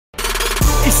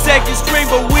second string,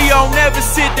 but we don't never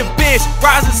sit the bench.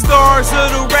 Rising stars of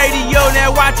the radio,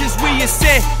 now watch as we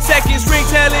ascend. Second string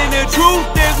telling the truth,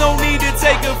 there's no need to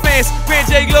take offense. Grant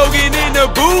Jake Logan in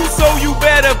the booth, so you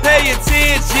better pay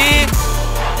attention.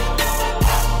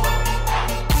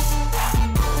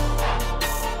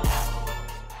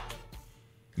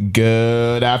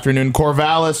 Good afternoon,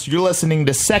 Corvallis. You're listening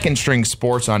to Second String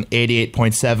Sports on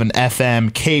 88.7 FM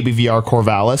KBVR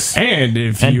Corvallis. And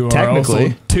if you are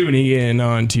also tuning in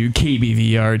on to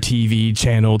KBVR TV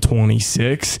channel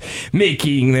 26,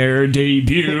 making their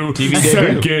debut,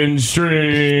 Second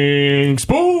String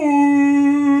Sports.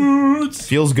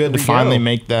 Feels good to finally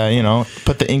make the,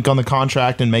 put the ink on the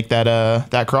contract and make that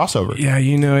that crossover. Yeah,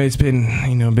 it's been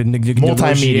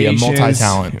multimedia,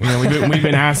 multi-talent.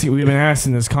 We've been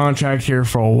asking this contract here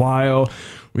for a while.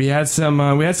 We had some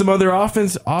other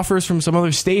offers from some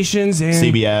other stations and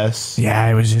CBS. Yeah,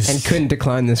 it was just and couldn't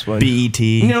decline this one. BET.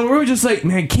 We were just like,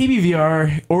 man,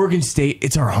 KBVR, Oregon State,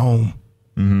 it's our home.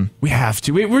 Mm-hmm. We have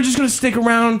to. We're just gonna stick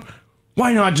around.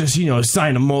 Why not just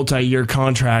sign a multi-year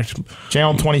contract?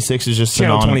 Channel 26 is just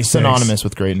synonymous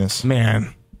with greatness.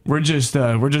 Man, we're just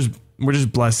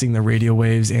blessing the radio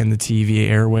waves and the TV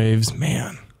airwaves.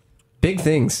 Man, big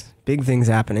things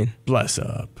happening. Bless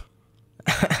up.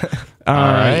 All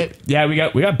right. Yeah, we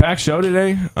got packed show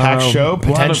today. Packed show.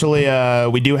 Potentially,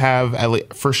 we do have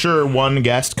for sure one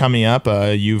guest coming up.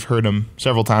 You've heard him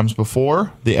several times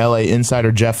before. The LA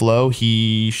insider Jeff Lowe.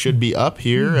 He should be up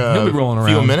here. He'll be rolling around.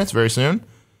 A few minutes, very soon.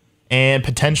 And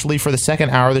potentially for the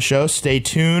second hour of the show, stay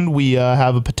tuned. We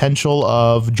have a potential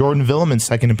of Jordan Villeman's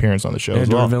second appearance on the show as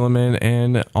well. Jordan Villeman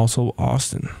and also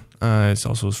Austin. It's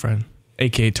also his friend,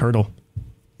 a.k.a. Turtle.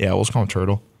 Yeah, we'll just call him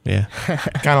Turtle. Yeah.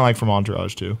 Kind of like from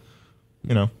Entourage, too.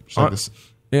 Just like this.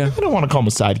 Yeah. I don't want to call him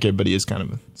a sidekick, but he is kind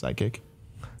of a sidekick.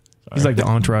 Sorry. He's like the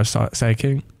Entourage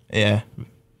sidekick. Yeah.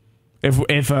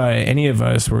 If any of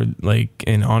us were like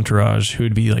in Entourage, who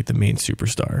would be like the main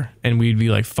superstar? And we'd be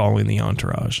like following the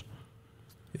Entourage.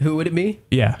 Who would it be?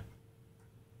 Yeah.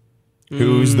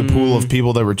 Who's the pool of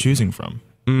people that we're choosing from?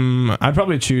 I'd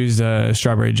probably choose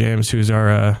Strawberry James, who's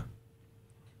our...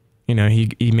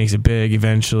 he makes it big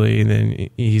eventually, and then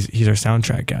he's our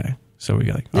soundtrack guy. So we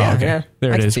got like, there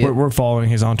it is. We're following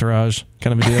his entourage,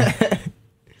 kind of a deal.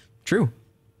 True.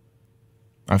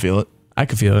 I feel it. I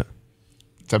could feel it.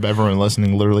 Except everyone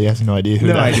listening literally has no idea who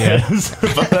that is.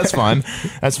 But that's fine.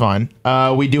 That's fine.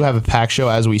 We do have a packed show,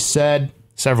 as we said.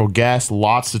 Several guests,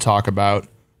 lots to talk about.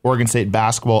 Oregon State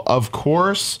basketball, of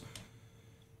course.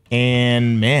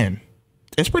 And man,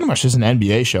 it's pretty much just an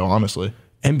NBA show, honestly.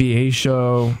 NBA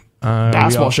show.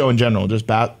 Basketball show in general, just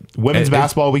women's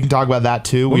basketball. We can talk about that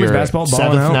too. We are basketball,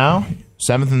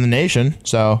 seventh in the nation.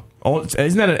 So,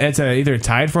 isn't that it's either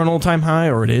tied for an all-time high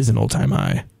or it is an all-time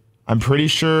high? I'm pretty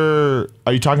sure.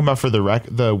 Are you talking about for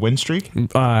the win streak?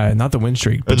 Not the win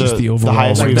streak, but just the overall, the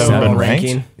highest we've ever been ranked.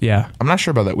 Ranking. Yeah, I'm not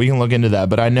sure about that. We can look into that,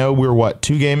 but I know we're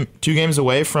two games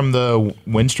away from the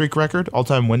win streak record,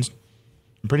 all-time wins.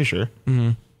 I'm pretty sure.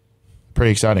 Mm-hmm.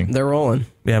 Pretty exciting. They're rolling.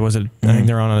 Yeah, was it? I think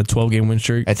they're on a 12-game win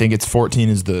streak. I think it's 14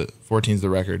 is the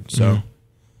record. So,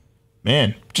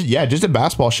 man, just a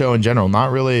basketball show in general.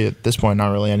 Not really at this point.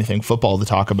 Not really anything football to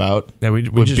talk about. Yeah,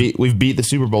 we've beat the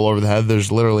Super Bowl over the head.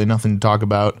 There's literally nothing to talk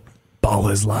about. Ball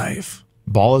is life.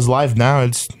 Ball is life now.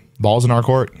 It's balls in our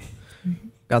court.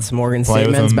 Got some Oregon State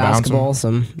men's basketball,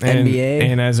 some NBA.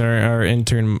 And as our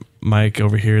intern Mike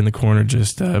over here in the corner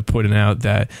just pointed out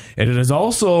that it is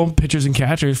also pitchers and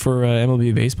catchers for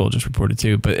MLB baseball just reported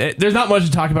too. But there's not much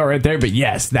to talk about right there. But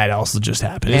yes, that also just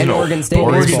happened. And Oregon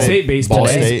State baseball.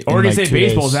 Oregon State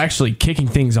baseball is actually kicking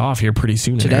things off here pretty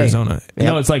soon in Arizona. Yep.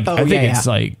 No, it's like I think it's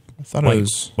like it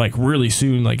was like really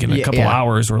soon, like in a couple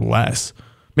hours or less.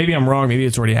 Maybe I'm wrong. Maybe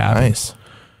it's already happened. Nice.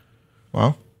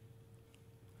 Well.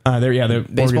 The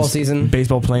baseball season.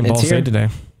 Baseball playing Ball State today.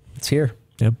 It's here.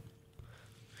 Yep.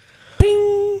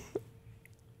 Bing.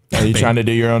 Are you trying to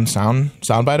do your own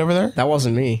soundbite over there? That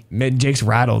wasn't me. Jake's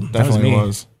rattled. Definitely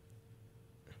was.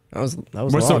 That was.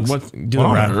 What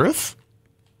on earth?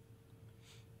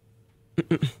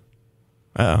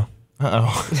 Uh-oh.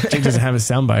 Jake doesn't have his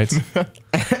sound bites.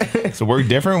 So we're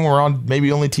different. We're on.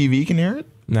 Maybe only TV can hear it.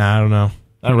 Nah, I don't know.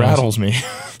 That rattles me.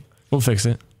 We'll fix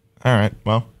it. All right.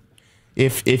 Well.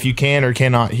 If you can or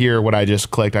cannot hear what I just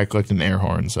clicked, I clicked an air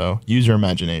horn. So use your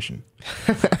imagination.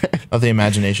 Let the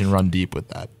imagination run deep with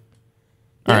that.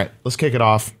 All right, let's kick it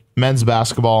off. Men's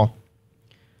basketball.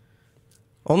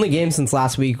 Only game since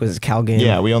last week was a Cal game.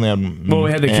 Yeah, we only had. Well,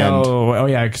 we had the Cal. Oh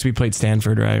yeah, because we played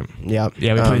Stanford, right? Yep.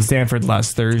 Yeah, we played Stanford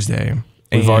last Thursday.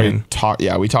 We've already talked.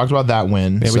 Yeah, we talked about that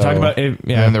win. Yeah, we talked about it.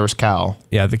 Yeah, and then there was Cal.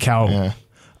 Yeah, the Cal.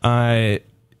 Yeah.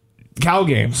 Cal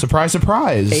game. Surprise,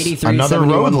 surprise. 83, another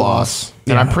road loss.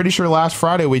 And I'm pretty sure last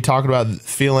Friday we talked about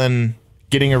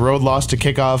getting a road loss to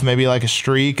kick off maybe like a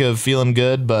streak of feeling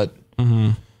good, but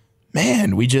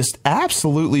man, we just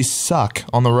absolutely suck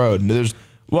on the road. There's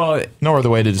no other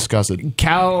way to discuss it.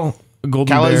 Cal Cal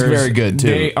Bears, is very good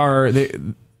too.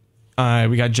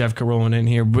 We got Jeff rolling in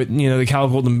here, but the Cal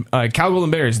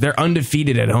Golden Bears, they're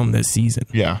undefeated at home this season.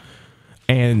 Yeah.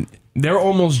 And they're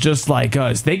almost just like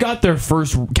us. Cal got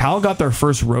their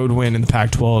first road win in the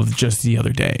Pac-12 just the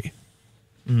other day.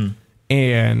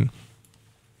 And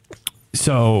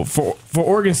so for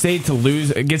Oregon State to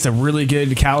lose against a really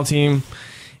good Cal team,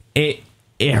 it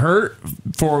hurt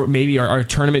for maybe our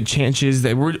tournament chances.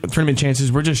 We're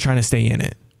just trying to stay in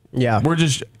it. Yeah. We're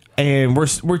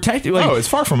technically it's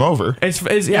far from over. It's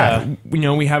we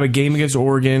have a game against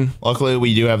Oregon. Luckily,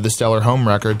 we do have the stellar home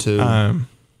record too. And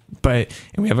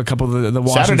we have a couple of the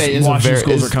Washington, Saturday is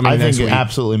schools are coming next week. I think it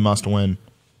absolutely must win.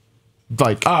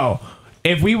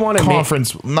 If we want to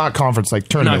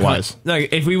tournament wise.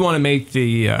 If we want to make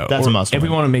the that's a must. If we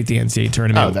want to make the NCAA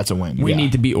tournament, that's a win. We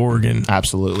need to beat Oregon.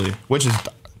 Absolutely, which is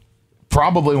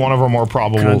probably one of our more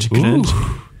probable.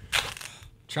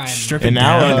 Try and strip and it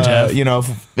now,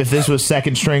 down, if this was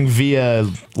second string via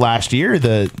last year,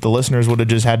 the listeners would have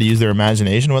just had to use their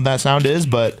imagination what that sound is.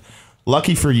 But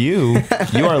lucky for you,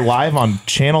 you are live on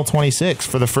Channel 26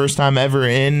 for the first time ever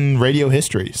in radio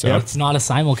history. So it's not a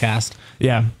simulcast.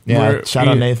 Yeah. Shout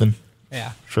out Nathan.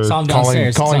 Yeah, for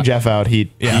calling Jeff out. He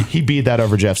beat that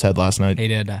over Jeff's head last night. He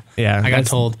did. Yeah, I got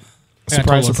told.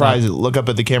 Surprise! Look up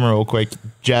at the camera real quick.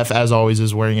 Jeff, as always,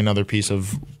 is wearing another piece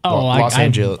of Los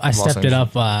Angeles. I stepped it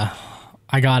up.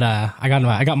 I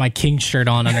got my King shirt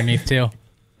on underneath too.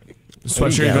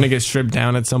 Sweatshirt going to get stripped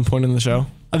down at some point in the show.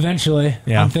 Eventually,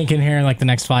 I'm thinking here in like the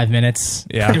next 5 minutes.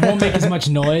 Yeah, it won't make as much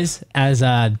noise as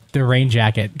the rain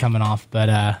jacket coming off. But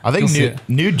I think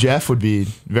nude Jeff would be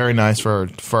very nice for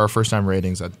our first time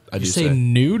ratings. I do say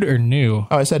nude or new.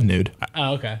 Oh, I said nude.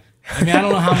 Oh, okay. I mean, I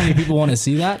don't know how many people want to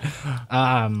see that.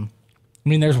 I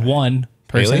mean, there's one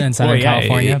person in Southern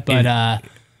California, but I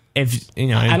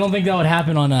don't think that would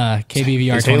happen on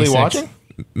KBVR. Is Haley watching?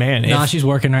 Man, she's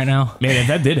working right now. Man, if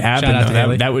that did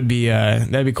happen, that would be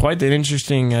that'd be quite an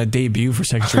interesting debut for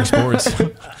Second String Sports.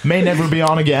 May never be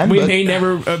on again. We may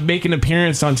never make an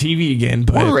appearance on TV again,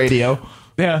 but or radio.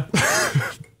 Yeah,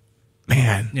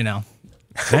 man,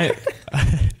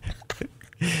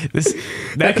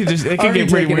 that could get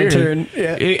pretty weird.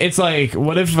 Yeah. It's like,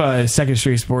 what if Second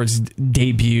String Sports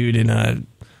debuted in a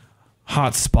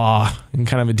hot spa and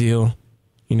kind of a deal?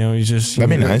 He's just that'd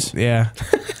be nice. Yeah.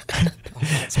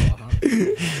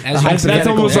 That's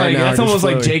almost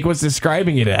like Jake was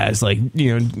describing it as, like,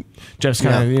 Jeff's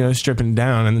kind of stripping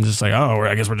down and then just like,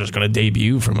 I guess we're just gonna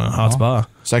debut from a hot spa.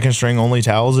 Second string only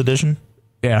towels edition.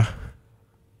 Yeah.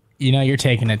 You're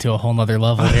taking it to a whole nother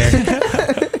level here.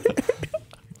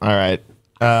 All right.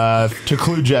 To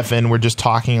clue Jeff in, we're just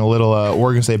talking a little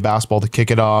Oregon State basketball to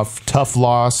kick it off. Tough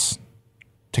loss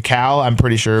to Cal. I'm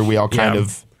pretty sure we all kind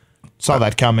of saw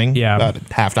that coming. Yeah. About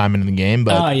halftime into the game.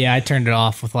 But I turned it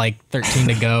off with like 13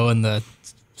 to go in the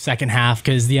second half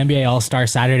because the NBA All-Star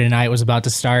Saturday night was about to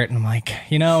start. And I'm like,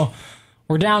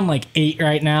 we're down like 8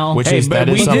 right now. That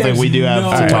is something we do have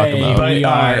to talk about. But we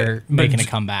are making a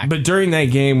comeback. But during that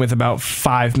game, with about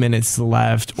 5 minutes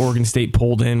left, Oregon State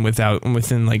pulled in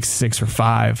within like 6 or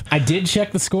 5. I did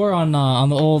check the score on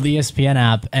the old ESPN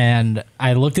app, and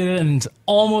I looked at it, and it's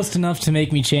almost enough to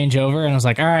make me change over. And I was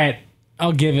like, all right,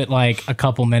 I'll give it like a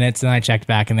couple minutes. And I checked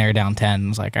back, and they were down 10. I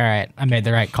was like, all right, I made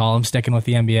the right call. I'm sticking with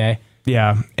the NBA.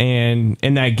 Yeah, and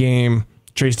in that game,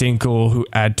 Trey Stankel, who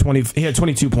had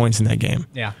 22 points in that game.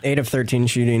 Yeah. 8 of 13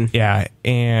 shooting. Yeah,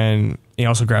 and he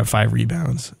also grabbed 5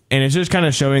 rebounds. And it's just kind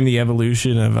of showing the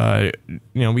evolution of,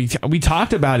 we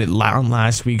talked about it on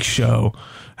last week's show,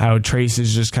 how Trace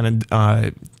has just kind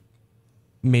of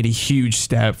made a huge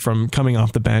step from coming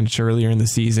off the bench earlier in the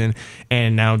season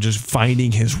and now just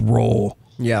finding his role.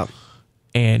 Yeah.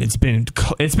 And it's been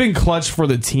clutch for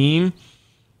the team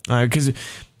because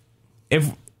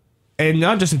and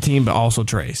not just the team, but also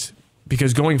Trace.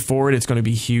 Because going forward, it's going to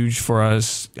be huge for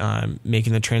us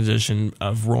making the transition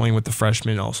of rolling with the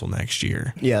freshmen also next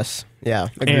year. Yes. Yeah.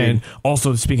 Agreed. And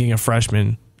also, speaking of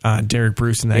freshmen, Derek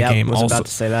Bruce in that game. I was about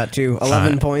to say that too.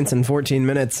 11 points in 14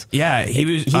 minutes. Yeah,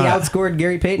 he outscored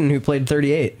Gary Payton, who played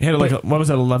 38. He had what was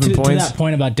that, 11 points? To that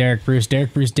point about Derek Bruce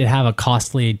did have a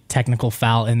costly technical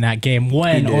foul in that game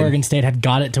when Oregon State had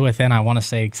got it to within, I want to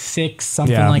say 6,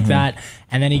 something like that.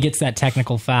 And then he gets that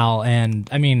technical foul. And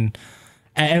I mean,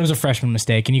 it was a freshman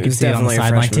mistake. And you can see it on the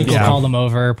sideline. Tinkle called him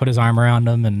over, put his arm around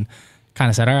him, and kind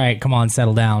of said, all right, come on,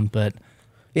 settle down. But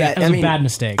Yeah, It was a bad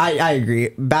mistake. I agree.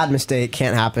 Bad mistake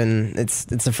can't happen.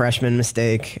 It's a freshman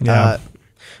mistake. Yeah.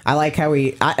 I like how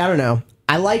I don't know.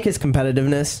 I like his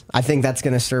competitiveness. I think that's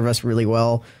going to serve us really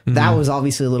well. That was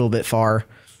obviously a little bit far.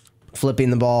 Flipping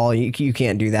the ball, you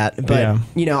can't do that. But,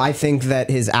 I think that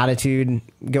his attitude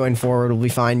going forward will be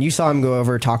fine. You saw him go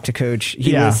over, talk to coach.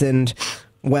 He listened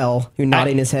well. He was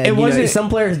nodding his head. Some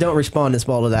players don't respond as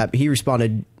well to that, but he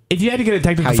responded. If you had to get a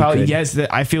technical foul, yes,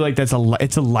 I feel like it's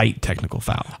a light technical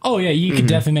foul. Oh yeah, you could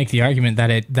definitely make the argument that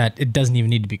it doesn't even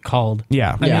need to be called.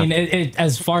 Yeah, I mean,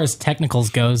 as far as technicals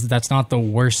goes, that's not the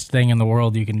worst thing in the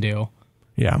world you can do.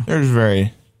 Yeah, there's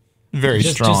very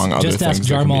strong other just things.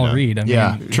 Just ask Jarmal Reed. I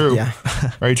mean, true. Yeah.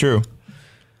 Very true.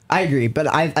 I agree, but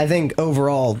I think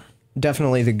overall,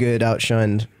 definitely the good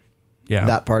outshined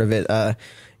that part of it.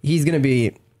 He's going to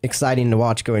be exciting to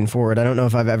watch going forward. I don't know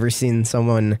if I've ever seen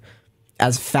someone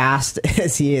as fast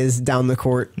as he is down the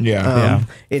court.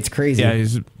 It's crazy. Yeah,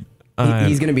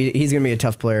 he's gonna be a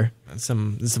tough player.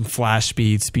 Some flash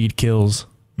speed kills.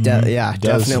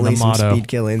 Definitely some speed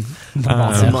killing.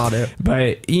 Motto.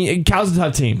 But Cal's a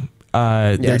tough team.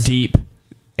 They're deep,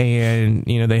 and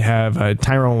they have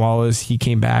Tyrone Wallace. He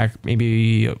came back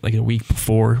maybe like a week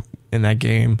before in that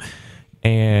game.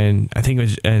 And I think it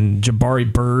was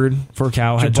Jabari Bird for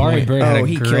Cal had 20. Bird had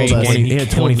he killed us. He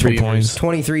had 23 points.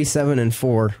 23, 7, and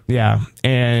 4. Yeah.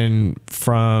 And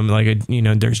from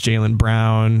there's Jalen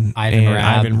Brown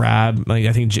Ivan Rabb. Like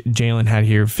I think Jalen had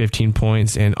here 15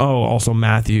 points and also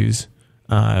Matthews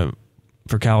for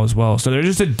Cal as well. So they're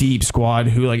just a deep squad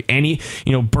who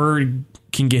Bird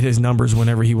can get his numbers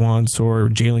whenever he wants, or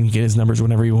Jalen can get his numbers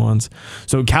whenever he wants.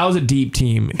 So Cal's a deep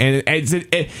team, and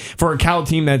for a Cal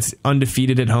team that's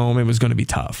undefeated at home, it was going to be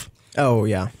tough. Oh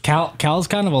yeah, Cal's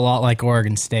kind of a lot like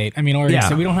Oregon State. I mean, Oregon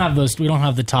State, we don't have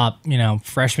the top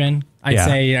freshmen. I'd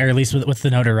say, or at least with the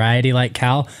notoriety like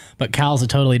Cal, but Cal's a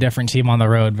totally different team on the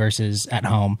road versus at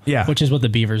home. Yeah, which is what the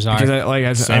Beavers are.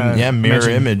 Because mirror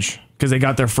image. Because they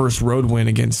got their first road win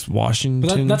against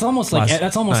Washington. That's almost like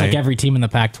every team in the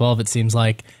Pac-12. It seems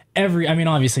like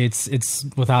obviously it's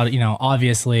without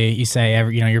obviously you say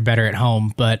you're better at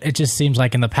home, but it just seems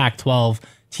like in the Pac-12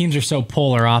 teams are so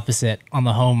polar opposite on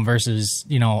the home versus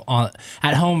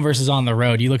at home versus on the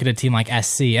road. You look at a team like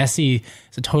SC. SC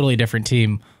is a totally different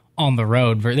team on the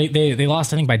road. They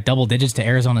lost, I think, by double digits to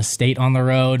Arizona State on the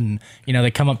road, and they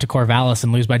come up to Corvallis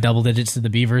and lose by double digits to the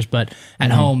Beavers, but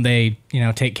at home they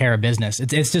take care of business.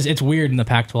 It's weird in the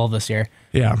Pac-12 this year.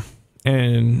 Yeah,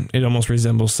 and it almost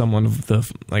resembles someone of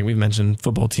the, like we've mentioned,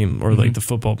 football team or like the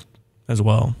football as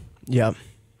well. Yep.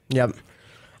 I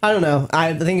don't know.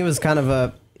 I think it was kind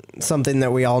of something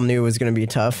that we all knew was going to be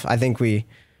tough. I think we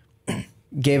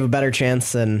gave a better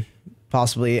chance than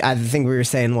possibly. I think we were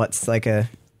saying what's like a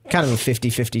kind of a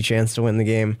 50-50 chance to win the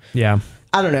game. Yeah.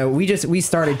 I don't know. We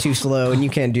started too slow, and you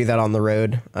can't do that on the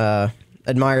road.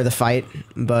 Admire the fight,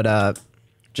 but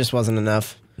just wasn't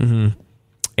enough. Mm-hmm.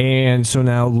 And so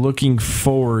now looking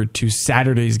forward to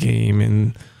Saturday's game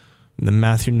in the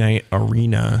Matthew Knight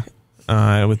Arena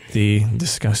with the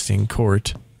disgusting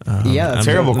court.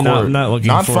 Terrible court.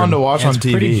 Not fun to watch on TV.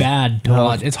 It's pretty bad to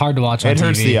watch. It's hard to watch on TV. It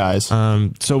hurts the eyes.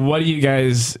 So what are you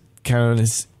guys kind of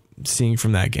seeing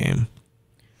from that game?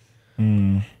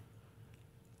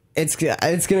 It's going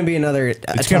to be another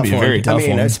tough one. Very tough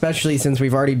one. Especially since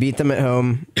we've already beat them at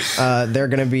home. They're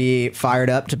going to be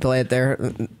fired up to play it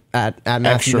there at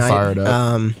Matthew Knight. Fired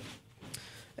up.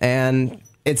 And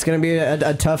it's going to be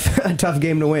a tough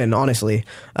game to win. Honestly,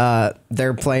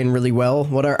 they're playing really well.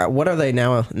 What are they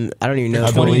now? I don't even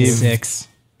know. 26.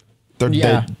 They're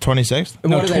 26th?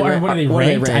 No, what are they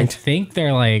ranked? I think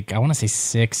they're like, I want to say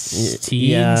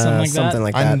 16, something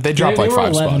like that. And they dropped like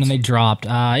 5 spots. 11 and they dropped.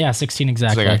 16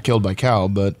 exactly. They got killed by Cal,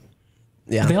 but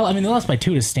yeah. They lost by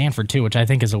 2 to Stanford too, which I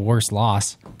think is a worse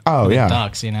loss. Oh yeah,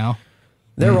 Ducks.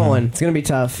 They're rolling. It's gonna be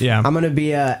tough. Yeah, I'm gonna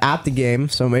be at the game,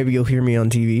 so maybe you'll hear me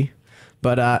on TV.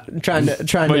 But trying to.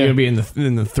 But you're gonna be in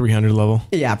the 300 level.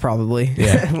 Yeah, probably.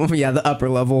 Yeah, yeah, the upper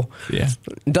level. Yeah,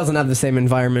 it doesn't have the same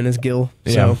environment as Gill.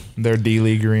 So their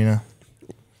D-League arena.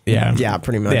 Yeah,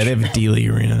 pretty much. Yeah, they have a D-League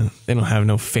arena. They don't have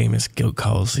no famous Gill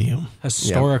Coliseum,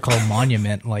 historical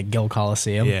monument like Gill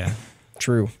Coliseum. Yeah,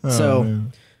 true. It's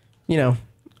gonna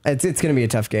be a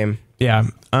tough game. Yeah.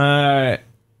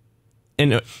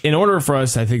 In order for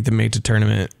us, I think, to make the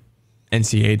tournament,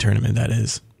 NCAA tournament, that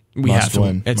is. We have to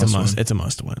win. It's a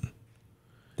must win.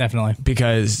 Definitely.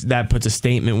 Because that puts a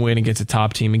statement win against a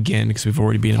top team again, because we've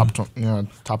already beaten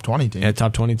top 20 team. Yeah,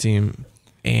 top 20 team.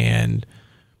 And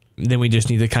then we just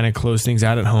need to kind of close things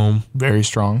out at home. Very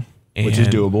strong, which is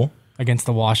doable. Against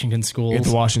the Washington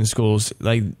schools.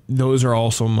 Like, those are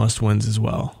also must wins as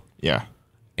well. Yeah.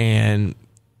 And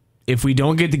if we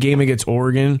don't get the game against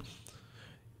Oregon,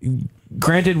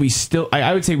 granted,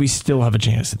 I would say we still have a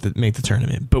chance to make the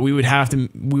tournament, but we would have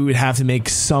to make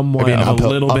somewhat of a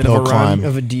little bit of a run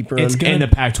of a deep run in the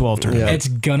Pac-12 tournament. It's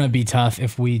gonna be tough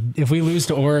if we lose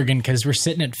to Oregon, because we're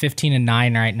sitting at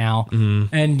 15-9 right now,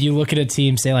 and you look at a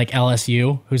team say like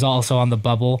LSU, who's also on the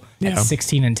bubble at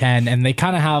 16-10, and they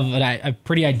kind of have a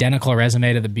pretty identical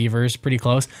resume to the Beavers, pretty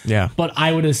close. Yeah, but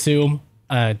I would assume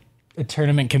a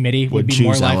tournament committee would be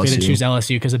more likely to choose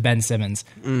LSU because of Ben Simmons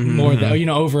more than,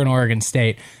 over in Oregon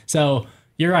State. So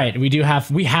you're right. We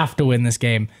have to win this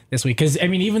game this week, because I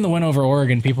mean, even the win over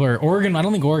Oregon, I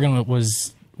don't think Oregon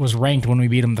was ranked when we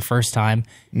beat them the first time.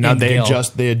 No, they had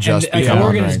just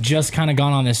Oregon has just kind of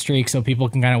gone on this streak, so people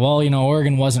can kind of,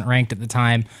 Oregon wasn't ranked at the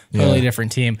time, totally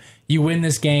different team. You win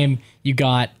this game, you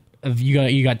got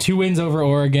 2 wins over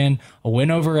Oregon, a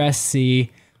win over SC.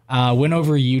 Win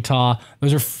over Utah.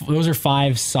 Those are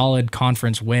 5 solid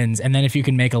conference wins. And then if you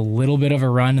can make a little bit of a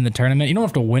run in the tournament, you don't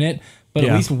have to win it, but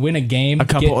at least win a game. A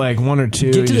couple, like 1 or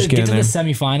 2. Get to the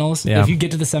semifinals. Yeah. If you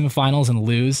get to the semifinals and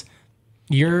lose,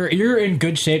 you're in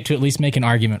good shape to at least make an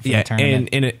argument for the tournament.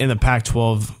 And in the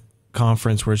Pac-12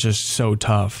 conference, where it's just so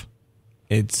tough,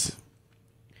 it's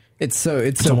so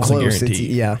close.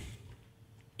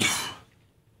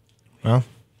 Well,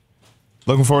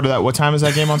 looking forward to that. What time is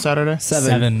that game on Saturday?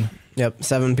 7. Yep,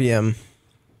 7 p.m.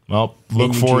 Well,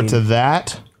 look forward to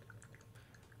that.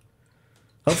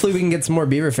 Hopefully we can get some more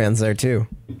Beaver fans there, too.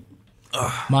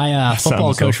 My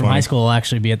football coach from high school will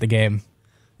actually be at the game.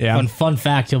 Yeah. Fun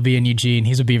fact, he'll be in Eugene.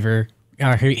 He's a Beaver.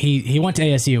 He went to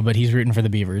ASU, but he's rooting for the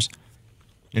Beavers.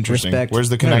 Interesting. Respect. Where's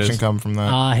the connection come from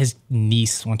that? His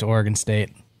niece went to Oregon State.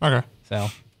 Okay. So,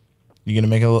 you going to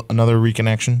make another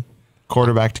reconnection?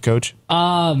 Quarterback to coach?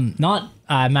 Not.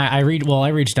 I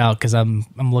reached out because I'm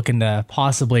looking to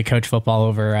possibly coach football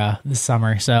over this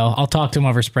summer. So I'll talk to him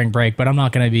over spring break, but I'm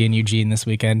not going to be in Eugene this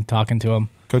weekend talking to him.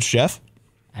 Coach Jeff?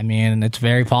 I mean, it's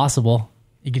very possible.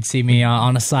 You could see me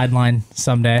on a sideline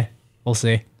someday. We'll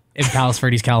see. In Palos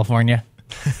Verdes, California.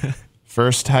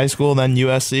 First high school, then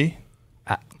USC,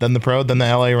 then the pro, then the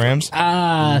LA Rams.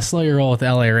 Slow your roll with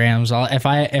the LA Rams. If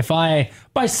I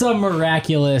by some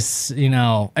miraculous,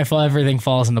 if everything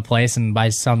falls into place and by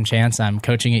some chance I'm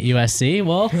coaching at USC,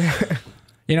 well,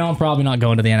 I'm probably not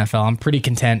going to the NFL. I'm pretty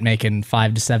content making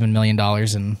 $5 to $7 million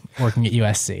and working at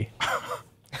USC.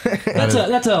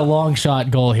 That's a long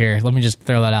shot goal here. Let me just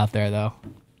throw that out there, though.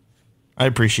 I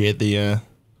appreciate the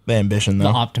ambition,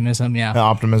 though. The optimism, yeah. The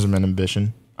optimism and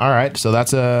ambition. All right, so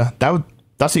that's the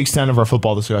extent of our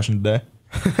football discussion today.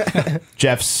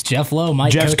 Jeff Lowe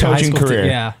might Jeff's coach coaching career.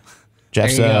 Yeah,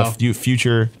 Jeff's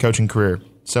future coaching career.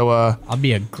 So I'll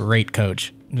be a great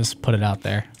coach. Just put it out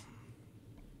there.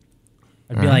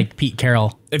 I'd be like Pete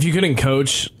Carroll. If you couldn't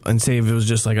coach, and say if it was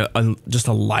just like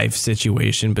a life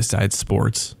situation besides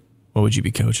sports, what would you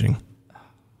be coaching?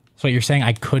 So what you're saying?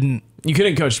 You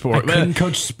couldn't coach sports. I couldn't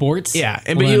coach sports. Yeah,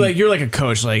 but you're like a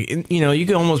coach. Like you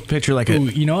can almost picture like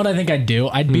you know what I think I'd do?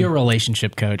 I'd be a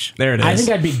relationship coach. There it is. I think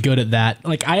I'd be good at that.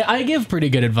 Like I give pretty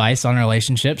good advice on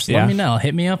relationships. Let me know.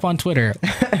 Hit me up on Twitter.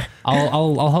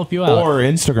 I'll help you out. Or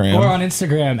Instagram. Or on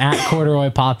Instagram at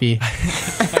Corduroy Poppy.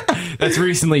 That's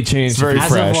recently changed. It's very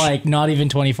fresh. Of like not even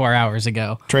 24 hours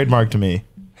ago. Trademark to me.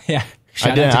 Yeah.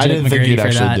 I didn't think you'd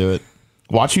actually do it.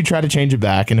 Watch you try to change it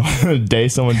back, and a day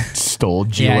someone stole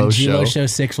G-Lo Show. G-Lo Show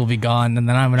 6 will be gone, and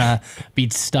then I'm gonna be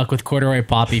stuck with Corduroy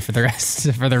Poppy for the rest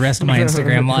of my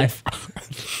Instagram life.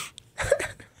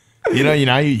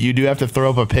 You do have to throw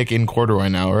up a pic in corduroy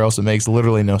now, or else it makes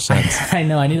literally no sense. I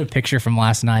know. I need a picture from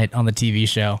last night on the TV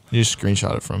show. You just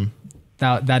screenshot it from.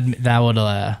 That would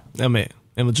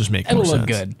It'll just make it'll more look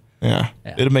sense. good. Yeah,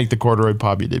 it'll make the corduroy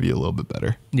Poppy debut a little bit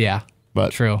better. Yeah,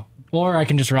 but true. Or I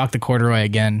can just rock the corduroy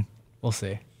again. We'll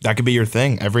see. That could be your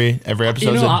thing. Every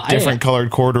episode is a different colored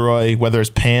corduroy, whether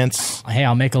it's pants. Hey,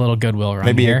 I'll make a little Goodwill run.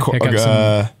 Maybe here. a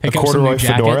corduroy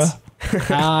fedora.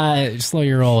 Slow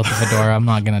your roll with the fedora. I'm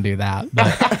not gonna do that.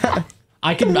 But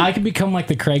I could become like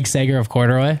the Craig Sager of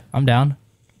corduroy. I'm down.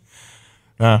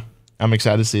 I'm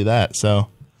excited to see that. So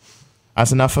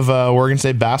that's enough of Oregon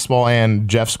State basketball and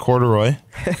Jeff's corduroy.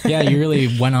 Yeah, you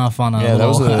really went off on a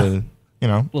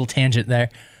little tangent there.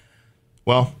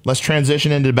 Well, let's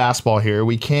transition into basketball here.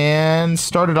 We can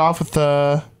start it off with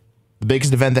the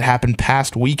biggest event that happened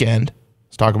past weekend.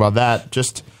 Let's talk about that.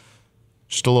 Just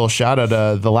a little shout out.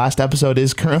 The last episode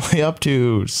is currently up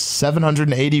to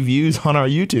 780 views on our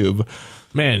YouTube.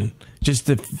 Man, just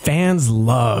the fans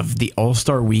love the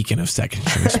All-Star weekend of second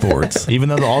string sports. Even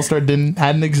though the All-Star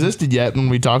hadn't existed yet when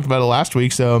we talked about it last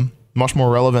week, so much more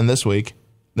relevant this week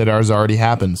that ours already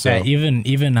happened. So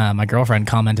even my girlfriend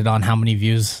commented on how many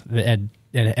views it had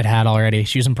it had already.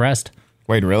 She was impressed.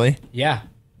 Wait, really? Yeah.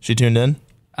 She tuned in?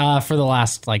 For the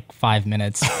last 5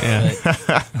 minutes. Yeah.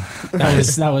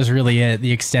 that was really it.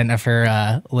 The extent of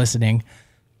her listening.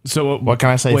 So what can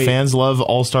I say? Wait, fans love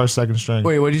All-Star Second String.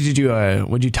 Wait, what did you do?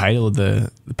 What did you title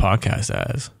the podcast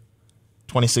as?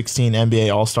 2016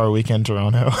 NBA All-Star Weekend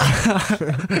Toronto.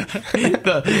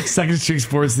 The Second String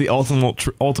Sports, the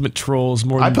ultimate trolls.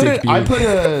 More than I put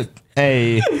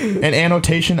an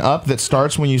annotation up that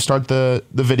starts when you start the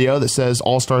video that says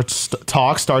All-Star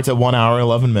Talk starts at 1 hour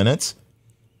 11 minutes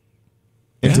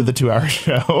into the 2 hour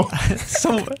show.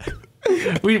 So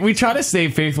we try to stay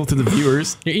faithful to the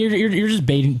viewers. You're just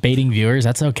baiting viewers.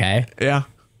 That's okay. Yeah.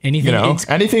 Anything,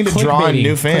 anything to draw in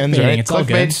new fans, right? It's all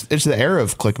good. It's the era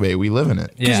of clickbait. We live in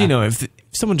it. Because if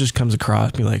someone just comes across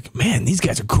and be like, man, these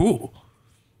guys are cool.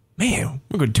 Man,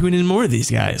 we're going to tune in more of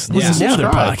these guys. Listen to their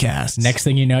podcasts. Next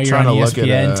thing you know, you're on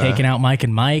ESPN taking out Mike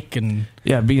and Mike, and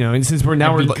but and since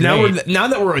now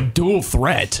that we're a dual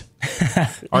threat,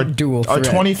 our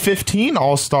 2015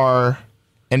 All-Star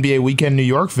NBA Weekend New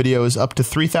York video is up to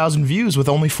 3,000 views with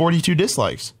only 42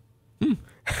 dislikes.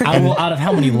 Out of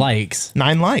how many likes?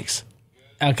 9 likes.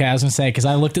 Okay, I was gonna say because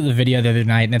I looked at the video the other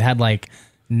night and it had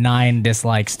 9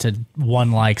 dislikes to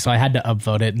 1 like, so I had to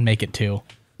upvote it and make it 2.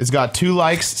 It's got 2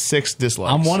 likes, 6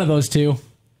 dislikes. I'm one of those 2.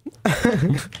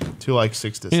 2 likes,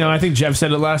 6 dislikes. I think Jeff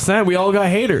said it last night. We all got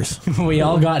haters. We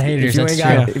all got haters. If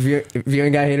you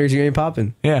ain't got haters, you ain't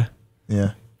popping. Yeah.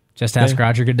 Yeah. Just ask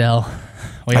Roger Goodell.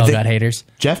 We all got haters.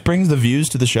 Jeff brings the views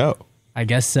to the show. I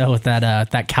guess so with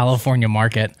that California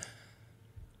market.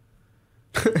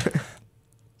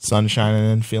 Sun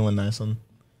shining in, feeling nice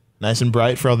and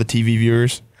bright for all the TV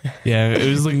viewers. Yeah,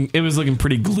 it was looking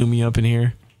pretty gloomy up in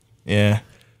here. Yeah.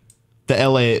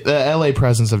 The LA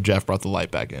presence of Jeff brought the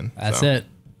light back in. That's it.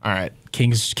 All right.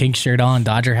 King's shirt on,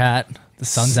 Dodger hat. The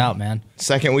sun's out, man.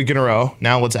 Second week in a row.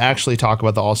 Now let's actually talk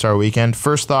about the All-Star Weekend.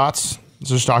 First thoughts. Let's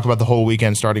just talk about the whole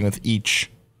weekend, starting with each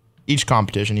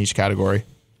competition, each category.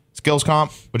 Skills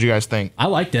comp. What do you guys think? I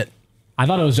liked it. I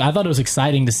thought it was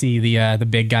exciting to see the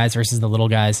big guys versus the little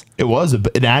guys. It was.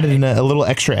 It added in a little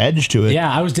extra edge to it.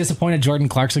 Yeah, I was disappointed Jordan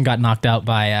Clarkson got knocked out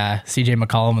by C.J.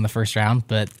 McCollum in the first round,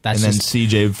 but that's then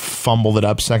C.J. fumbled it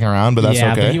up second round, but that's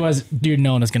okay. But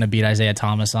no one was going to beat Isaiah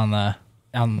Thomas out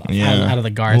of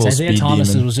the guards. Isaiah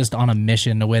Thomas was just on a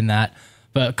mission to win that.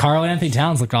 But Karl Anthony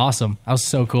Towns looked awesome. That was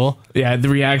so cool. Yeah, the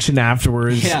reaction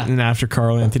afterwards and after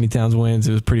Karl Anthony Towns wins,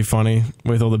 it was pretty funny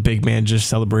with all the big men just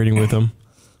celebrating with him.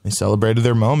 They celebrated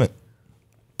their moment.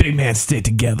 Big man stay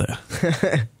together.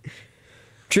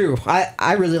 True.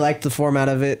 I really liked the format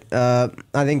of it. I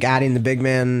think adding the big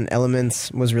man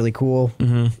elements was really cool.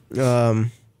 Mm-hmm.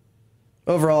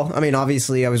 Overall, I mean,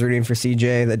 obviously I was rooting for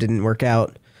CJ. That didn't work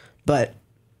out. But,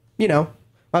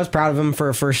 I was proud of him for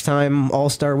a first time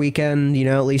All-Star weekend,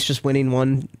 at least just winning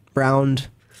one round.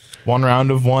 One round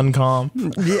of one comp.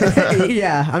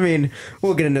 Yeah, I mean,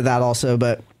 we'll get into that also,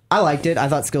 but I liked it. I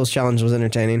thought Skills Challenge was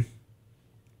entertaining.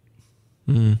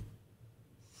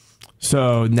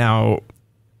 So now,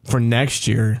 for next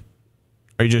year,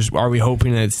 are we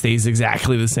hoping that it stays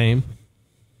exactly the same?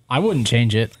 I wouldn't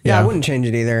change it. Yeah, I wouldn't change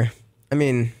it either. I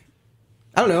mean,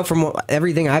 I don't know. From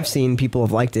everything I've seen, people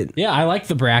have liked it. Yeah, I like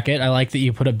the bracket. I like that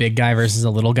you put a big guy versus a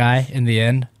little guy in the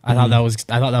end. I thought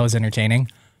that was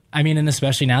entertaining. I mean, and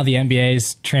especially now the NBA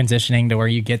is transitioning to where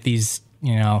you get these,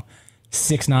 6'9",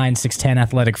 6'10"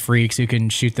 athletic freaks who can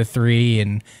shoot the three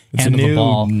and handle the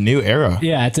ball. New era.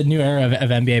 Yeah, it's a new era of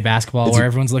NBA basketball where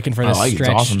everyone's looking for this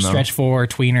stretch four,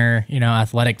 tweener,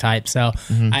 athletic type. So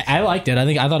I liked it.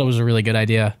 I thought it was a really good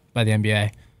idea by the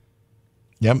NBA.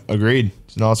 Yep, agreed.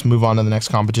 So now let's move on to the next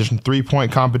competition.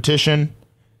 3-point competition.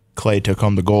 Clay took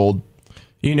home the gold.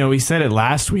 We said it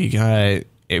last week.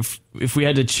 If we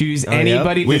had to choose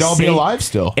anybody, we'd all be alive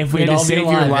still. If we had to save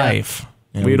your life,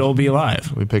 we'd all be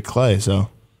alive. We picked Clay, so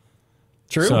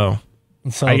true. So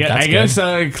I guess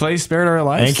Clay spared our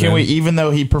lives. And can we, even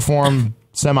though he performed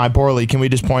semi poorly, can we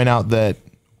just point out that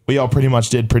we all pretty much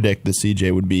did predict that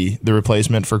CJ would be the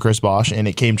replacement for Chris Bosh, and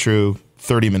it came true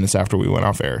 30 minutes after we went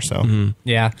off air. So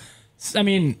yeah, I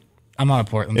mean, I'm not a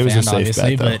Portland fan,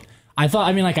 obviously, but I thought,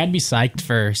 I'd be psyched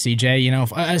for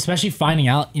CJ, especially finding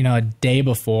out, a day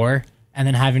before and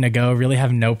then having to go, really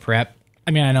have no prep.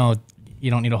 I mean, I know you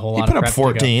don't need a whole lot of prep. He put up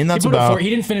 14. That's about. He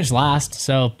didn't finish last,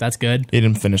 so that's good. He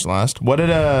didn't finish last. What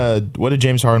did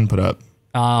James Harden put up?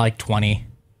 20.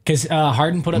 Because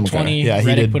Harden put up 20,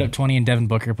 Redick put up 20, and Devin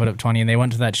Booker put up 20, and they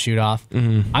went to that shoot-off.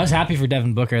 I was happy for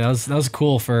Devin Booker. That was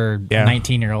cool for a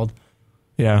 19-year-old.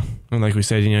 Yeah, and like we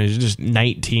said, just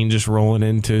 19, just rolling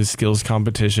into skills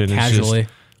competition casually.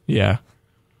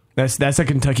 That's a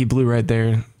Kentucky Blue right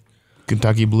there.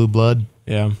 Kentucky blue blood.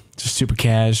 Yeah, just super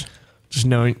cash. Just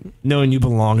knowing you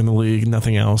belong in the league,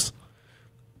 nothing else.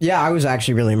 Yeah, I was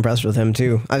actually really impressed with him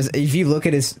too. If you look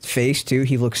at his face too,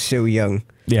 he looks so young.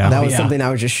 Yeah, that was something I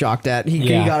was just shocked at. He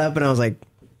got up and I was like,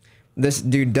 this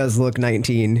dude does look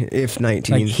 19, if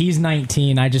 19. Like, he's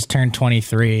 19. I just turned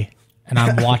 23, and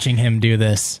I'm watching him do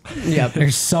this. Yep.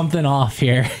 There's something off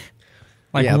here.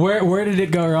 Like, where did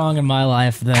it go wrong in my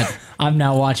life that I'm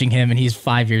now watching him, and he's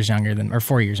 4 years younger than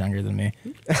me?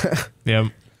 Yep.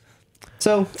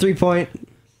 So 3-point,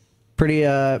 pretty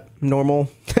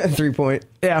normal 3-point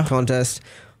contest.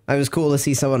 It was cool to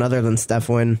see someone other than Steph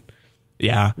win.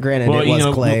 Yeah. Granted, it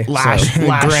was Clay.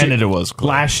 Granted, it was Clay.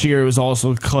 Last year, it was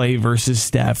also Clay versus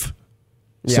Steph.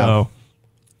 Yeah. So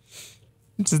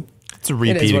it's a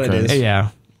repeat occurrence. Yeah.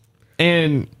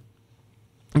 And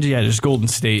just Golden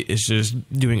State is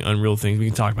just doing unreal things. We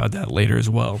can talk about that later as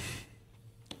well.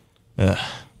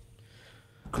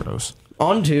 Gross.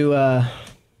 On to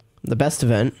the best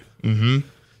event.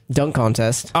 Dunk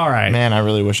contest. All right. Man, I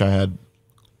really wish I had.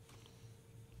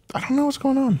 I don't know what's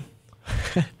going on.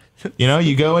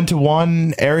 You go into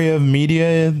one area of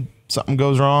media, something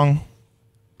goes wrong.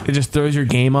 It just throws your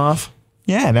game off.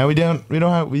 Yeah, now we don't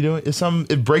have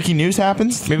if breaking news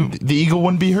happens, maybe the Eagle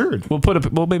wouldn't be heard.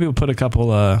 Maybe we'll put a couple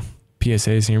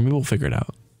PSAs here. Maybe we'll figure it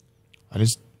out.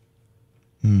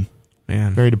 Man,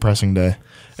 very depressing day.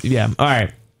 Yeah. All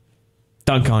right.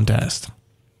 Dunk contest.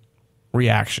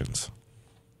 Reactions.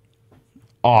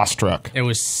 Awestruck. It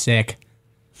was sick.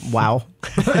 Wow.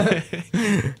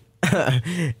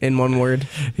 In one word.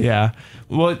 Yeah.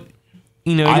 Well,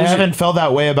 I haven't felt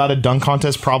that way about a dunk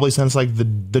contest probably since like the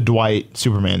Dwight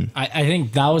Superman. I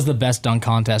think that was the best dunk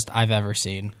contest I've ever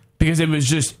seen. Because it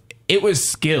was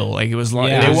skill. Like it was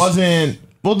like it wasn't.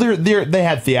 Well, they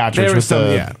had theatrics with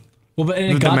the Well, but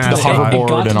it with got the to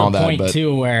hoverboard and all that. Point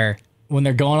too, where when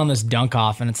they're going on this dunk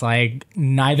off, and it's like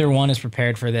neither one is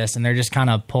prepared for this, and they're just kind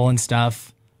of pulling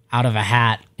stuff out of a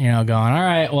hat, going, all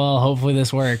right, well, hopefully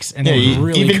this works. And it was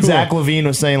really even cool. Zach LaVine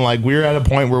was saying like we were at a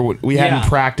point where we hadn't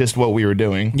practiced what we were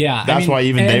doing. Yeah, that's why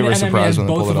even they were surprised when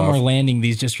they both pulled it off. of them were landing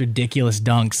these just ridiculous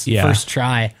dunks first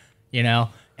try.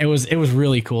 It was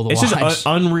really cool to watch. It's just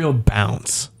an unreal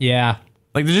bounce. Yeah.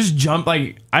 Like they just jump.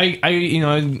 Like I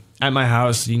at my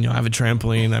house, I have a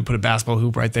trampoline. I put a basketball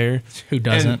hoop right there. Who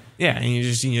doesn't? And you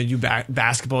just do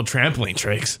basketball trampoline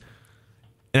tricks,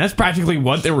 and that's practically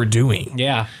what they were doing.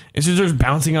 Yeah, it's just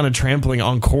bouncing on a trampoline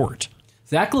on court.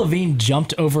 Zach LaVine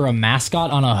jumped over a mascot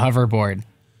on a hoverboard,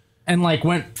 and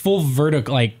went full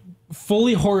vertical,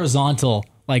 fully horizontal,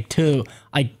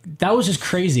 that was just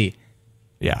crazy.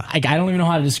 Yeah, I don't even know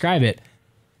how to describe it.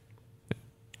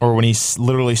 Or when he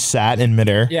literally sat in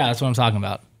midair. Yeah, that's what I'm talking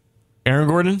about. Aaron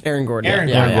Gordon? Aaron Gordon.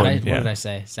 What did I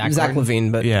say? Zach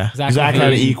LaVine, but Zach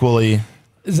had equally.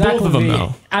 Both of them,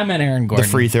 though. I meant Aaron Gordon.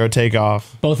 The free throw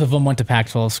takeoff. Both of them went to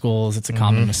Pac-12 schools. It's a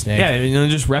common mistake. Yeah,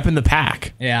 just repping the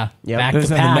pack. Yeah, yep. Back to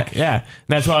pack. Yeah,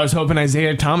 that's why I was hoping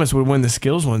Isaiah Thomas would win the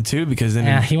skills one too, because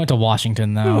then he went to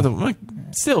Washington though.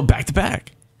 Still back to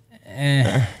back.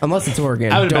 Unless it's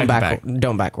Oregon. Don't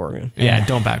back Oregon. Yeah,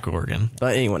 don't back Oregon.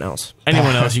 But anyone else.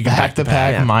 Anyone else you can back the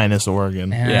pack minus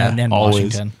Oregon. And always.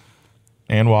 Washington.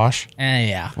 And wash.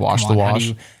 Wash the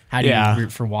wash. How do you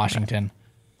root for Washington?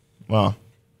 Well,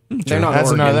 they're not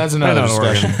that's Oregon. That's another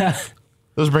discussion.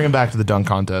 Let's bring it back to the dunk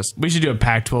contest. We should do a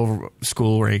Pac-12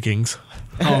 school rankings.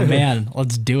 Oh man,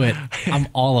 let's do it. I'm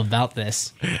all about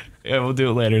this. Yeah, we'll do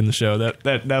it later in the show.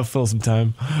 That'll fill some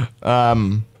time.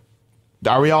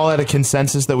 Are we all at a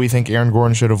consensus that we think Aaron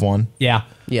Gordon should have won? Yeah.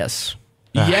 Yes.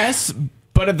 Yes,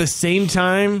 but at the same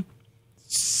time,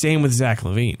 same with Zach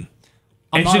LaVine.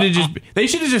 They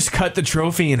should have just cut the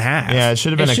trophy in half. Yeah, it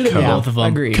should have been a cut. Both of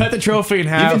them. Agreed. Cut the trophy in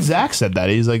half. Even Zach said that.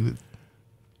 He's like,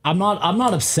 I'm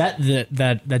not upset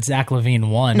that Zach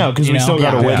LaVine won. No, because we still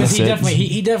got to witness it.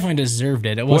 He definitely deserved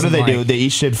it. What did they do? They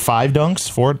each did 5 dunks?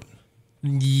 4?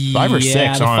 5 or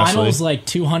 6, the honestly. finals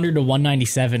 200 to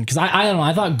 197. Because I don't know.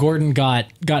 I thought Gordon got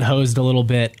hosed a little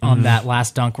bit on that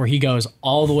last dunk where he goes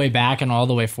all the way back and all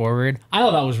the way forward. I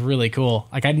thought that was really cool.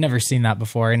 I'd never seen that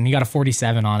before, and he got a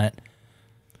 47 on it.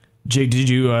 Jake, did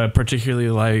you particularly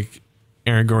like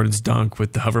Aaron Gordon's dunk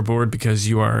with the hoverboard because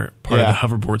you are part of the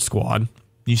hoverboard squad?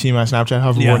 You see my Snapchat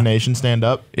hoverboard nation stand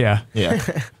up? Yeah.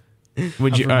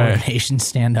 Would you Nation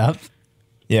stand up?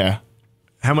 Yeah.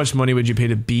 How much money would you pay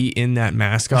to be in that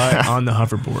mascot on the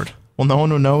hoverboard? Well, no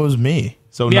one would know it was me.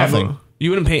 So nothing. You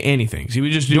wouldn't pay anything. So you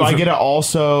would just do I get to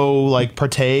also like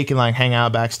partake and like hang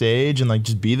out backstage and like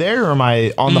just be there, or am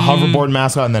I on the hoverboard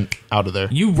mascot and then out of there?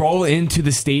 You roll into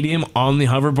the stadium on the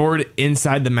hoverboard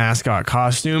inside the mascot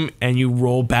costume, and you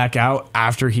roll back out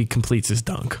after he completes his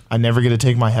dunk. I never get to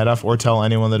take my head off or tell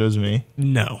anyone that it was me.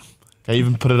 No. Can I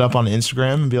even put it up on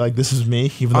Instagram and be like, "This is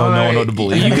me," even though no one would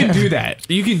believe. You can do that.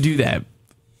 You can do that.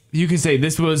 You can say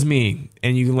this was me,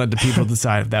 and you can let the people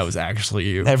decide if that was actually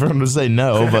you. Everyone would say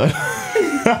no, but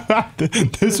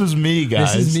this was me,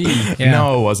 guys. This is me. Yeah.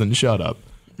 No, it wasn't. Shut up.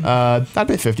 I'd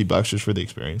pay $50 just for the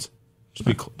experience,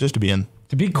 just to be in.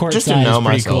 To be courtside just to know is pretty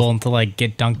myself. cool, and to like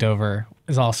get dunked over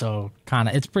is also kind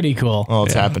of. It's pretty cool. Well,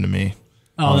 it's happened to me.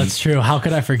 Oh, that's true. How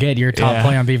could I forget your top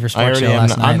play on Beaver Sports Show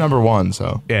last night? I'm number one,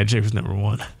 so Yeah, Jake was number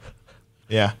one.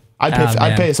 yeah,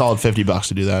 I'd pay a solid $50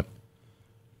 to do that.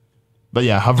 But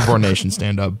yeah, Hoverboard Nation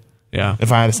stand up. Yeah.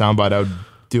 If I had a soundbite, I would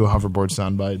do a hoverboard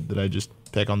soundbite that I just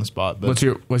pick on the spot. But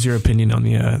What's your opinion on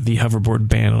the hoverboard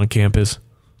ban on campus?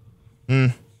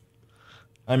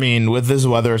 I mean, with this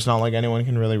weather, it's not like anyone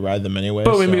can really ride them anyway.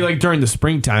 But maybe like during the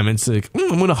springtime, it's like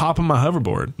I'm gonna hop on my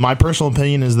hoverboard. My personal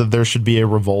opinion is that there should be a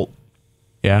revolt.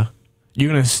 Yeah, you're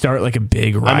gonna start like a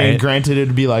big riot. I mean, granted,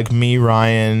 it'd be like me,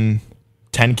 Ryan,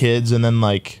 10 kids, and then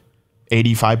like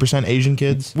 85% Asian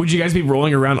kids. Would you guys be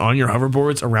rolling around on your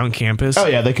hoverboards around campus? Oh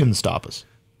yeah, they couldn't stop us.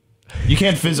 You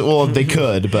can't visit. Well, they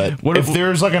could, but if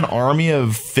there's like an army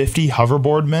of 50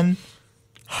 hoverboard men,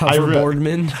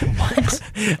 Hoverboardmen.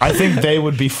 I think they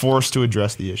would be forced to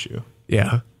address the issue.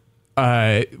 Yeah.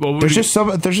 There's just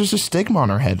a stigma on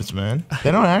our heads, man.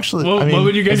 They don't actually. I mean, what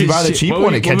would you guys if you buy the cheap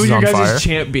one, it catches on fire. What would your guys'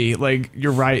 chant be? Like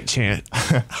your riot chant?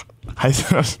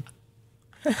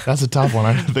 That's a tough one.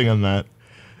 I didn't think on that.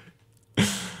 All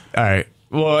right.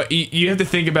 Well, you have to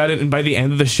think about it, and by the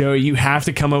end of the show, you have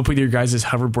to come up with your guys'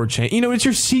 hoverboard chant. You know, it's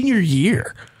your senior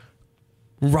year.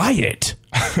 Riot.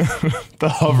 The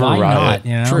hover Why riot. not?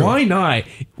 You know? Why not?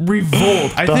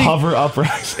 Revolt. I think hover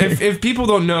uprising. if people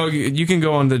don't know, you can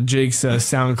go on to Jake's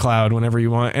SoundCloud whenever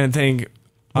you want and think.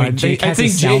 Wait, Jake has a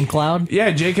SoundCloud?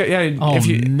 Yeah, Jake. Yeah. Oh, if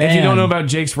you man. don't know about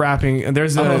Jake's rapping,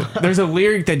 there's a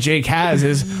lyric that Jake has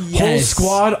is whole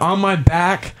squad on my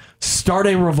back, start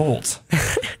a revolt.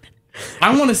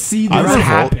 I want to see this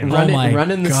happen. Run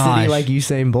in the city like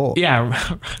Usain Bolt.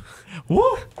 Yeah.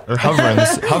 Woo. Or hover in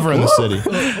the city.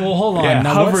 Well, hold on. Yeah,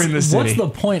 now, hover in the city. What's the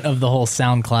point of the whole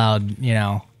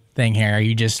SoundCloud, thing here? Are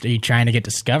you trying to get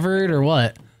discovered or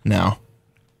what? No.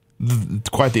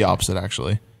 Quite the opposite,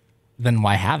 actually. Then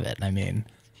why have it? I mean,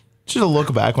 Just to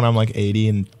look back when I'm like 80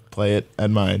 and play it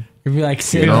at my. you'd be like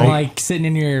sitting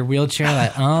in your wheelchair,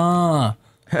 like,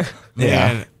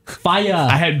 Yeah. fire.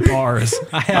 I had bars.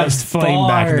 I was playing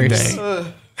back in the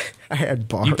day. I had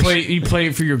bars. You play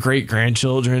it for your great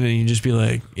grandchildren, and you just be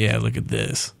like, "Yeah, look at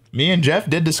this." Me and Jeff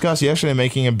did discuss yesterday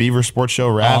making a Beaver Sports Show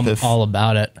rap. All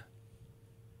about it.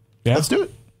 Yeah, let's do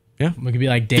it. Yeah, we could be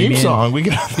like Damien. Theme song. We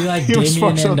could be like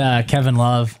Damien and Kevin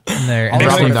Love. And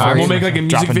we'll make like a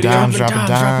music video. Dropping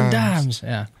dimes.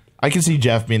 Yeah. I can see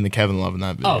Jeff being the Kevin Love in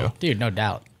that video. Oh, dude, no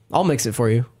doubt. I'll mix it for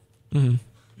you.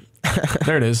 Mm-hmm.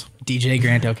 There it is. DJ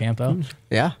Grant Ocampo.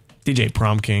 Yeah. DJ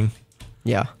Prom King.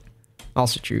 Yeah.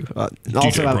 Also true.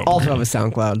 Also have a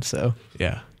SoundCloud. So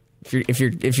yeah, if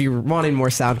you're wanting more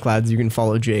SoundClouds, you can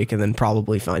follow Jake and then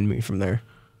probably find me from there.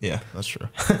 Yeah, that's true.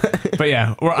 But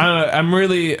yeah,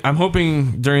 I'm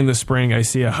hoping during the spring I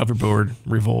see a hoverboard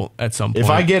revolt at some point.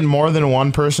 If I get more than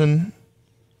one person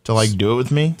to like do it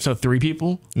with me, so 3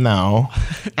 people. No,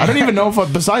 I don't even know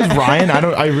if besides Ryan,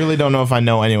 I really don't know if I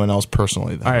know anyone else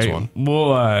personally. That has one.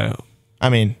 Well, I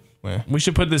mean. We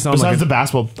should put this on. Besides the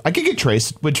basketball, I could get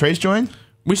Trace. Would Trace join?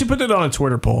 We should put it on a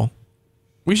Twitter poll.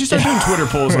 We should start doing Twitter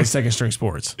polls like Second String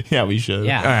Sports. Yeah, we should.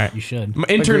 Yeah, all right, you should.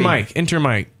 Intern Mike.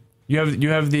 You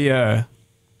have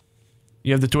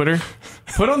the Twitter.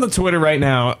 Put on the Twitter right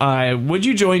now. Would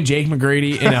you join Jake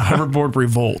McGrady in a hoverboard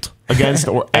revolt against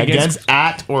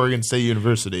at Oregon State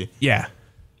University? Yeah.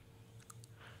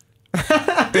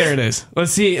 There it is.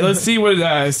 Let's see what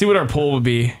our poll would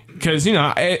be, because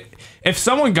if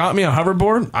someone got me a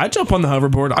hoverboard, I'd jump on the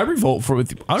hoverboard. I'd revolt for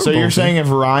it. So you're saying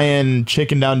if Ryan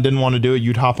chickened out and didn't want to do it,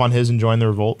 you'd hop on his and join the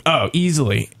revolt? Oh,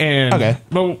 easily. And okay.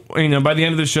 But by the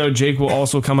end of the show, Jake will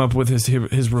also come up with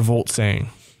his revolt saying.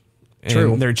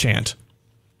 True. Their chant.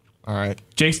 All right.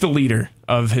 Jake's the leader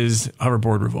of his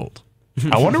hoverboard revolt.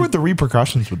 I wonder what the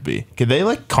repercussions would be. Could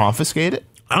they confiscate it?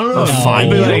 I don't know.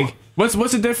 Fine. What's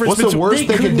the difference? What's the worst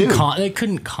they could do? They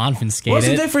couldn't confiscate What's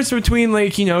the difference between I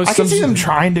can see them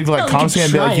trying to confiscate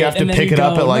and be like, you have to pick it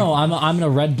up at like. No, I'm a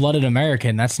red-blooded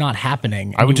American. That's not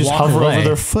happening. I would just hover over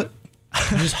their foot.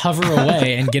 You just hover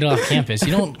away and get off campus.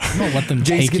 You don't let them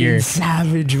take your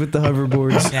savage with the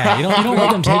hoverboards. Yeah, you don't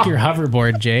let them take your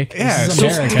hoverboard, Jake. Yeah, so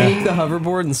take the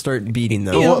hoverboard and start beating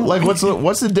them. Well, like what's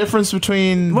the difference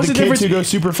between the kids who go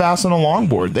super fast on a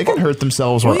longboard? They can hurt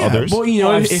themselves or others. Well, you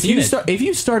know, if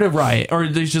you start a riot or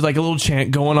there's just like a little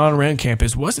chant going on around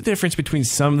campus, what's the difference between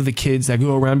some of the kids that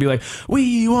go around and be like,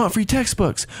 "We want free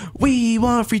textbooks. We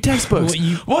want free textbooks."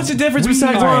 What's the difference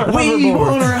besides we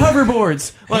want our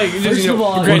hoverboards? Like, first of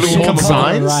all,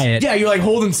 signs. Riot. Yeah, you're like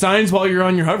holding signs while you're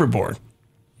on your hoverboard.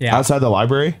 Yeah, outside the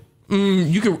library.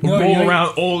 You could roll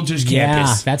around old just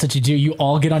campus. Yeah, that's what you do. You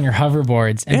all get on your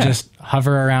hoverboards and just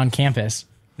hover around campus.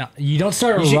 No, you don't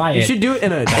start a riot. You should do it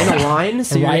in a line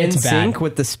so you're in sync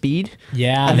with the speed.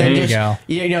 Yeah, and there you go.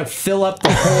 You know, fill up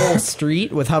the whole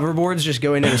street with hoverboards just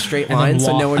going in a straight line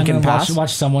so no one can pass.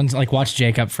 Watch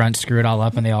Jake up front screw it all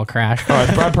up and they all crash. Oh,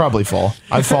 I'd probably fall.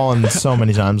 I've fallen so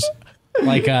many times.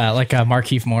 like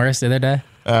Markeith Morris the other day.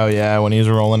 Oh yeah, when he was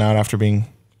rolling out after being.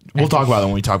 We'll talk about it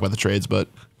when we talk about the trades, but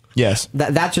yes,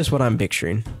 that's just what I'm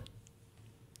picturing.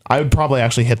 I would probably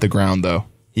actually hit the ground though.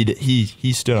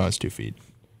 He stood on his 2 feet.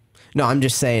 No, I'm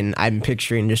just saying. I'm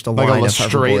picturing just a line like a of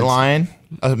straight line,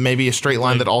 maybe a straight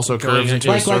line that also curves into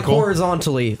a circle, like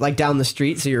horizontally, like down the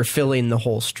street, so you're filling the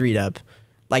whole street up.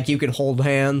 Like you could hold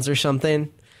hands or something,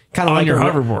 kind of on like your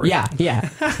hoverboard. Yeah,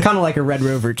 kind of like a Red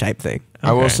Rover type thing. Okay.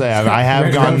 I will say I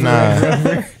have gotten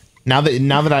now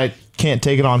that I can't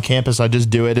take it on campus, I just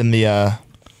do it in the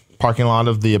parking lot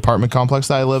of the apartment complex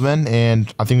that I live in,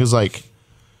 and I think it was like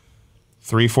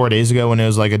 3-4 days ago when it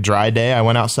was like a dry day. I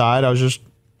went outside. I was just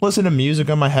listening to music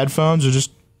on my headphones or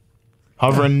just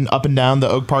hovering up and down the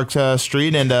Oak Park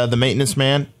street, and the maintenance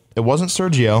man, it wasn't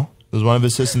Sergio, it was one of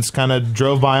his assistants, kind of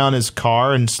drove by on his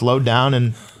car and slowed down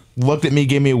and looked at me,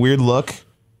 gave me a weird look,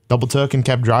 double took and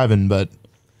kept driving. But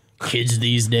kids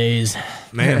these days,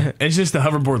 man, it's just the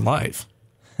hoverboard life.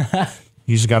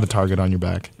 You just got a target on your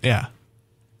back. Yeah,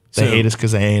 they hate us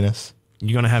because they ain't us.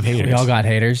 You're gonna have haters. We all got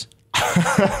haters.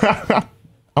 I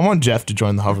want Jeff to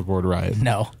join the hoverboard riot.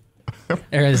 No.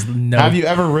 There is no. Have you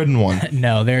ever ridden one?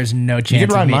 No, there's no chance you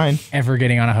could ride of me mine. ever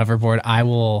getting on a hoverboard. I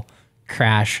will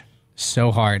crash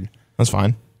so hard. That's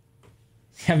fine.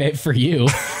 I mean, for you.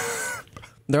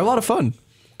 They're a lot of fun.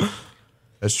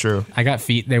 That's true. I got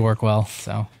feet. They work well,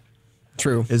 so.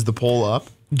 True. Is the pole up?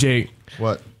 Jake.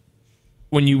 What?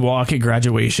 When you walk at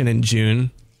graduation in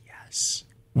June, yes,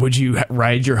 would you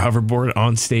ride your hoverboard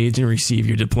on stage and receive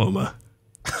your diploma?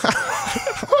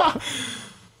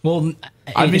 Well,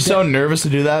 I'd be so nervous to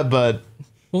do that, but...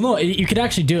 Well, no, you could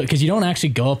actually do it because you don't actually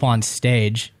go up on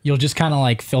stage. You'll just kind of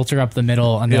like filter up the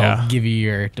middle and they'll give you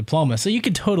your diploma. So you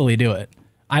could totally do it.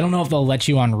 I don't know if they'll let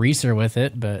you on Reeser with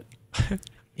it, but,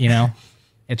 you know,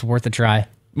 it's worth a try.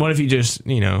 What if you just,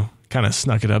 kind of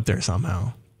snuck it up there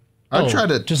somehow? I'd try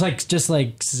to... Just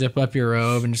like zip up your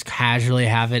robe and just casually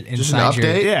have it inside just an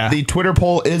update? Yeah. The Twitter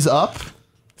poll is up.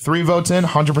 3 votes in,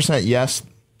 100% yes,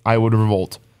 I would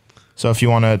revolt. So if you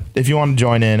want to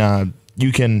join in,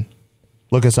 you can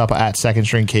look us up at Second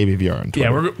String KBVR on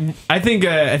Twitter. Yeah, I think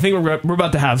we're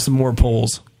about to have some more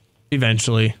polls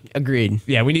eventually. Agreed.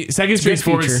 Yeah, we need Second String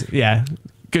Sports. Yeah,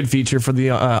 good feature for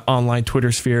the online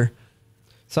Twitter sphere.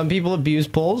 Some people abuse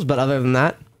polls, but other than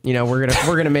that, we're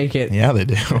gonna make it. Yeah, they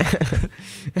do.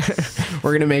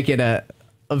 We're gonna make it a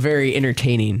very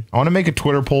entertaining. I want to make a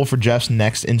Twitter poll for Jeff's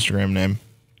next Instagram name.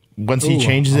 Once he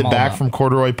changes it back from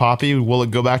Corduroy Poppy, will it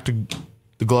go back to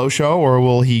the Glow Show, or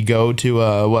will he go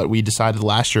to what we decided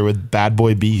last year with Bad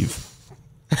Boy Beaver?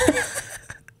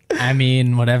 I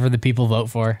mean, whatever the people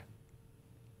vote for,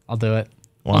 I'll do it.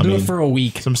 Well, I'll do it for a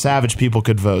week. Some savage people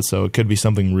could vote, so it could be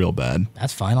something real bad.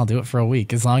 That's fine. I'll do it for a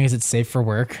week. As long as it's safe for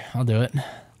work, I'll do it.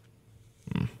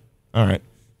 All right.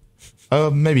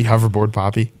 Maybe Hoverboard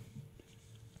Poppy.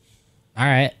 All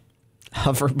right.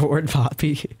 Hoverboard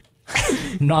Poppy.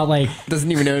 Not like... Doesn't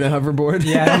even own a hoverboard.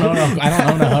 Yeah, I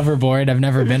don't own a hoverboard. I've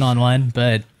never been on one,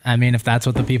 but I mean, if that's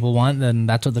what the people want, then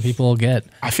that's what the people will get.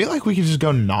 I feel like we could just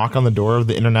go knock on the door of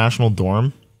the international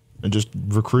dorm and just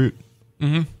recruit.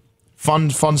 Mm-hmm.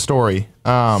 Fun story.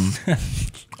 I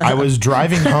was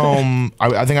driving home.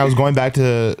 I think I was going back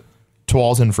to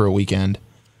Tualatin for a weekend,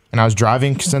 and I was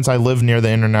driving, since I live near the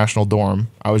international dorm,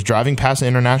 I was driving past the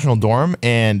international dorm,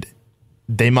 and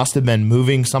they must have been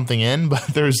moving something in, but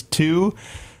there's 2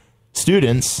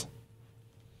 students,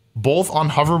 both on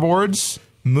hoverboards,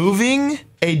 moving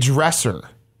a dresser.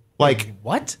 Like,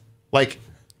 what? Like,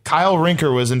 Kyle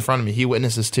Rinker was in front of me. He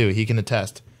witnesses too. He can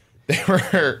attest. They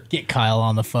were... Get Kyle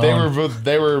on the phone.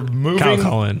 They were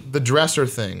moving the dresser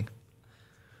thing.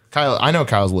 Kyle, I know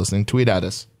Kyle's listening. Tweet at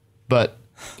us. But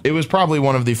it was probably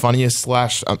one of the funniest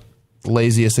 / The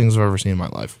laziest things I've ever seen in my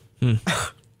life.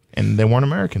 And they weren't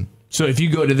American. So if you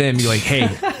go to them, you're like, hey,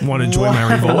 want to join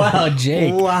my revolt? Wow,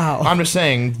 Jake. Wow. I'm just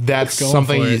saying that's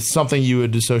something you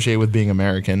would associate with being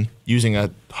American, using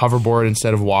a hoverboard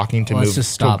instead of walking to move. Let's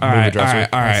just stop. All right.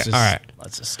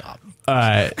 Let's just stop.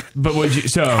 But would you?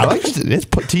 So I like it's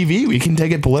TV. We can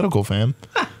take it political, fam.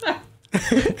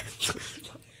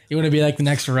 You want to be like the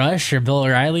next Rush or Bill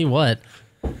O'Reilly? What?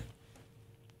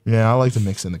 Yeah, I like to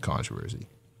mix in the controversy.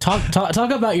 Talk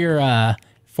about your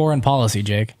foreign policy,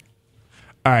 Jake.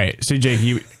 All right, so Jake,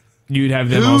 you'd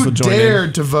have them Who also join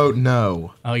dared to vote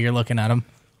no? Oh, you're looking at him.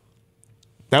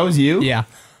 That was you? Yeah.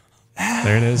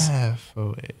 There it is.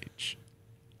 FOH.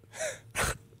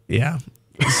 Yeah.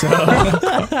 So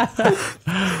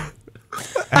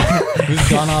Who's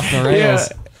gone off the rails?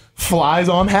 Yeah. Flies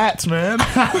on hats, man.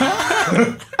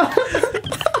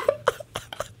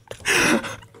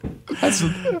 That's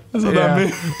what that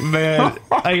means. Man,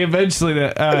 like eventually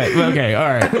that. Okay, all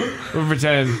right. We'll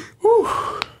pretend.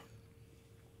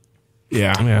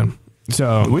 Yeah, man.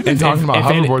 So we've been talking about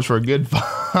hoverboards for a good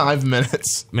 5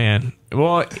 minutes. Man,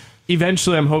 well,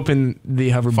 eventually I'm hoping the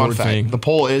hoverboard Fun fact, thing. the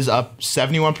poll is up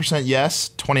 71% yes,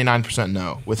 29%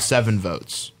 no, with 7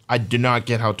 votes. I do not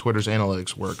get how Twitter's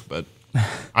analytics work, but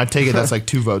I take it that's like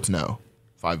 2 votes no,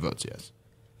 5 votes yes.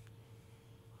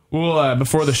 We'll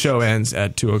before the show ends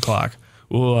at 2:00,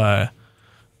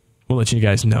 we'll let you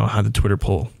guys know how the Twitter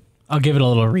poll. I'll give it a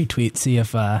little retweet.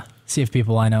 See if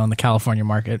people I know in the California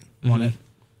market want it.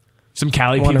 Some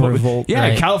Cali Want to people, revolt, yeah,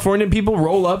 right. Californian people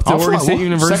roll up to Oregon State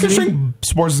University. Second String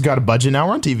Sports has got a budget now.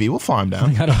 We're on TV. We'll fly them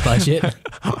down. Got a budget.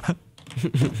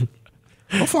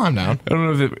 We'll fly them down. I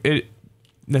don't know if it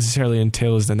necessarily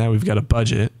entails that now we've got a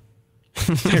budget.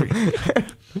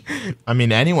 I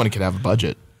mean, anyone could have a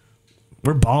budget.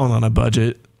 We're balling on a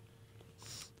budget.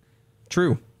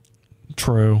 True.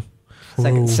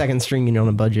 Second string on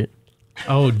a budget.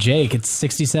 Oh, Jake, it's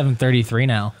 67-33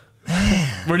 now.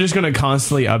 We're just going to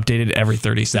constantly update it every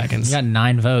 30 seconds. You got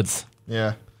 9 votes.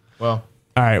 Yeah. Well,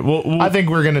 all right. Well, I think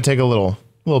we're going to take a little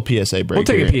PSA break. We'll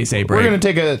take a PSA break. We're going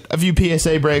to take a few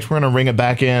PSA breaks. We're going to ring it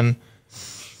back in.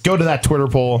 Go to that Twitter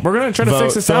poll. We're going to try to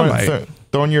fix the soundbite.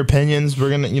 Throw in your opinions. We're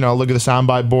going to, look at the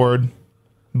soundbite board.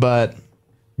 But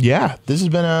yeah, this has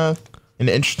been an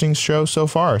interesting show so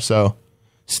far. So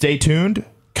stay tuned.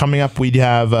 Coming up, we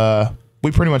have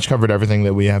we pretty much covered everything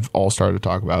that we have All-Star to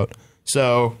talk about.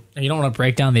 So you don't want to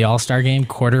break down the All-Star game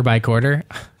quarter by quarter?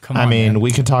 Come on. I mean, man.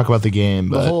 we can talk about the game,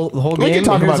 but The whole we game. can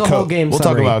talk Here's about the whole game We'll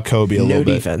talk summary. about Kobe a little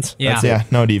bit. No defense. Yeah.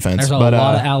 No defense. There's a but,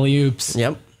 lot of alley-oops.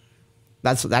 Yep.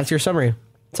 That's your summary.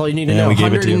 That's all you need to Yeah, know. we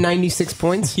gave it to you. 196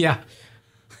 points. Yeah.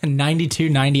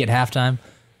 92-90 at halftime.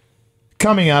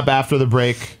 Coming up after the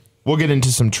break, we'll get into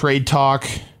some trade talk.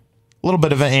 A little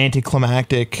bit of an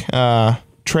anticlimactic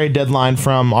trade deadline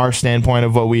from our standpoint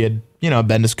of what we had,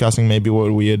 been discussing, maybe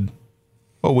what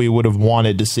we would have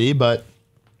wanted to see, but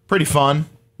pretty fun.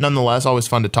 Nonetheless, always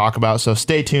fun to talk about. So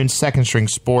stay tuned. Second String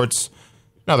Sports,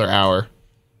 another hour.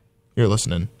 You're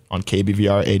listening on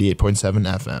KBVR 88.7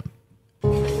 FM.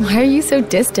 Why are you so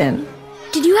distant?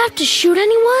 Did you have to shoot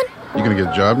anyone? You gonna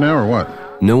get a job now or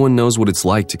what? No one knows what it's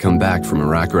like to come back from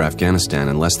Iraq or Afghanistan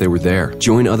unless they were there.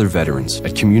 Join other veterans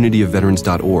at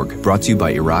communityofveterans.org, brought to you by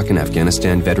Iraq and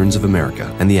Afghanistan Veterans of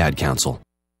America and the Ad Council.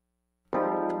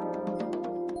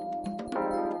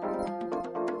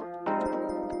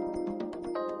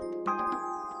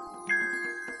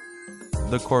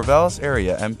 The Corvallis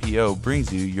Area MPO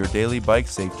brings you your daily bike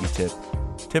safety tip.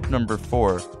 Tip number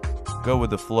 4, go with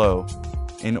the flow.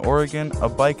 In Oregon, a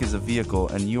bike is a vehicle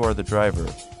and you are the driver.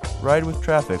 Ride with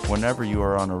traffic whenever you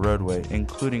are on a roadway,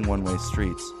 including one-way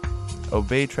streets.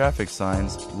 Obey traffic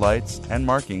signs, lights, and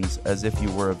markings as if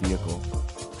you were a vehicle.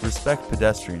 Respect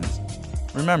pedestrians.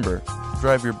 Remember,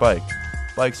 drive your bike.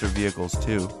 Bikes are vehicles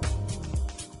too.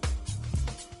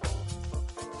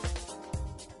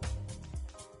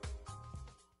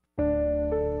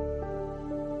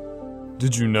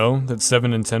 Did you know that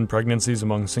 7 in 10 pregnancies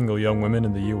among single young women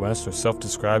in the U.S. are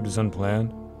self-described as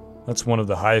unplanned? That's one of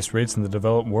the highest rates in the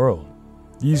developed world.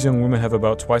 These young women have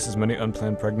about twice as many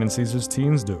unplanned pregnancies as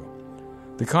teens do.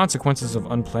 The consequences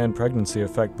of unplanned pregnancy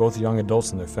affect both young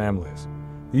adults and their families.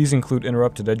 These include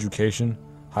interrupted education,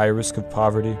 high risk of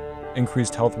poverty,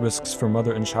 increased health risks for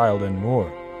mother and child, and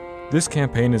more. This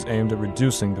campaign is aimed at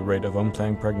reducing the rate of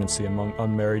unplanned pregnancy among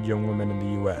unmarried young women in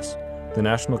the U.S., the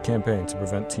national campaign to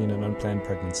prevent teen and unplanned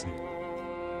pregnancy.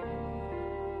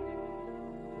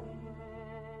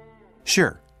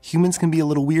 Sure, humans can be a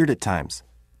little weird at times,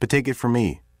 but take it from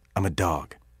me, I'm a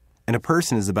dog. And a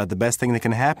person is about the best thing that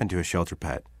can happen to a shelter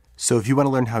pet. So if you want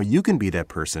to learn how you can be that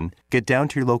person, get down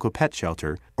to your local pet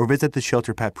shelter or visit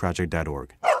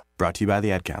theshelterpetproject.org. Brought to you by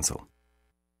the Ad Council.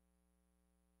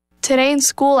 Today in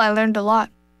school, I learned a lot.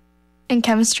 In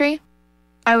chemistry,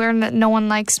 I learned that no one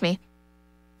likes me.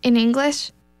 In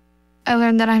English, I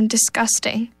learned that I'm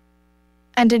disgusting.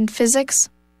 And in physics,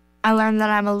 I learned that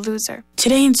I'm a loser.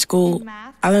 Today in school,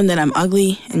 I learned that I'm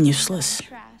ugly and useless.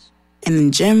 And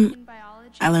in gym,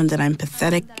 I learned that I'm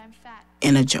pathetic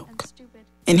and a joke.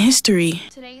 In history,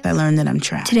 I learned that I'm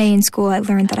trash. Today in school, I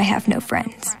learned that I have no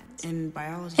friends.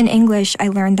 In English, I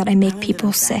learned that I make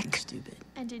people sick.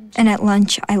 And at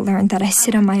lunch, I learned that I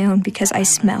sit on my own because I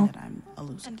smell.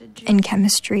 In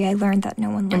chemistry, I learned that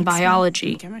no one likes me. In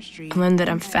biology, I learned that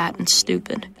I'm fat and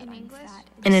stupid.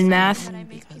 And in math,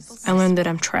 I learned that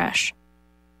I'm trash.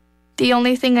 The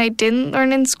only thing I didn't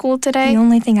learn in school today? The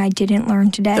only thing I didn't learn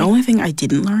today? The only thing I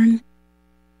didn't learn?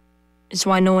 Is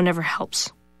why no one ever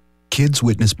helps. Kids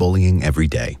witness bullying every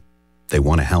day. They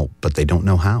want to help, but they don't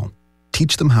know how.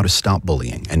 Teach them how to stop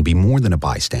bullying and be more than a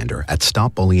bystander at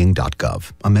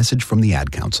stopbullying.gov. A message from the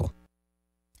Ad Council.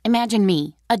 Imagine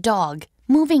me, a dog,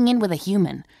 moving in with a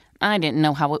human. I didn't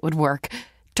know how it would work.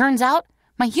 Turns out,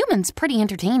 my human's pretty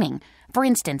entertaining. For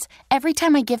instance, every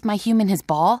time I give my human his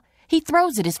ball, he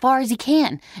throws it as far as he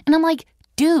can. And I'm like,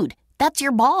 dude, that's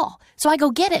your ball. So I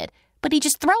go get it. But he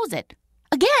just throws it.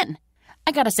 Again.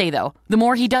 I gotta say, though, the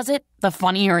more he does it, the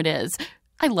funnier it is.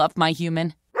 I love my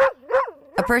human.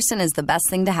 A person is the best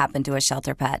thing to happen to a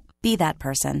shelter pet. Be that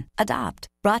person. Adopt.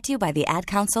 Brought to you by the Ad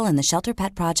Council and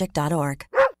theshelterpetproject.org.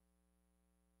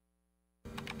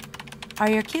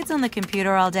 Are your kids on the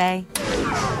computer all day?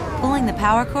 Pulling the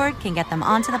power cord can get them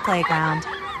onto the playground.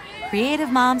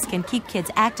 Creative moms can keep kids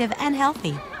active and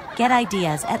healthy. Get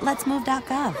ideas at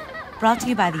letsmove.gov. Brought to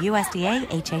you by the USDA,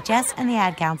 HHS, and the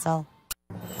Ad Council.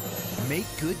 Make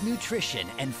good nutrition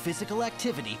and physical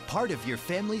activity part of your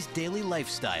family's daily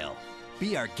lifestyle.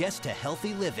 Be our guest to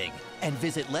healthy living and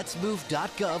visit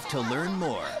letsmove.gov to learn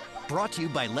more. Brought to you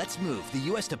by Let's Move, the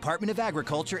U.S. Department of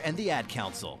Agriculture and the Ad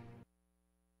Council.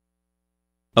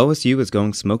 OSU is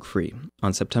going smoke-free.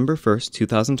 On September 1st,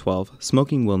 2012,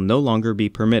 smoking will no longer be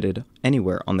permitted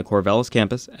anywhere on the Corvallis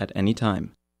campus at any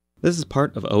time. This is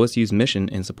part of OSU's mission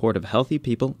in support of healthy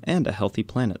people and a healthy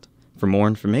planet. For more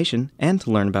information and to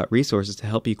learn about resources to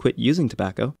help you quit using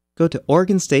tobacco, go to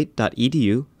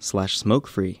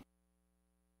oregonstate.edu/smokefree.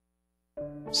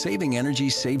 Saving energy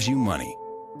saves you money.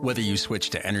 Whether you switch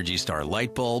to Energy Star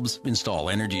light bulbs, install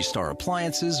Energy Star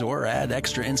appliances, or add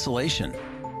extra insulation.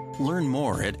 Learn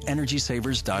more at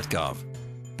EnergySavers.gov.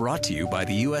 Brought to you by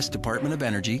the U.S. Department of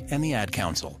Energy and the Ad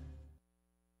Council.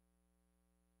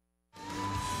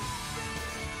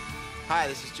 Hi,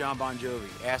 this is John Bon Jovi,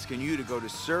 asking you to go to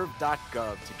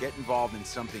serve.gov to get involved in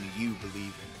something you believe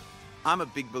in. I'm a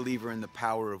big believer in the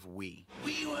power of we.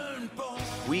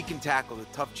 We can tackle the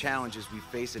tough challenges we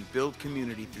face and build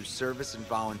community through service and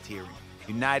volunteering.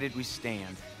 United we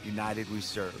stand, united we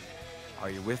serve. Are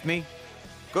you with me?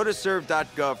 Go to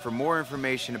serve.gov for more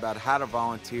information about how to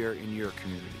volunteer in your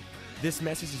community. This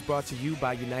message is brought to you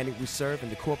by United We Serve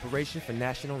and the Corporation for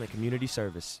National and Community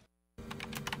Service.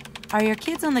 Are your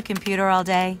kids on the computer all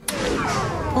day?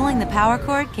 Pulling the power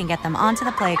cord can get them onto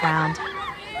the playground.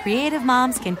 Creative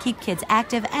moms can keep kids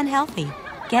active and healthy.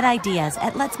 Get ideas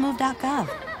at letsmove.gov.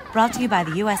 Brought to you by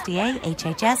the USDA,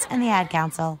 HHS, and the Ad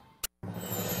Council.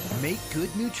 Make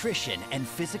good nutrition and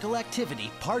physical activity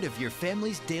part of your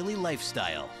family's daily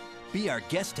lifestyle. Be our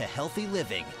guest to healthy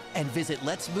living and visit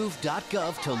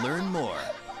letsmove.gov to learn more.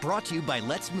 Brought to you by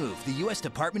Let's Move, the U.S.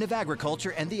 Department of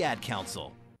Agriculture and the Ad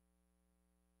Council.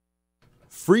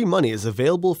 Free money is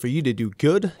available for you to do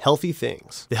good, healthy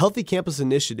things. The Healthy Campus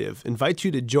Initiative invites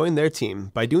you to join their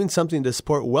team by doing something to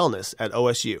support wellness at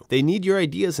OSU. They need your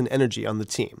ideas and energy on the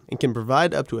team and can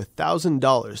provide up to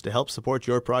 $1,000 to help support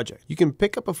your project. You can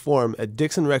pick up a form at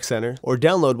Dixon Rec Center or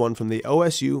download one from the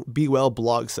OSU Be Well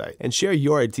blog site and share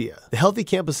your idea. The Healthy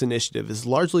Campus Initiative is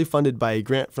largely funded by a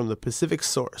grant from the Pacific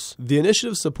Source. The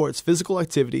initiative supports physical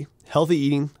activity, healthy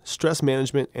eating, stress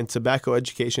management, and tobacco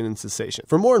education and cessation.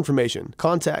 For more information,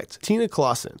 contact Tina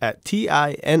Clausen at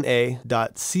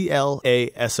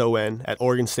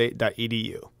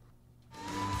tina.clason@oregonstate.edu.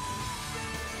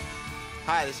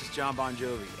 Hi, this is John Bon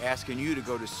Jovi, asking you to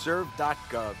go to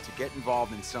serve.gov to get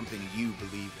involved in something you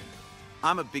believe in.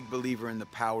 I'm a big believer in the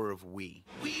power of we.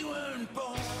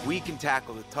 We can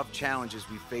tackle the tough challenges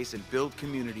we face and build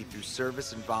community through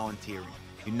service and volunteering.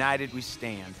 United we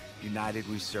stand, united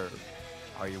we serve.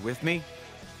 Are you with me?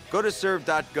 Go to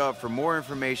serve.gov for more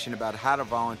information about how to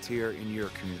volunteer in your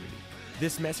community.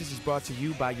 This message is brought to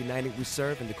you by United We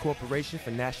Serve and the Corporation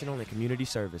for National and Community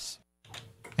Service.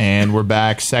 And we're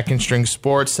back. Second String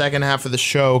Sports, second half of the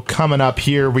show coming up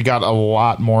here. We got a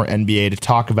lot more NBA to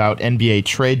talk about. NBA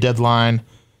trade deadline.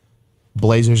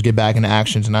 Blazers get back into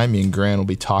action tonight. Me and Grant will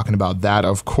be talking about that,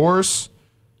 of course.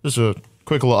 Just a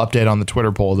quick little update on the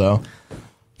Twitter poll, though.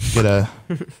 Let's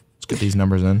get these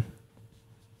numbers in.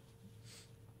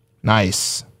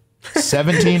 Nice.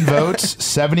 17 votes,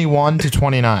 71 to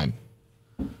 29.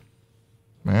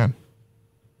 Man.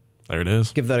 There it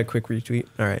is. Give that a quick retweet.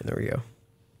 All right, there we go.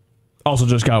 Also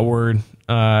just got word.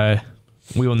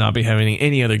 We will not be having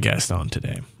any other guests on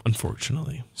today,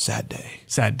 unfortunately. Sad day.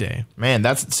 Sad day. Man,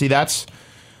 that's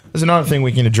another thing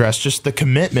we can address. Just the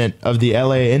commitment of the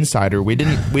LA Insider. We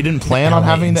didn't plan on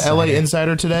having the LA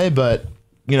Insider today, but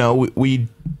you know, we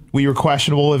were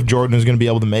questionable if Jordan was going to be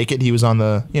able to make it. He was on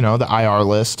the IR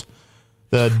list,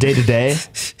 the day-to-day,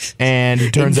 and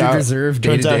it turns out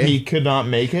he could not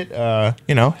make it.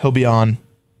 He'll be on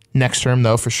next term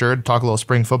though for sure to talk a little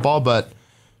spring football. But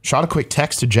shot a quick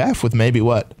text to Jeff with maybe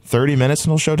 30 minutes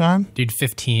until showtime. Dude,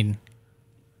 15.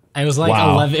 It was like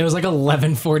 11. It was like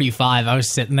 11:45. I was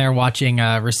sitting there watching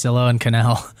Russillo and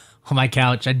Cannell on my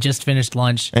couch. I just finished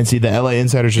lunch. And see, the LA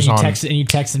Insider's just on. You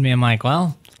texted me. I'm like,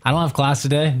 well, I don't have class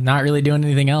today. Not really doing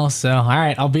anything else. So, all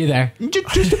right, I'll be there.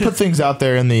 Just to put things out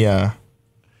there in the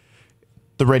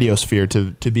radio sphere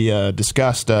to be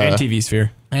discussed. And TV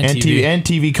sphere. And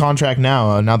TV contract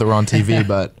now. Now that we're on TV,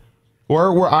 but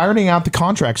we're ironing out the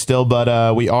contract still.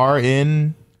 But we are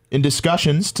in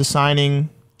discussions to signing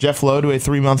Jeff Lowe to a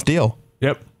 3-month deal.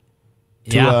 Yep.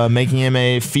 To making him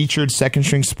a featured Second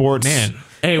String Sports. Man,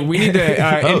 hey, we need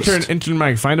to intern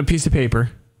Mike. Find a piece of paper.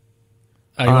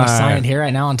 Oh, you want to sign it here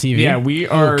right now on TV? Yeah, we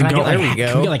are. Can we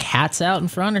get like hats out in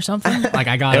front or something? Like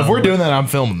I got. If we're doing that, I'm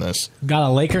filming this. Got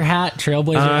a Laker hat,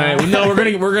 Trailblazer hat. No,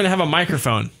 we're gonna have a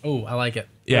microphone. Oh, I like it.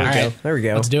 Yeah, there we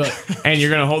go. Let's do it. And you're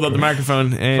gonna hold up the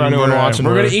microphone, and for anyone watching,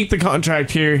 we're gonna ink the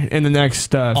contract here in the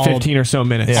next 15 or so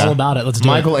minutes. All about it. Let's do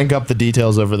Mike will ink up the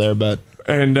details over there, but.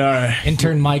 And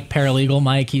intern Mike, paralegal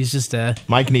Mike, he's just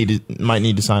Mike might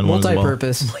need to sign one as well.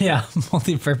 Multi-purpose. Yeah,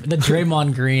 multi-purpose. The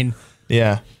Draymond Green.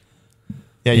 Yeah,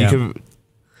 you could.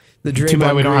 The Draymond too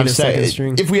bad we don't have second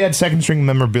string. If we had second string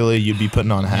memorabilia, you'd be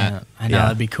putting on a hat. Yeah, I know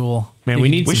that'd be cool. Man,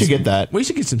 we should get that. We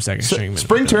should get some second string.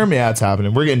 Spring term, it's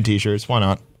happening. We're getting t-shirts. Why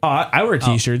not? Oh, I wear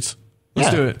t-shirts. Let's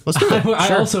do it. Let's do it.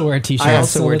 I also wear t-shirts. I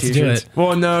also wear t-shirts. Do it.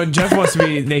 Well, no, Jeff wants to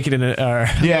be naked in a.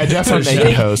 Yeah, Jeff's our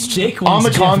naked host. Jake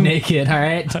wants Jeff naked. All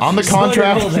right. On the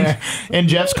contract, in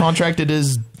Jeff's contract, it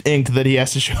is inked that he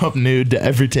has to show up nude to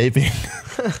every taping.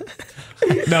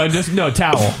 No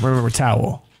towel. Remember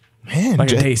towel. Man,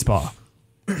 like a day spa.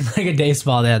 Like a day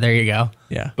spa. There you go.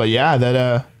 Yeah. But yeah,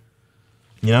 that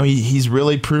he's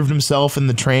really proved himself in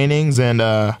the trainings, and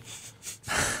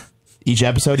each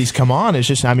episode he's come on, it's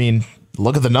just,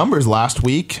 look at the numbers last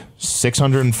week.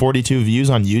 642 views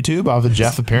on YouTube off of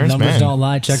Jeff appearance. Numbers don't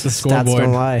lie. Check the scoreboard. Stats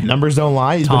don't lie. Numbers don't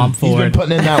lie. He's been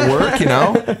putting in that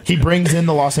work, He brings in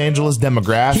the Los Angeles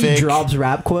demographic. He drops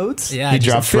rap quotes. Yeah, he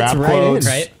drops rap quotes.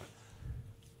 Right.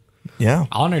 Yeah.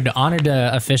 Honored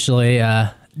to officially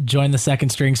join the Second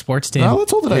String Sports team. No,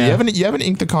 let's hold it up. Yeah. You haven't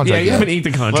inked the contract Yeah, you haven't inked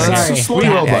the contract. Sorry. Slow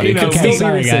roll, buddy.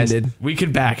 Sorry, guys. We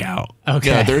could back out. Okay.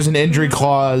 Yeah, there's an injury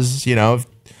clause. If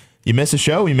you miss a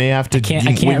show, we may have to.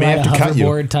 We may have to cut you.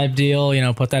 Hoverboard type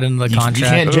deal. Put that in the contract. You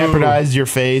can't jeopardize your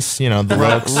face. The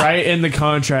looks. Right in the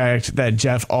contract that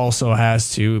Jeff also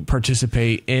has to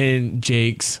participate in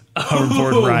Jake's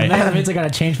hoverboard ride. Man, that means I got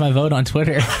to change my vote on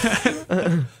Twitter.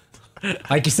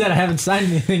 Like you said, I haven't signed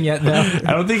anything yet, though.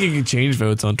 I don't think you can change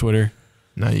votes on Twitter.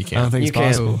 No, you can't. I don't think it's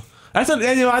possible. I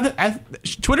thought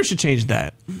Twitter should change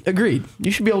that. Agreed. You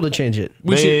should be able to change it.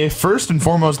 First and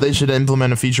foremost, they should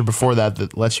implement a feature before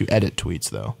that lets you edit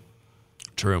tweets, though.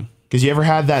 True. Because you ever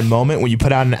had that moment when you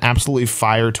put out an absolutely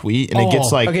fire tweet and it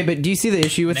gets like... Okay, but do you see the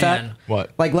issue with that? What?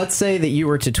 Like, let's say that you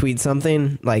were to tweet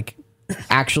something, like,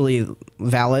 actually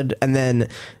valid, and then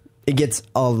it gets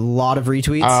a lot of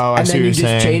retweets. Oh, and then you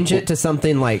just change it to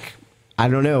something like, I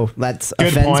don't know, that's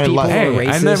offends people or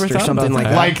racist or something like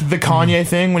that. Like the Kanye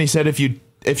thing when he said if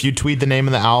you tweet the name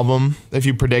of the album, if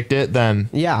you predict it, then...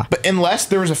 Yeah. But unless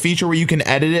there was a feature where you can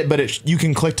edit it, but you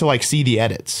can click to see the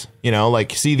edits,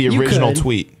 see the original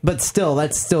tweet. But still,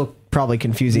 that's still probably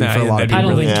confusing for a lot of people. I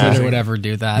don't think Twitter would ever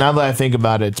do that. Now that I think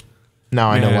about it, now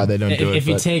I know why they don't do it.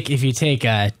 If you take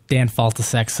Dan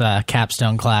Faltasek's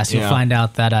capstone class, you'll find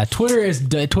out that Twitter is a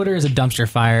dumpster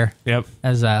fire. Yep.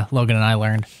 As Logan and I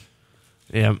learned.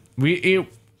 Yeah.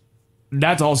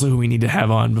 That's also who we need to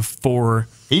have on before.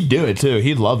 He'd do it too.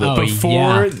 He'd love it.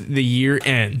 Before the year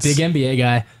ends. Big NBA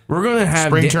guy. We're going to have...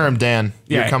 Spring term, Dan.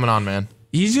 You're coming on, man.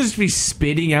 He's just be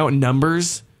spitting out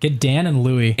numbers. Get Dan and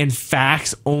Louie. And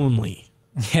facts only.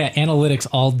 Yeah, analytics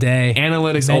all day.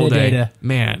 Analytics all day.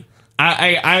 Man,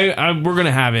 we're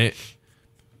gonna have it.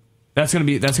 That's gonna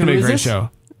be a great show.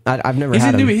 I've never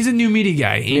had him. He's a new media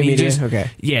guy. And he just,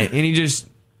 okay. Yeah, and he just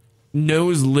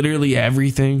knows literally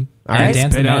everything. All right.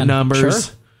 And spit out numbers.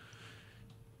 Sure.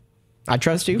 I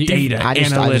trust you. Data,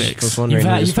 analytics.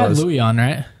 You've had Louis on,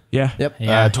 right? Yeah. Yep.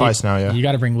 Yeah, twice now, yeah. You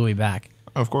got to bring Louis back.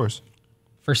 Of course.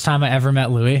 First time I ever met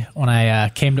Louis when I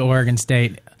came to Oregon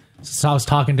State. So I was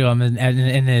talking to him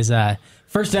in his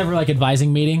first ever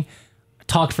advising meeting.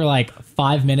 Talked for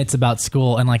 5 minutes about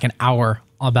school and an hour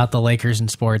about the Lakers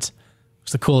and sports. It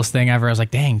was the coolest thing ever. I was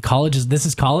like, dang, this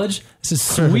is college? This is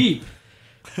sweet.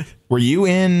 Were you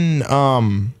in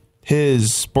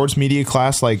his sports media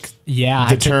class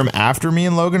the term after me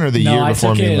and Logan, or the year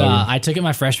before me and Logan? I took it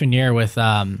my freshman year with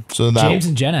James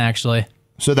and Jenna, actually.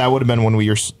 So that would have been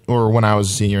when I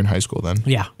was a senior in high school then.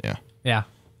 Yeah.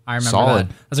 I remember that.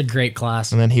 That was a great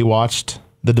class. And then he watched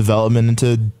the development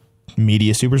into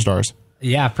media superstars.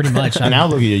 Yeah, pretty much. And now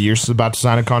look at you. You're about to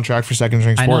sign a contract for Second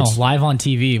String Sports. I know, live on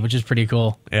TV, which is pretty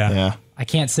cool. Yeah. I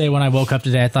can't say when I woke up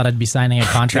today I thought I'd be signing a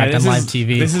contract on live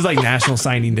TV. This is like National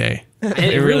Signing Day.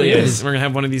 It really is. We're going to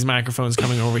have one of these microphones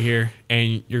coming over here,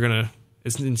 and you're going to...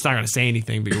 It's not going to say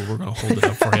anything, but we're going to hold it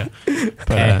up for you.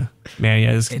 But, man,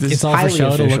 yeah. It's all for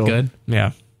show. It'll look good.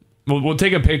 Yeah. We'll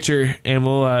take a picture, and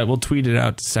we'll tweet it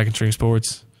out to Second String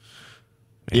Sports.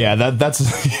 Yeah, that's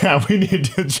we need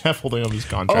to Jeff holding up his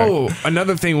contract. Oh,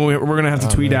 another thing we're gonna have to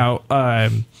tweet out.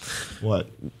 What?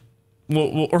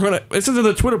 Well, we're gonna. It's in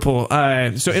the Twitter poll.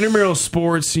 So intramural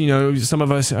sports. Some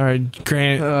of us are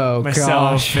Grant,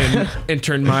 myself, and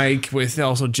intern Mike, with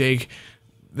also Jake.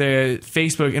 The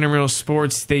Facebook intramural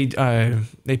sports. They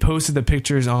posted the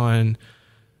pictures on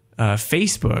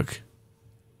Facebook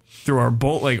through our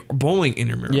bowling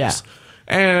intramurals. Yeah.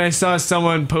 And I saw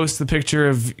someone post the picture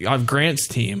of Grant's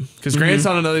team, because Grant's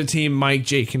on another team. Mike,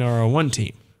 Jake, and our one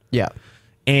team. Yeah.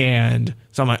 And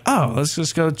so I'm like, oh, let's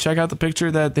just go check out the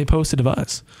picture that they posted of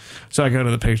us. So I go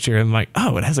to the picture and I'm like,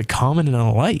 oh, it has a comment and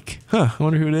a like. Huh, I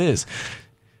wonder who it is.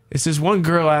 It's this one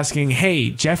girl asking, hey,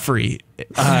 Jeffrey,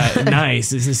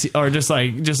 nice. Is this, or just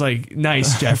like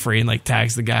nice Jeffrey, and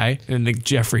tags the guy, and the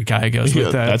Jeffrey guy goes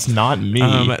with that. That's not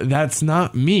me. That's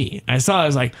not me. I saw it, I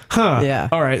was like, huh. Yeah.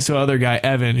 All right. So other guy,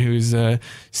 Evan, who's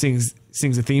sings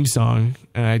a theme song,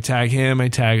 and I tag him, I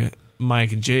tag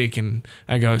Mike and Jake, and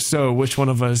I go, so which one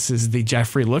of us is the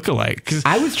Jeffrey lookalike? Because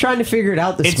I was trying to figure it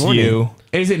out this morning. It's you.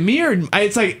 Is it me or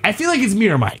it's I feel like it's me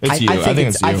or Mike. It's you. I think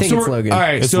it's you. I think it's Logan. All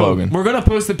right, it's so Logan. We're gonna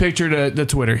post the picture to the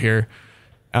Twitter here,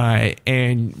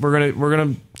 and we're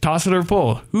gonna toss it over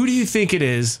poll. Who do you think it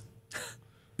is?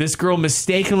 This girl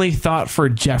mistakenly thought for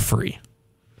Jeffrey.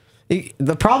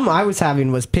 The problem I was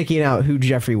having was picking out who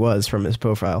Jeffrey was from his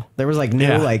profile. There was I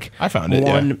found it.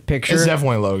 One picture. It's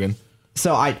definitely Logan.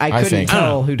 So I couldn't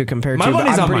tell who to compare to, but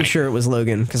I'm pretty sure it was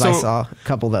Logan, because I saw a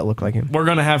couple that looked like him. We're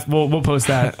gonna we'll post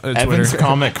that on Twitter. Evan's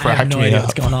comment I have cracked no me idea up.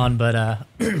 what's going on, but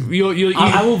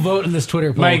I will vote in this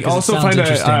Twitter poll. Mike, also find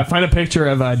a picture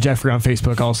of Jeffrey on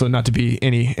Facebook. Also, not to be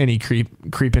any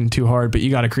creeping too hard, but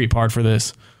you got to creep hard for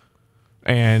this.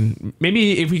 And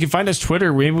maybe if we can find his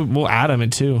Twitter, maybe we'll add him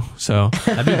in too. So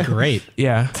that'd be great.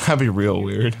 Yeah, that'd be real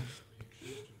weird.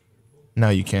 No,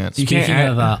 you can't. Speaking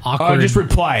of awkward, just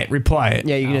reply it.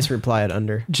 Yeah, you can just reply it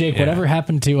under. Jake, whatever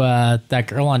happened to that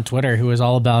girl on Twitter who was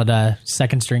all about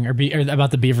Second String or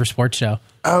about the Beaver Sports Show?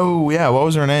 Oh yeah, what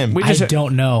was her name? I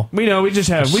don't know. We just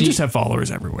have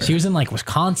followers everywhere. She was in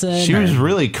Wisconsin. She was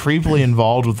really creepily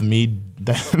involved with me.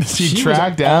 She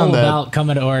tracked was down all about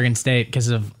coming to Oregon State because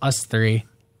of us three.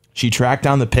 She tracked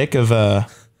down the pic of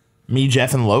me,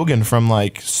 Jeff, and Logan from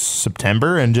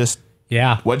September, and just.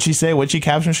 Yeah. What'd she say? What'd she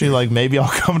caption? She maybe I'll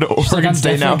come to Oregon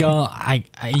State now.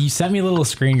 You sent me a little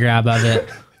screen grab of it.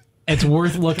 It's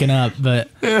worth looking up, but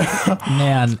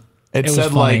man, it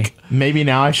said maybe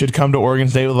now I should come to Oregon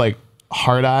State with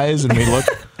hard eyes, and we look,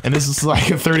 and this is a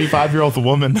 35-year-old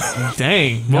woman.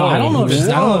 Dang. No, I don't know if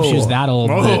she was that old.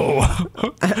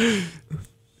 Whoa.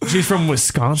 She's from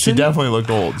Wisconsin. She definitely looked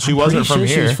old. She wasn't from here.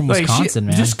 She was from Wisconsin,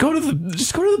 man. Just go to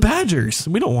the Badgers.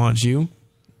 We don't want you.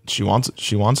 She wants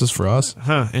us for us.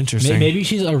 Huh, interesting. Maybe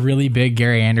she's a really big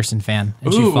Gary Anderson fan,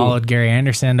 and she followed Gary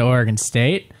Anderson to Oregon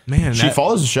State. Man, she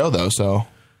follows the show though, so.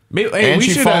 And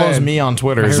she follows me on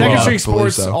Twitter as well. Second String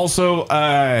Sports also.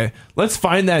 Let's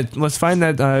find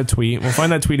that tweet. We'll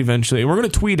find that tweet eventually. We're gonna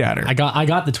tweet at her. I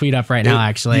got the tweet up right now.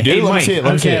 Actually, you did. Hey, Let me see it.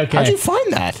 Okay. How'd you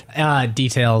find that?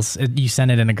 Details. You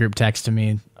sent it in a group text to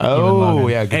me. Oh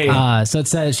yeah. Hey. So it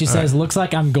says. She says, "Looks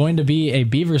like I'm going to be a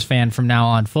Beavers fan from now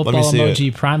on." Football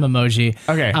emoji, prime emoji.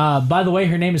 Okay. By the way,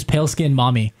 her name is Pale Skin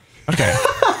Mommy. Okay.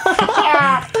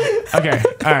 Okay.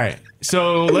 All right.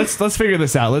 So let's figure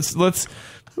this out. We're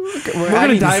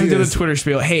gonna dive into the Twitter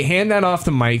spiel. Hey, hand that off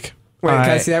to Mike. Wait, can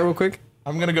I see that real quick?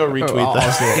 I'm gonna go retweet that.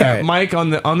 I'll see it. Yeah, Right. Mike on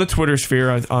the Twitter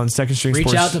sphere on Second String Reach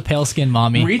Sports. out to Pale Skin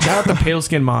Mommy. Reach out to Pale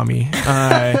Skin Mommy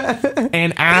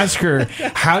and ask her,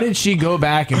 how did she go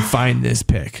back and find this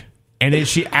pic? And is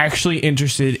she actually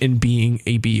interested in being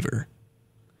a Beaver?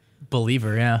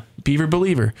 Believer, yeah. Beaver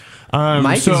believer.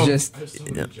 Mike is just this is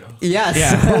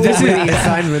many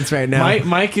assignments right now.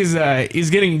 Mike is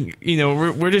getting,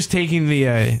 we're just taking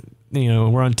the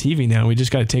we're on TV now. We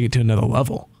just got to take it to another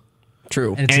level.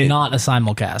 True. And it's not a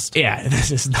simulcast. Yeah,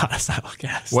 this is not a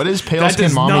simulcast. What is Pale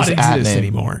Skin Mommy's at name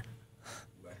anymore?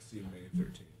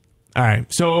 All right,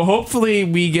 so hopefully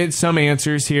we get some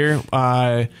answers here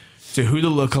to who the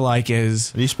lookalike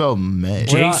is. How do you spell May?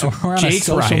 We're on a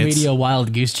social media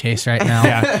wild goose chase right now.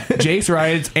 Yeah, Jake's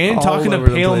riots and All talking to over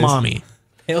the Pale place. Mommy.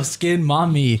 Pale Skin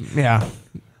Mommy. Yeah.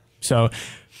 So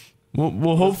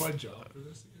we'll hope.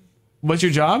 What's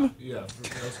your job? Yeah.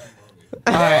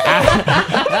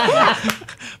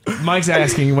 Mike's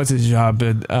asking what's his job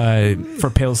for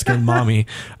Pale Skin Mommy.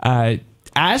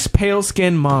 Ask Pale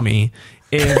Skin Mommy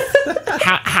if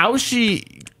how she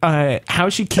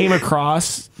came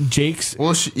across Jake's.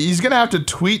 Well, he's gonna have to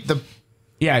tweet the.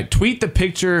 Yeah, tweet the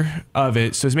picture of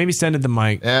it. So maybe send it to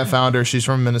Mike. Yeah, I found her. She's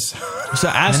from Minnesota. So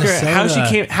ask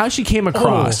her how she came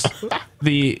across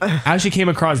how she came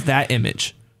across that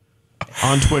image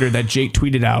on Twitter that Jake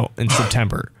tweeted out in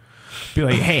September. Be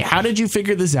like, hey, how did you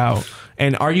figure this out?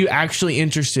 And are you actually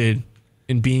interested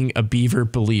in being a Beaver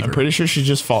believer? I'm pretty sure she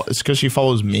just it's because she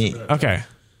follows me. Okay.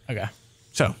 Okay.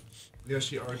 So. Yeah,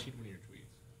 she RT'd one of your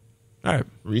tweets. All right.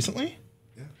 Recently?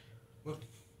 Yeah. Look.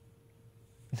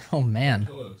 Oh man.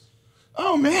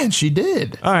 Oh man, she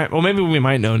did. All right. Well, maybe we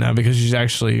might know now because she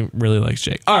actually really likes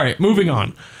Jake. All right, moving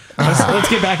on. Let's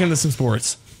get back into some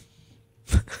sports.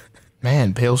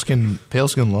 Man, pale skin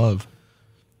love.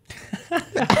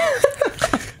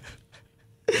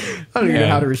 I don't even know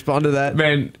how to respond to that.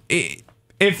 Man,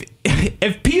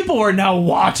 if people are now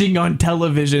watching on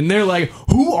television, they're like,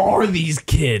 who are these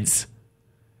kids?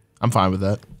 I'm fine with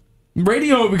that.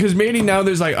 Radio, because maybe now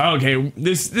there's like, oh, okay,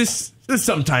 this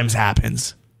sometimes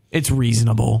happens. It's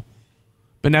reasonable.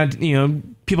 But now,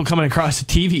 people coming across the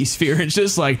TV sphere, it's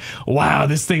just like, wow,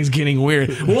 this thing's getting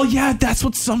weird. Well, yeah, that's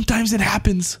what sometimes it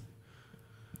happens.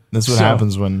 That's what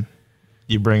happens when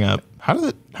you bring up.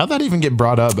 How'd that even get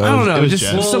brought up? I don't know.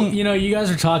 You guys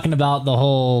are talking about the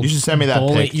whole. You should send me that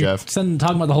pic, Jeff. Talking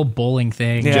about the whole bowling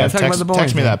thing. Yeah, Jeff,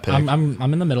 text me that pic. I'm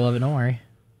in the middle of it. Don't worry.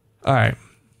 All right.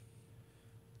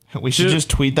 We should just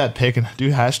tweet that pic and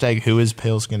do hashtag Who is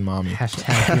Pale Skin Mommy.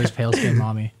 Hashtag Who is Pale Skin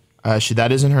Mommy.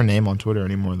 That isn't her name on Twitter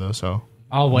anymore though. So.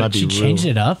 Oh, what? She changed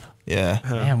it up. Yeah.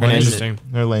 Man, what is it?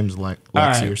 Her name's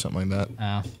Lexi or something like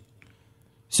that. Oh.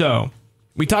 So.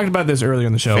 We talked about this earlier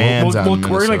in the show.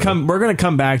 We're gonna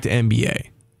come back to NBA.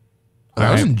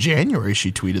 That was in January.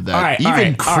 She tweeted that.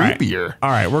 Even creepier. All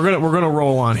right, we're gonna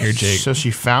roll on here, Jake. So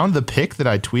she found the pic that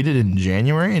I tweeted in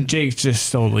January, and Jake's just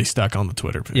totally stuck on the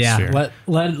Twitter. Yeah, sphere.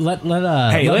 let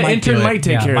intern Mike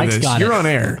take care Mike's of this. You're on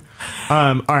air.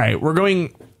 All right, we're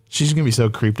going. She's gonna be so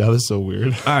creeped out. It's so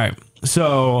weird. All right,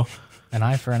 so an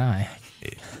eye for an eye.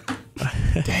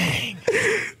 Dang.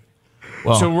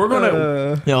 Well, so we're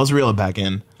gonna let's reel it back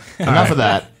in. Enough of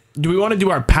that. Do we want to do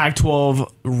our Pac-12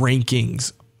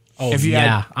 rankings? Oh,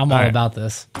 I'm all about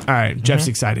this. All right, Jeff's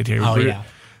excited here. Oh yeah.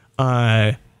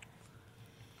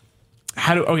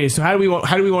 How do we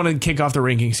want to kick off the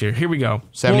rankings here? Here we go.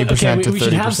 70% to 30%. We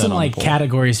should have some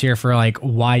categories here for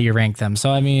why you rank them. So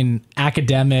I mean,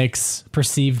 academics,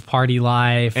 perceived party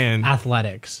life, and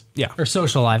athletics. Yeah, or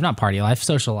social life, not party life,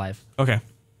 social life. Okay.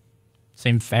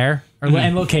 Same fair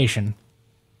and location.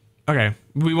 Okay.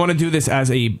 We want to do this as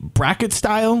a bracket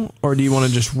style, or do you want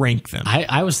to just rank them?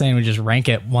 I was saying we just rank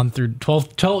it 1 through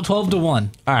 12 to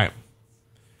 1. All right.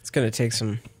 It's going to take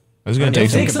some... It'll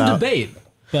take some debate,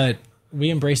 but we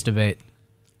embrace debate.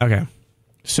 Okay.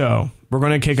 So, we're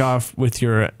going to kick off with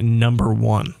your number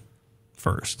 1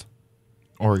 first.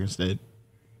 Oregon State.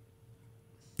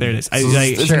 There it is.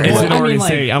 It's an Oregon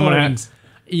State. I'm going to...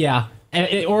 Yeah.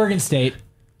 Oregon State,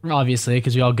 obviously,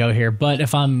 because we all go here. But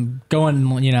if I'm going,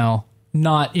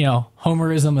 not,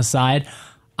 homerism aside,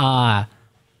 I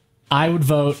would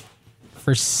vote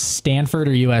for Stanford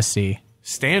or USC.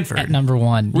 Stanford? At number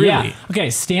 1. Really? Yeah. Okay,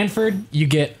 Stanford, you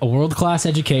get a world-class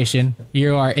education.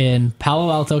 You are in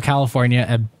Palo Alto, California,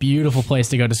 a beautiful place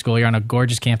to go to school. You're on a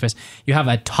gorgeous campus. You have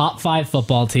a top 5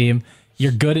 football team.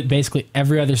 You're good at basically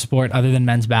every other sport other than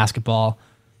men's basketball.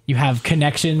 You have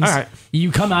connections. All right.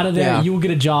 You come out of there, you will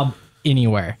get a job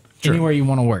anywhere. Sure. Anywhere you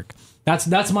want to work.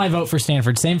 That's my vote for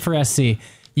Stanford. Same for SC.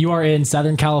 you are in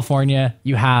Southern California.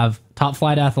 You have top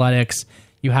flight athletics.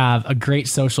 You have a great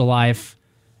social life,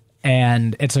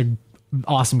 and it's a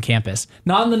awesome campus.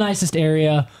 Not in the nicest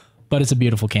area, but it's a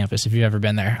beautiful campus. If you've ever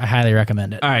been there, I highly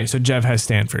recommend it. All right, so Jeff has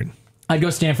Stanford. I'd go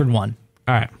Stanford 1.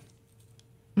 All right.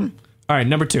 All right,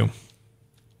 number 2.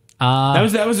 That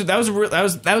was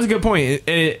a good point.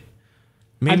 It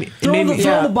made me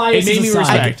throw the bias it made me aside.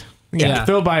 respect. Yeah,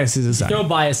 throw biases aside. Throw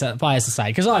bias aside,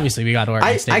 because obviously we got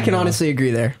Oregon State. I can honestly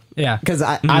agree there. Yeah, because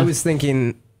I was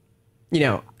thinking,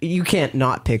 you can't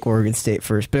not pick Oregon State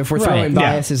first. But if we're throwing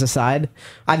biases aside,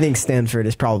 I think Stanford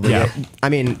is probably it. I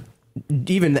mean,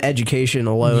 even the education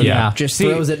alone just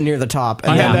throws it near the top.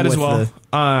 I have that as well.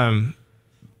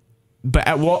 But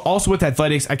also with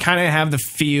athletics, I kind of have the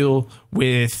feel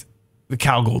with the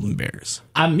Cal Golden Bears.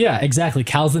 Yeah, exactly.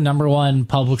 Cal's the #1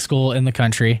 public school in the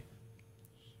country.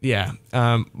 Yeah.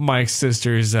 My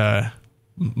sister's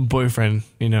boyfriend,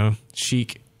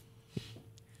 Sheik.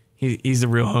 He's the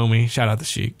real homie. Shout out to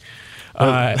Sheik.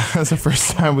 That's the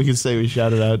first time we can say we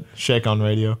shouted out Sheik on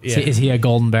radio. Yeah. Is he a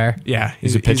Golden Bear? Yeah.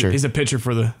 He's a pitcher. He's a pitcher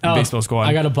for the baseball squad.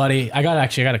 I got a buddy. I got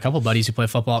a couple buddies who play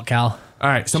football at Cal. All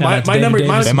right. So my number 2,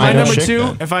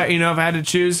 if I had to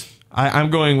choose,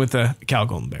 I'm going with the Cal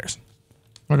Golden Bears.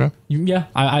 Okay. Yeah,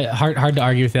 I hard to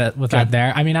argue with that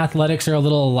there. I mean, athletics are a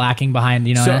little lacking behind,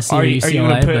 So are you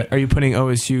putting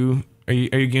OSU? Are you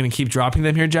going to keep dropping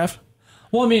them here, Jeff?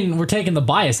 Well, I mean, we're taking the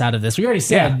bias out of this. We already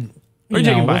said, with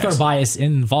our bias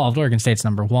involved, Oregon State's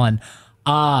 #1.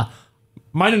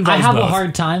 Mine involves I have both. a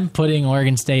hard time putting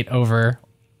Oregon State over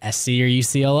SC or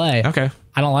UCLA. Okay.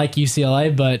 I don't like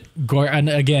UCLA, but and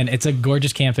again, it's a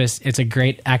gorgeous campus. It's a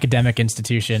great academic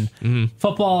institution. Mm-hmm.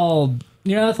 Football,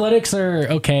 athletics are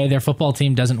okay. Their football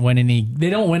team doesn't win they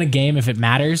don't win a game if it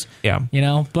matters. Yeah.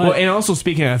 But and also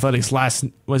speaking of athletics, last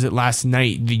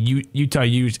night the Utah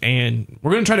Utes, and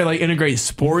we're going to try to integrate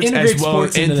sports as well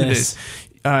into this.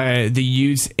 The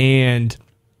Utes and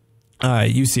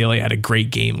UCLA had a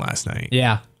great game last night.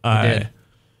 Yeah, they did.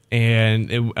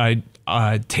 And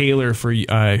Taylor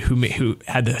who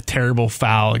had the terrible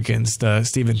foul against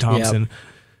Stephen Thompson.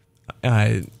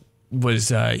 Yep.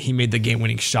 He made the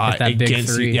game-winning shot that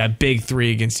against big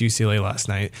 3 against UCLA last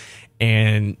night,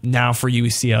 and now for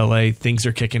UCLA things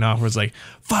are kicking off. Where it's like,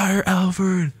 fire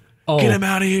Alford, get him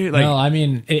out of here. No, I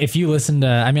mean, if you listen to,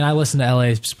 I listen to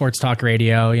LA sports talk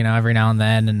radio, every now and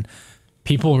then, and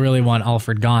people really want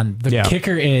Alford gone. The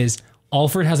kicker is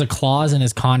Alford has a clause in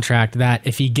his contract that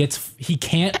if he gets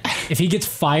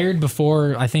fired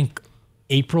before I think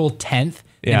April 10th.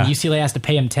 And UCLA has to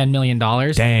pay him $10 million.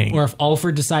 Dang. Or if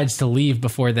Alford decides to leave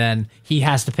before then, he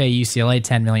has to pay UCLA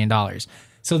 $10 million.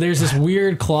 So there's this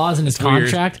weird clause in his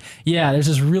contract. Yeah, there's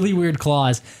this really weird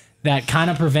clause that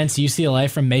kind of prevents UCLA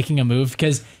from making a move,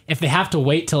 because if they have to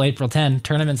wait till April 10,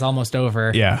 tournament's almost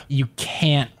over. Yeah. You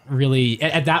can't really...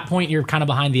 At that point, you're kind of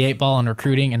behind the 8 ball in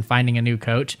recruiting and finding a new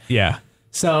coach. Yeah.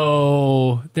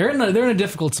 So they're in a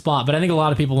difficult spot, but I think a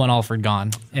lot of people want Alford gone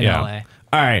in LA.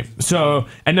 All right, so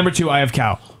at number 2, I have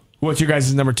Cal. What's your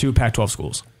guys' number 2 Pac-12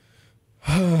 schools?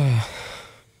 I'm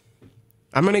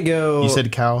going to go... You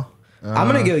said Cal? I'm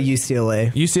going to go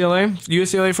UCLA.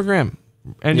 UCLA for Graham.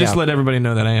 And just let everybody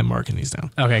know that I am marking these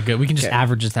down. Okay, good. We can just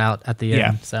average this out at the end.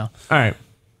 Yeah. So. All right.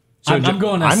 So I'm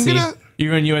going SC.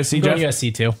 You're going USC, I'm Jeff? going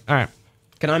USC too. All right.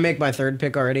 Can I make my 3rd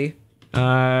pick already?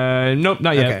 Nope,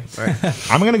 not yet. Okay, all right.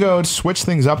 I'm going to go switch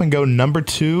things up and go number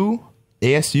 2,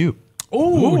 ASU.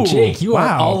 Ooh, Jake, you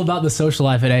are all about the social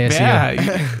life at ASU.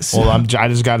 Yeah. Well, I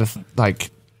just got to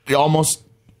almost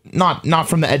not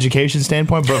from the education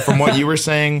standpoint, but from what you were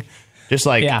saying, just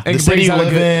the city you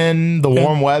live in, the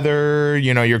warm weather.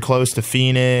 You're close to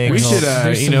Phoenix. We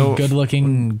should, good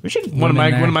looking. We should one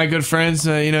of my good friends.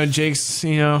 Jake's,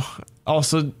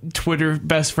 also Twitter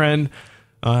best friend,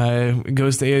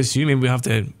 goes to ASU. Maybe we'll have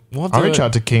to. I'll reach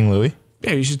out to King Louis.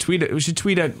 Yeah, you should tweet it. We should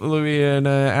tweet at Louis and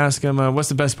ask him what's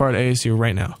the best part of ASU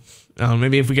right now.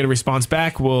 Maybe if we get a response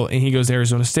back, and he goes to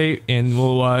Arizona State, and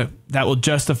that will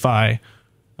justify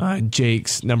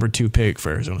Jake's number 2 pick for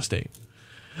Arizona State.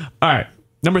 All right,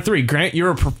 number 3, Grant.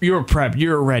 You're prep.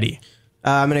 You're ready.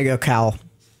 I'm gonna go Cal.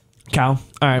 Cal.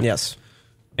 All right. Yes.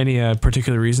 Any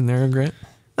particular reason there, Grant?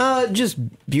 Just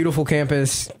beautiful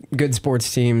campus, good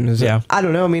sports teams. Yeah. I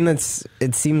don't know. I mean,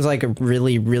 it seems like a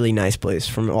really, really nice place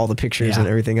from all the pictures and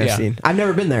everything I've seen. I've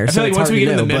never been there. I feel like once we get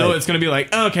in the middle, it's going to be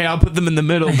like, okay, I'll put them in the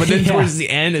middle. But then towards the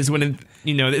end is when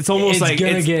it's almost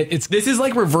this is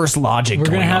like reverse logic. We're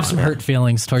going to have some hurt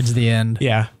feelings towards the end.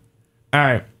 Yeah. All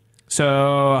right.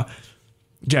 So,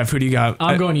 Jeff, who do you got?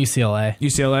 I'm going UCLA.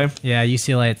 UCLA? Yeah,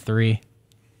 UCLA at 3.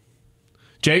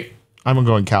 Jake? I'm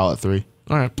going Cal at 3.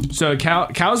 All right. So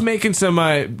Cal's making some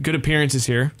good appearances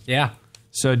here. Yeah.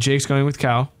 So Jake's going with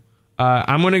Cal.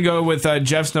 I'm going to go with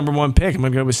Jeff's number 1 pick. I'm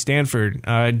going to go with Stanford.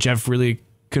 Jeff really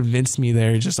convinced me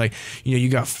there. Just like, you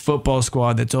got football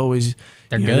squad that's always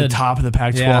good. The top of the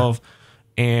Pac-12.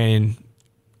 Yeah. And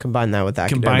combine that with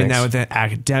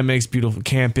academics. Beautiful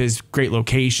campus, great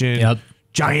location. Yep.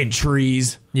 Giant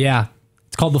trees. Yeah.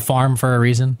 It's called the farm for a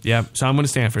reason. Yep. So I'm going to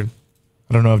Stanford.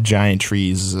 I don't know if giant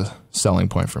trees is a selling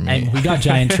point for me. And we got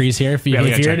giant trees here. If you're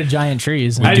into giant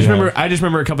trees. I just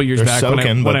remember a couple years back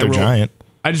soaking, but they're giant.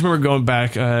 I just remember going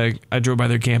back. I drove by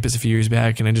their campus a few years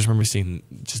back, and I just remember seeing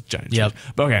just giant trees.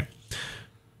 But okay.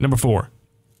 Number 4.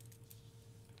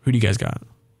 Who do you guys got?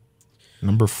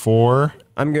 Number 4.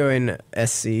 I'm going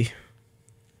SC.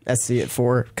 SC at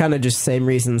 4. Kind of just same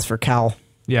reasons for Cal.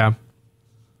 Yeah.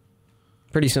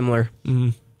 Pretty similar. Mm-hmm.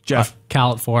 Jeff?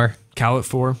 Cal at 4. Cal at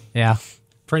 4? Yeah.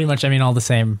 Pretty much, all the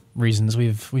same reasons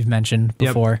we've mentioned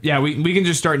before. Yep. Yeah, we can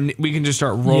just start rolling we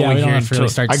don't here. have to really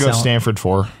start I go Stanford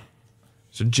 4.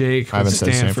 So Jake, I haven't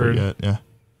said Stanford yet. Yeah.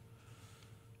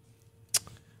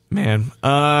 Man,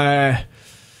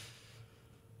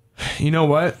 you know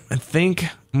what? I think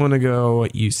I'm gonna go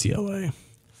UCLA.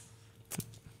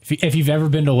 If you've ever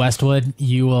been to Westwood,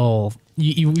 you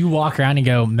walk around and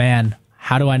go, man,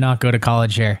 how do I not go to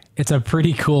college here? It's a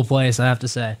pretty cool place, I have to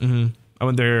say. Mm-hmm. I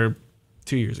went there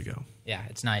 2 years ago. Yeah,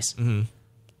 it's nice. Mm-hmm.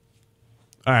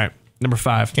 All right, number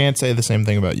 5. Can't say the same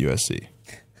thing about USC.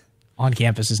 On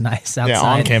campus is nice.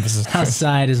 Outside, on campus is nice.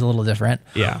 Outside is a little different.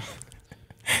 Yeah.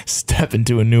 Step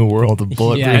into a new world of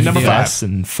bulletproof number vests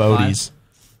and foodies.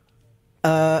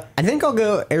 I think I'll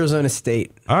go Arizona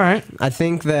State. All right. I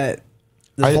think that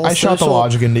I shot the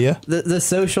logic into you. The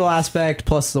social aspect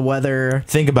plus the weather.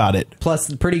 Think about it. Plus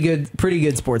the pretty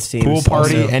good sports teams. Pool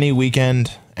party any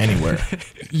weekend, anywhere.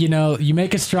 You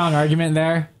make a strong argument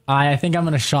there. I think I'm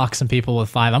going to shock some people with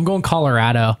 5. I'm going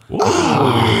Colorado.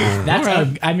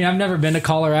 That's I've never been to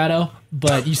Colorado,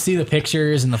 but you see the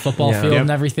pictures and the football field and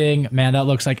everything. Man, that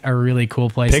looks like a really cool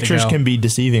place Pictures to go. can be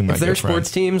deceiving, my If their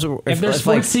sports teams,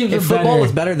 if football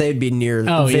was better, they'd be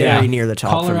very near the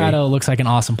top. Colorado looks like an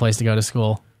awesome place to go to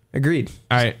school. Agreed.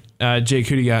 All right, Jake,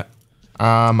 who do you got?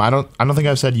 I don't think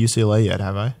I've said UCLA yet,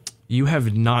 have I? You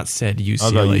have not said UCLA.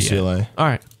 I'll go UCLA. Yet. All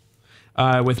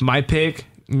right. With my pick,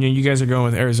 you guys are going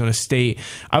with Arizona State.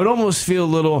 I would almost feel a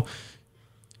little,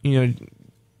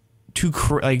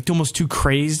 almost too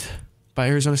crazed by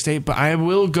Arizona State, but I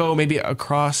will go maybe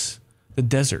across the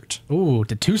desert. Ooh,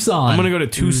 to Tucson. I'm gonna go to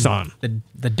Tucson.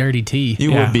 The dirty T.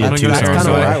 You would be a Tucson. That's kind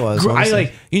of where I was.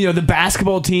 I the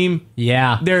basketball team.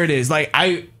 Yeah, there it is.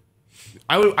 I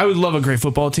would love a great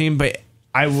football team, but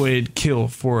I would kill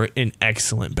for an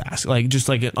excellent an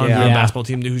basketball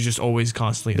team who's just always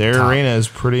constantly at their the top. arena is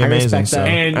pretty amazing. So.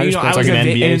 And I was like an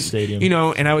NBA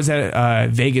stadium. And I was at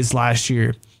Vegas last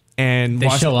year and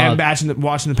watching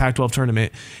the Pac-12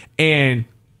 tournament, and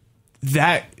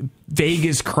that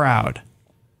Vegas crowd.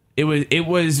 It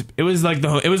was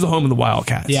the home of the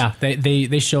Wildcats. Yeah,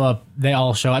 they show up. They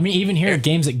all show up. Even here at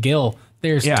games at Gill,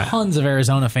 there's tons of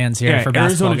Arizona fans here for basketball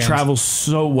Arizona games. travels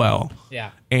so well.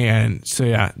 Yeah. And so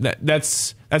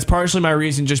that's partially my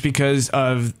reason, just because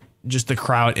of just the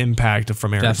crowd impact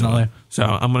from Arizona. Definitely. So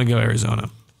I'm gonna go Arizona.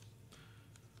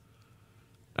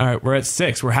 All right, we're at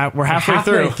 6. We're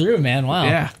halfway through, man. Wow.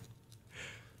 Yeah.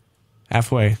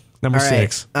 Halfway. Number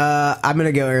 6. I'm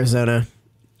gonna go Arizona.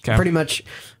 Okay. Pretty much,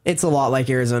 it's a lot like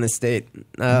Arizona State.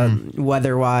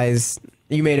 Weather-wise,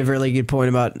 you made a really good point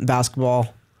about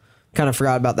basketball. Kind of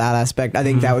forgot about that aspect. I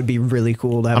think that would be really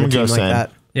cool to have a team like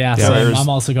that. Yeah, same. I'm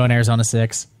also going Arizona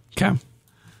 6. Okay.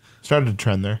 Started to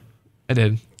trend there. I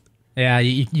did. Yeah,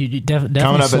 you definitely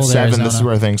coming up at 7. Arizona. This is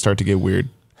where things start to get weird.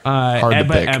 Hard to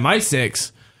pick. At my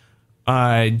 6,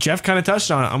 Jeff kind of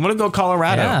touched on it. I'm going to go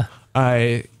Colorado. Yeah.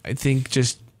 I think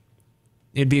just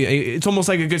it's almost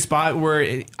like a good spot where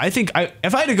if I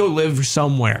had to go live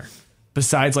somewhere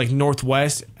besides like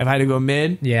Northwest, if I had to go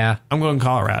mid, I'm going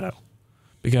Colorado.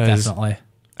 Because definitely.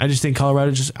 I just think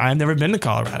I've never been to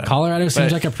Colorado. Colorado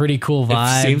seems like a pretty cool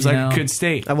vibe. It seems like a good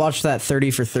state. I watched that 30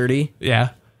 for 30. Yeah.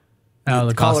 Oh,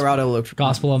 the Colorado looked...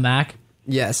 Gospel of Mac?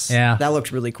 Yes. Yeah. That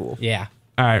looked really cool. Yeah.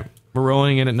 All right. We're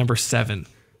rolling in at number 7.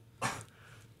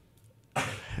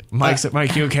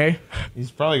 Mike, you okay? He's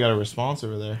probably got a response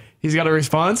over there. He's got a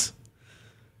response?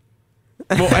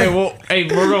 Well,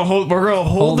 we're gonna hold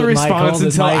the response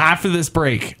until after this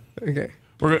break. Okay.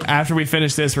 After we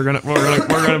finish this, we're gonna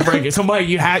break it. So Mike,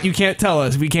 you can't tell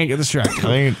us. We can't get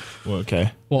distracted.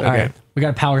 Okay. Well, all right. We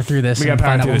gotta power through this. We gotta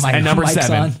power through this. And number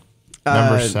 7.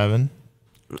 Number 7.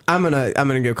 I'm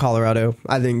gonna go Colorado.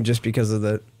 I think just because of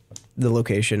the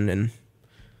location and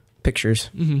pictures.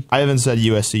 I haven't said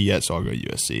USC yet, so I'll go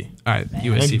USC. All right,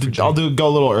 USC. For I'll go a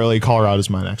little early. Colorado's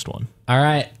my next one. All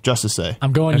right. Just to say.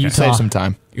 I'm going Utah. Save some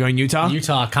time. You going Utah?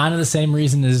 Utah, kind of the same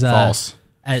reason as False.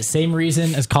 Same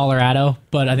reason as Colorado,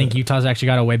 but I think Utah's actually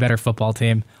got a way better football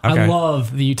team. Okay. I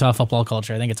love the Utah football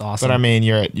culture. I think it's awesome. But I mean,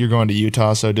 you're going to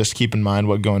Utah, so just keep in mind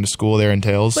what going to school there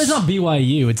entails. But it's not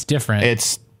BYU. It's different.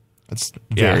 It's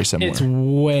very similar. It's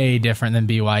way different than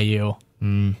BYU.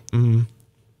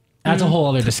 That's a whole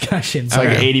other discussion. It's like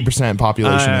 80%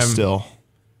 population is still.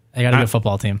 They got a good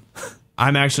football team.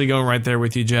 I'm actually going right there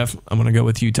with you, Jeff. I'm going to go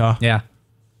with Utah. Yeah.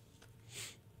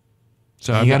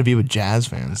 So You got to be with Jazz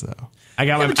fans, though. I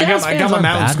got my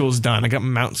mountain schools done. I got my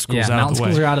mountain schools out of the way. Mountain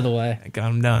schools are out of the way. I got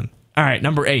them done. All right,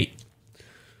 number 8.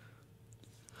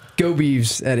 Go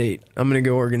Beavs at 8. I'm going to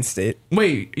go Oregon State.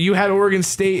 Wait, you had Oregon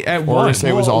State at 1. Oregon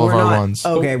State was all of our ones.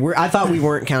 Okay, I thought we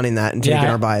weren't counting that and taking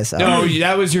our bias out. No,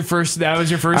 that was your first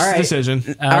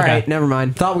decision. All right, never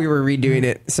mind. Thought we were redoing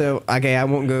it. So, okay, I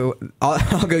won't go.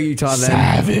 I'll go Utah then.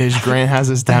 Savage. Grant has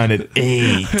us down at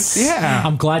 8. Yeah.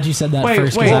 I'm glad you said that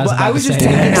first. I was just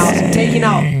taking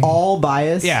out all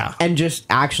bias and just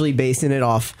actually basing it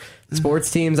off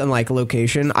sports teams and like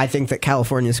location. I think that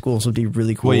California schools would be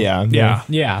really cool. Well,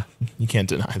 yeah. You can't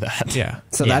deny that. Yeah.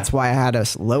 So that's why I had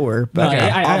us lower. But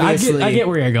I get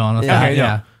where you're going with that.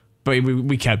 Yeah. But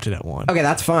we kept it at 1. Okay,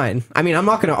 that's fine. I mean, I'm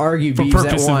not going to argue For Beavs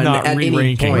purpose at of 1 not at any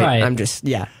re-ranking. point. Right. I'm just,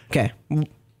 Okay.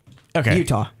 Okay.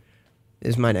 Utah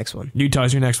is my next one.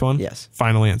 Utah's your next one? Yes.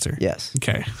 Final answer? Yes.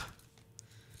 Okay.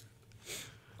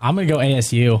 I'm going to go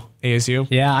ASU. ASU?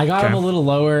 Yeah, I got them a little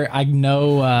lower. I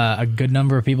know a good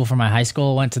number of people from my high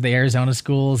school went to the Arizona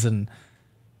schools, and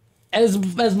as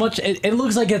much, it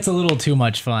looks like it's a little too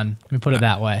much fun. Let me put it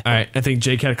that way. All right. I think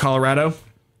Jake had Colorado.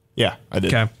 Yeah, I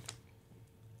did. Okay.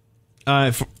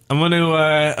 I'm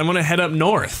gonna head up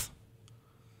north.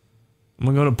 I'm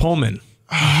gonna go to Pullman.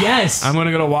 Yes. I'm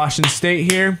gonna go to Washington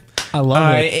State here. I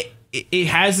love it. It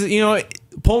has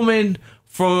Pullman.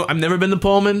 I've never been to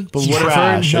Pullman, but what I've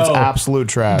heard, It's absolute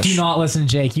trash. Do not listen to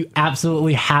Jake. You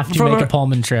absolutely have to make a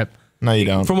Pullman trip. No, you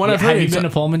don't. From what I've heard, have you been to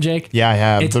Pullman, Jake? Yeah, I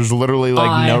have. There's literally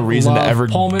no reason to ever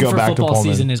Pullman go for back to football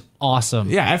Pullman. season is awesome.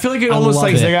 Yeah, I feel like it almost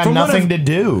like they got nothing to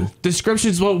do.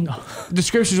 Descriptions. What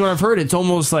I've heard, it's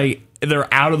almost like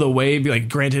they're out of the way.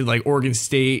 Granted, like Oregon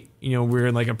State, we're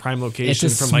in like a prime location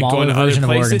It's a from like going to other version of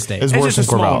places. Oregon State. It's worse than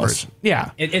Corvallis.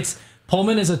 Yeah, it's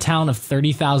Pullman is a town of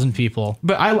 30,000 people,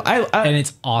 but and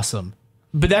it's awesome.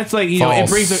 But that's like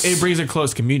it brings a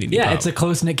close community. Yeah, though. it's a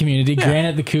close knit community. Yeah.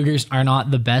 Granted, the Cougars are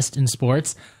not the best in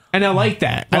sports, and I like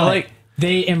that.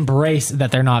 They embrace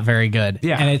that they're not very good.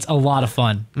 Yeah, and it's a lot of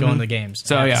fun going to the games.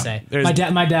 So I have to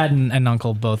say. My dad and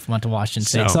uncle both went to Washington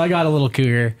State, so I got a little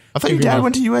Cougar. I thought your dad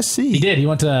went to USC. He did. He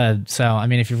went to. So I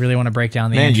mean, if you really want to break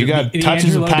down you got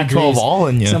touches of Pac-12 all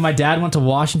in you. So my dad went to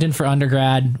Washington for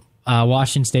undergrad.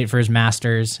 Washington State for his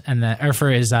master's, and for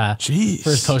his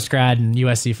post grad, and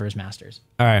USC for his master's.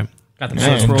 All right.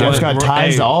 Jeff's got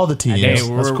ties to all the teams.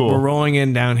 That's cool. We're rolling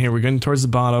in down here. We're getting towards the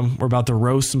bottom. We're about to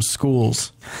roast some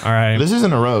schools. All right. This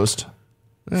isn't a roast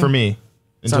for me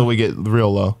until we get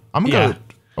real low. I'm gonna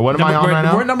go. What am I on right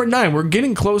now? We're at number 9. We're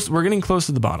getting close. We're getting close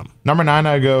to the bottom. Number 9,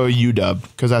 I go UW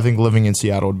because I think living in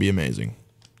Seattle would be amazing.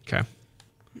 Okay.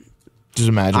 Just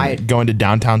imagine going to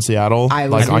downtown Seattle,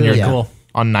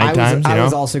 on night times. I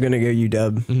was also going to go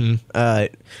UW.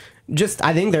 Mm-hmm.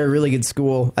 I think they're a really good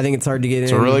school. I think it's hard to get in.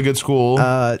 It's a really good school.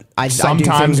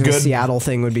 Sometimes the Seattle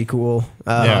thing would be cool.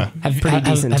 Have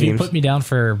you put me down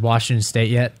for Washington State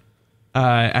yet?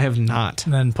 I have not.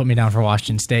 And then put me down for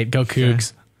Washington State. Go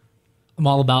Cougs. I'm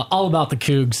all about the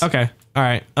Cougs. Okay. All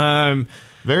right.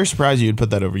 Very surprised you'd put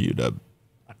that over UW.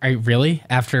 Are you really?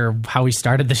 After how we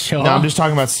started the show? No, I'm just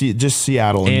talking about just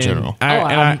Seattle in general.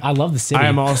 I love the city.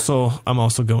 I'm also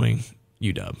going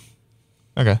UW.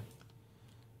 Okay.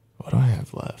 What do I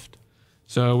have left?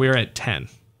 So we're at 10.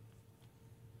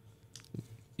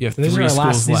 You have these 3 schools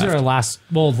left. These are our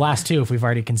last 2 if we've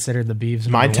already considered the Beavs.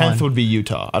 My 10th would be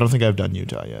Utah. I don't think I've done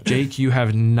Utah yet. Jake, you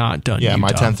have not done Utah. Yeah,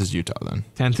 my 10th is Utah then.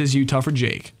 10th is Utah for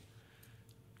Jake.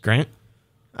 Grant?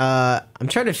 I'm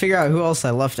trying to figure out who else I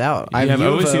left out. I have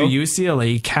OSU,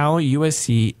 UCLA, Cal,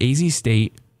 USC, AZ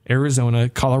State, Arizona,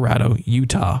 Colorado,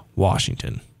 Utah,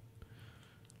 Washington.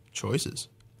 Choices.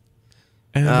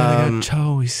 And then I got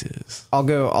choices.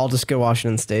 I'll just go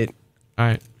Washington State. All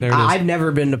right, there it is. I've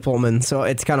never been to Pullman, so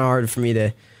it's kind of hard for me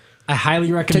to. I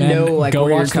highly recommend to know like go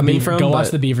where watch you're coming from. Go watch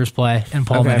the Beavers play in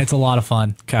Pullman. Okay. It's a lot of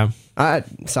fun. Okay.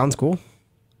 Sounds cool.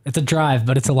 It's a drive,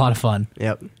 but it's a lot of fun.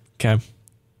 Yep. Okay.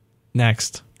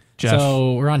 Next, Jeff.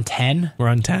 So we're on 10? We're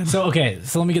on 10. So, okay,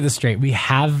 so let me get this straight. We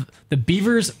have the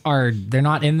Beavers they're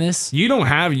not in this? You don't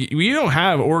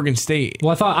have Oregon State.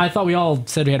 Well, I thought we all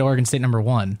said we had Oregon State number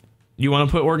 1. You want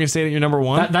to put Oregon State at your number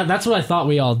 1? That's what I thought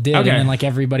we all did. Okay. And then like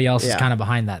everybody else is kind of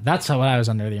behind that. That's what I was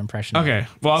under the impression. Okay.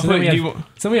 Well,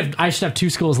 I should have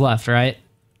 2 schools left, right?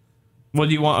 Well,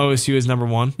 do you want OSU as number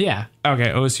 1? Yeah. Okay,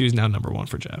 OSU is now number 1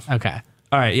 for Jeff. Okay.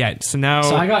 All right, yeah. So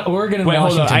now I got Oregon and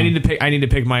Washington. Hold on. I need to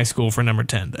pick my school for number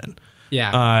 10 then.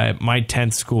 Yeah. My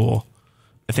 10th school,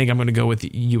 I think I'm going to go with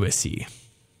USC.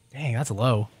 Dang, that's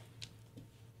low.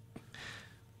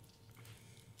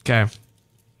 Okay.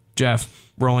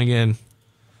 Jeff, rolling in.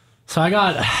 So I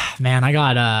got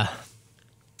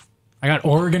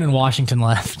Oregon and Washington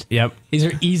left. Yep. These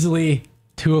are easily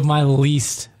 2 of my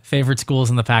least favorite schools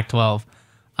in the Pac-12.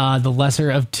 The lesser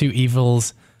of 2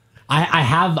 evils. I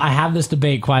have this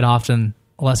debate quite often.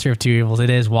 Lesser of 2 evils. It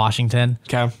is Washington.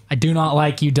 Okay. I do not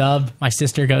like UW. My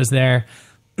sister goes there.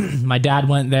 My dad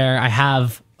went there. I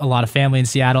have a lot of family in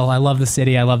Seattle. I love the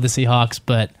city. I love the Seahawks,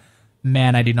 but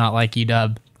man, I do not like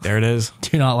UW. There it is.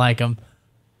 Do not like them.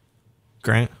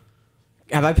 Grant?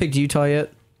 Have I picked Utah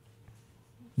yet?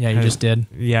 Yeah, you just did.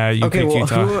 Yeah, you picked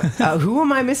Utah. Who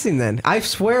am I missing then? I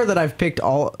swear that I've picked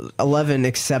all 11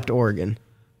 except Oregon.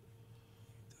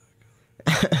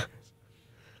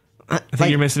 I think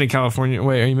you're missing a California.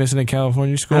 Wait, are you missing a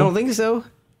California school? I don't think so.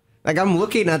 Like, I'm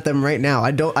looking at them right now.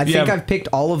 I think I've picked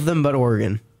all of them but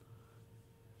Oregon.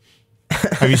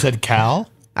 Have you said Cal?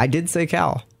 I did say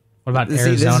Cal. What about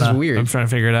Arizona? This is weird. I'm trying to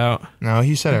figure it out. No,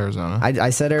 he said Arizona.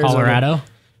 I said Arizona. Colorado?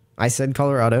 I said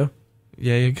Colorado.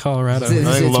 Yeah, Colorado. I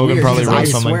think Logan probably wrote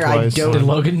something twice.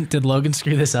 Did Logan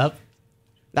screw this up?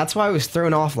 That's why I was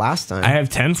thrown off last time. I have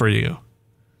 10 for you.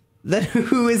 Then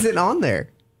who isn't on there?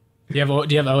 Do you have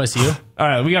OSU? All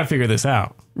right, we got to figure this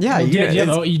out. Yeah, you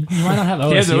might not have OSU.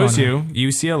 He has OSU,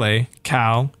 UCLA,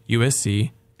 Cal,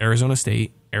 USC, Arizona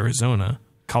State, Arizona,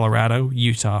 Colorado,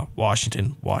 Utah,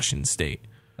 Washington State.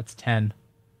 That's 10.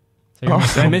 So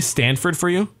did I miss Stanford for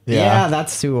you? Yeah,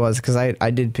 that's who it was because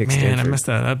I did pick Stanford. Man, I messed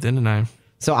that up, didn't I?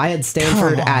 So I had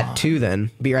Stanford at 2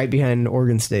 then, be right behind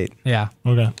Oregon State. Yeah.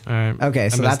 Okay. All right. Okay,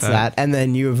 so that's that. And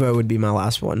then U of O would be my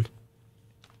last one.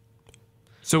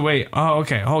 So wait. Oh,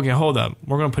 okay. Hold up.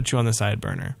 We're going to put you on the side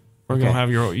burner. We're going to have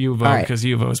your U of O because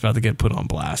U of O is about to get put on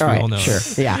blast. All we right, all know. sure.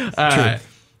 Yeah, true.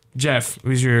 Jeff,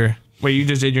 who's your... Wait, you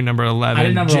just did your number 11. I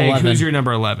did number Jake, 11. who's your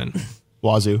number 11?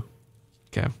 Wazoo.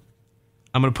 Okay.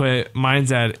 I'm going to put...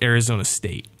 Mine's at Arizona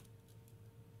State.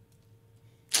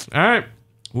 All right.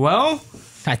 Well...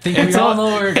 I think we all know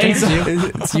where it came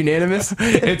to. It's unanimous.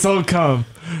 It's all come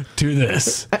to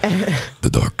this. The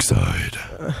dark side.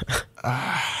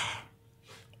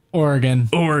 Oregon.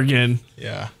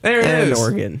 Yeah. There it is.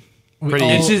 Oregon.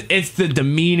 It's the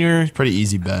demeanor. Pretty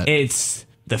easy bet. It's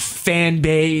the fan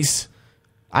base.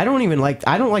 I don't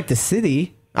like the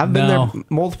city. I've been there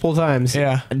multiple times.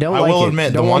 Yeah. I will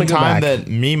admit, the one time that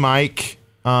me, Mike,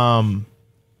 I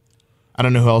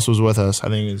don't know who else was with us. I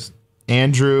think it was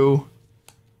Andrew,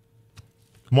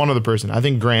 one other person. I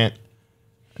think Grant,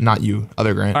 not you,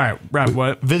 other Grant. All right, Rob,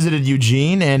 what? Visited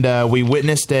Eugene, and we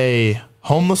witnessed a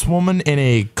homeless woman in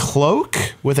a cloak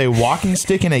with a walking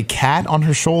stick and a cat on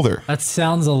her shoulder. That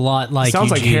sounds a lot like Sounds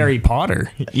like Eugene. Harry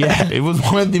Potter. Yeah, it was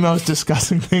one of the most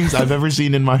disgusting things I've ever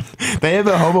seen in my... They have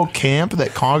a hobo camp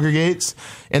that congregates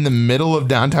in the middle of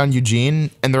downtown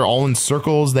Eugene, and they're all in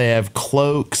circles. They have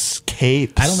cloaks,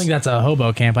 capes. I don't think that's a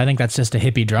hobo camp. I think that's just a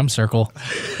hippie drum circle.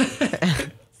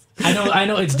 I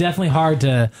know it's definitely hard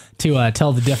to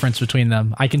tell the difference between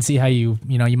them. I can see how you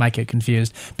might get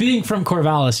confused. Being from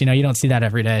Corvallis, you don't see that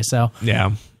every day. So yeah,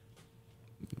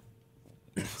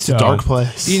 it's a dark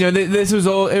place. This was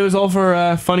all. It was all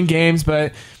for fun and games,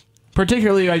 but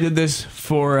particularly I did this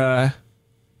for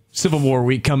Civil War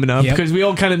week coming up because we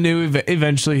all kind of knew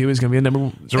eventually he was going to be a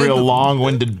number. It's a real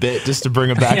long-winded bit just to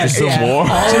bring it back to Civil War.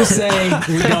 Just saying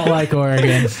we don't like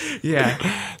Oregon. Yeah,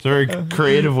 it's a very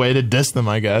creative way to diss them,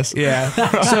 I guess. Yeah.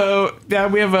 So yeah,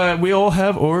 we all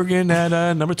have Oregon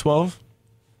at number 12.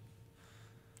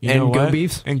 And go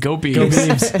Beavs. And go Beavs. Go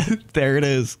Beavs. There it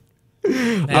is. All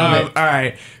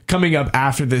right. Coming up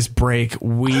after this break,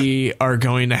 we are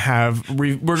going to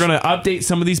we're going to update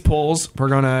some of these polls. We're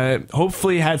going to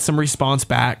hopefully have some response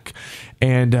back.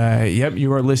 And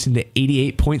you are listening to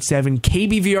 88.7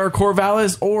 KBVR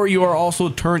Corvallis, or you are also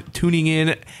tuning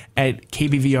in at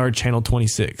KBVR channel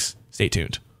 26. Stay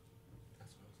tuned.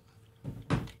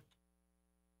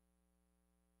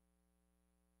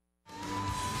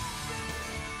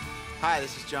 Hi,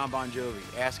 this is John Bon Jovi,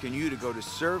 asking you to go to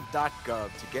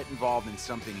serve.gov to get involved in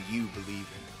something you believe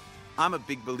in. I'm a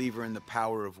big believer in the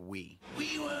power of we.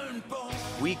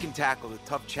 We can tackle the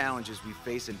tough challenges we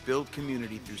face and build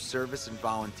community through service and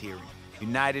volunteering.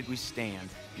 United we stand,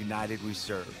 united we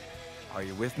serve. Are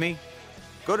you with me?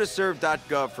 Go to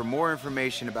serve.gov for more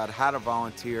information about how to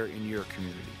volunteer in your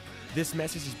community. This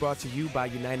message is brought to you by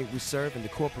United We Serve and the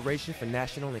Corporation for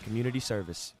National and Community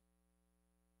Service.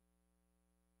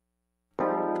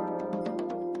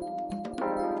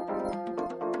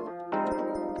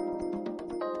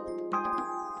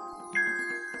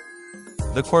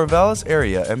 The Corvallis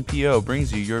Area MPO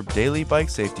brings you your daily bike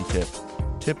safety tip.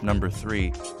 Tip number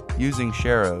 3, using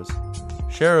sharrows.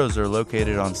 Sharrows are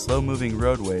located on slow-moving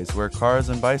roadways where cars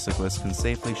and bicyclists can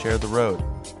safely share the road.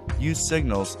 Use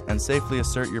signals and safely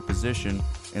assert your position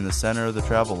in the center of the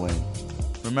travel lane.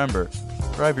 Remember,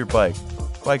 drive your bike.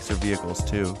 Bikes are vehicles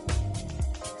too.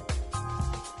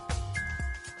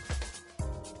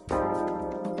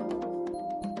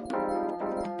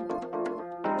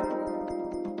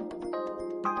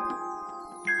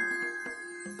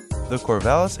 The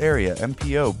Corvallis Area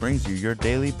MPO brings you your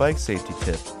daily bike safety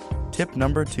tip. Tip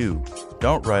number 2,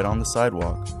 don't ride on the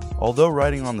sidewalk. Although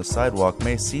riding on the sidewalk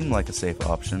may seem like a safe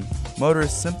option,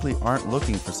 motorists simply aren't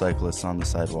looking for cyclists on the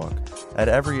sidewalk. At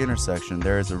every intersection,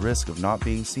 there is a risk of not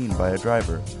being seen by a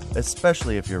driver,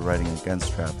 especially if you're riding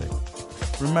against traffic.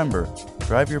 Remember,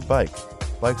 drive your bike.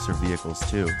 Bikes are vehicles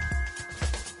too.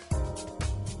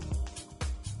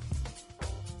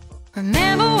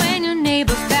 Remember when your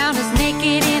neighbor found us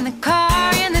naked in the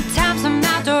car, and the time some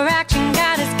outdoor action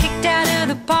got us kicked out of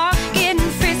the park, getting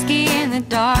frisky in the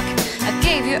dark. I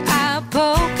gave your eye a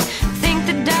poke, think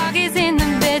the dog is in the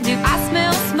bed too. I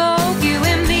smell smoke, you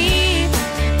and me.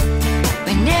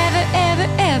 We never, ever,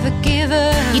 ever give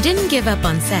up. You didn't give up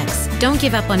on sex. Don't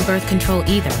give up on birth control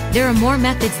either. There are more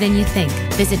methods than you think.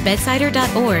 Visit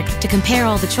bedsider.org to compare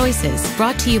all the choices.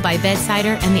 Brought to you by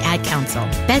Bedsider and the Ad Council.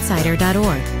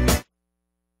 Bedsider.org.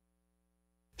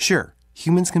 Sure,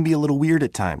 humans can be a little weird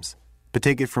at times, but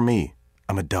take it from me,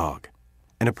 I'm a dog.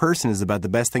 And a person is about the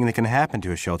best thing that can happen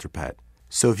to a shelter pet.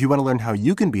 So if you want to learn how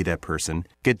you can be that person,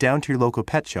 get down to your local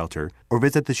pet shelter or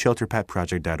visit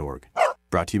theshelterpetproject.org.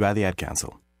 Brought to you by the Ad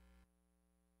Council.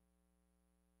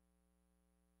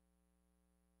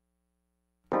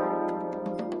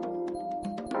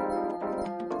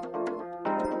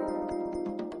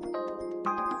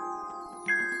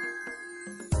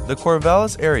 The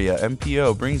Corvallis Area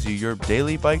MPO brings you your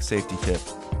daily bike safety tip.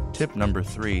 Tip number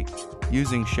 3,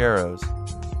 using sharrows.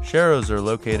 Sharrows are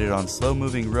located on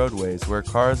slow-moving roadways where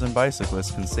cars and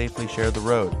bicyclists can safely share the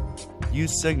road.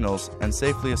 Use signals and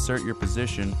safely assert your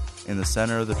position in the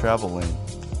center of the travel lane.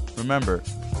 Remember,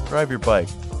 drive your bike.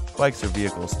 Bikes are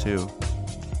vehicles too.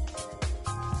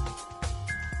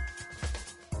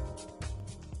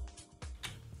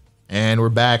 And we're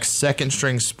back, Second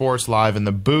String Sports live in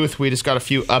the booth. We just got a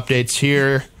few updates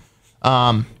here.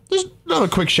 Just another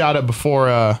quick shout out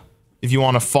before, if you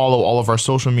want to follow all of our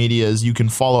social medias, you can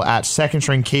follow at Second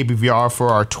String KBVR for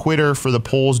our Twitter for the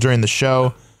polls during the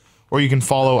show, or you can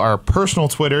follow our personal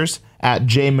Twitters at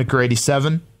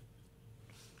JMcGrady7.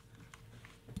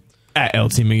 At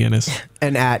LT McGinnis.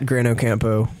 And at Grano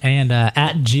Campo. And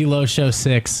at GLO Show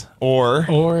 6.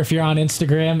 Or if you're on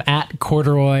Instagram, at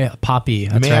Corduroy Poppy.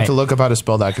 You may have to look up how to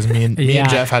spell that, because me and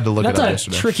Jeff had to look it up yesterday. That's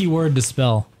a tricky word to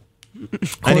spell.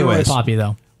 Anyways, Poppy,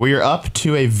 though. We are up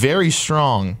to a very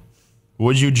strong,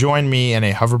 would you join me in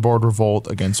a hoverboard revolt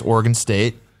against Oregon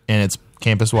State in its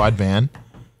campus-wide ban?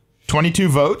 22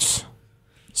 votes,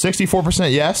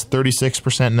 64% yes,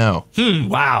 36% no.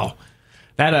 Wow.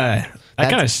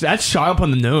 That's shot up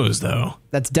on the nose, though.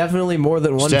 That's definitely more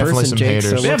than one definitely person, some Jake. haters.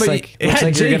 So it looks like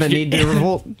you're going to need to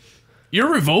revolt.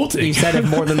 You're revolting. You said if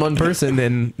more than one person,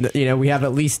 then we have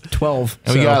at least 12.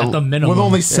 And we got, at the minimum, with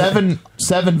only seven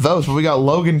votes, but we got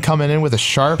Logan coming in with a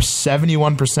sharp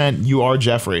 71%. You are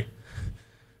Jeffrey.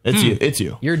 It's you. It's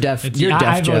you. You're deaf. You're deaf,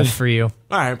 I voted for you. All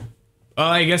right. Well,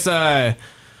 I guess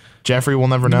Jeffrey will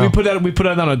never know. We put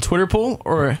that on a Twitter poll,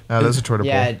 or there's a Twitter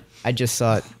poll. Yeah, I just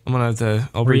saw it. I'm gonna have to.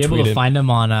 Were you able to find him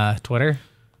on Twitter?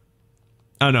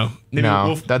 Oh no,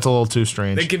 that's a little too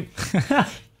strange. They can.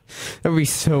 That'd be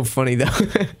so funny though.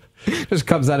 Just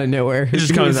comes out of nowhere. It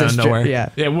just comes out of nowhere.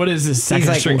 Yeah. What is this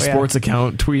Second String Sports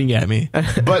account tweeting at me?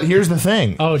 But here's the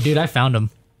thing. Oh, dude, I found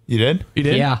him. You did? You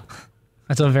did? Yeah.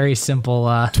 That's a very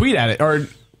simple. Tweet at it or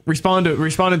respond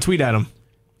and tweet at him.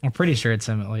 I'm pretty sure it's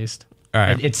him at least. All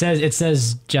right. It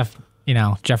says Jeff.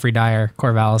 Jeffrey Dyer,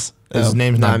 Corvallis. His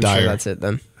name's not Dyer. Sure that's it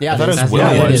then. Yeah, I thought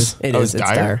it was. It is. It's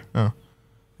Dyer. Oh.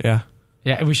 Yeah.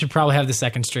 Yeah, we should probably have the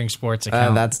Second String Sports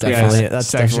account. That's definitely that's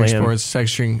Second definitely String him. Sports, Second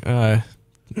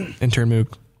String intern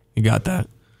Mook. You got that.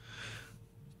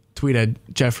 Tweet at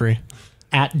Jeffrey.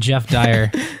 At Jeff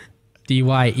Dyer.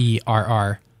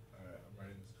 DYERR.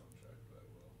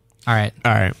 All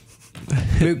right.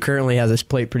 Mook currently has his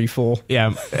plate pretty full.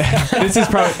 Yeah. This is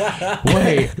probably...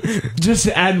 Wait. Just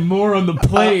add more on the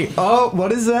plate.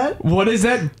 What is that? What is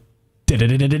that? We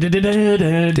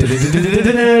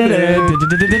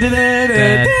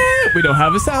don't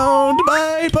have a sound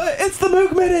bite, but it's the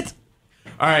Mook Minute.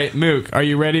 All right, Mook, are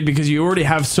you ready? Because you already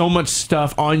have so much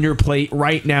stuff on your plate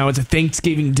right now. It's a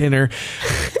Thanksgiving dinner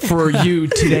for you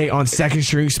today on Second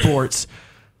String Sports.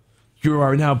 You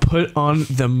are now put on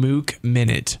the Mook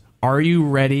Minute. Are you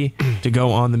ready to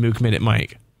go on the Mook Minute,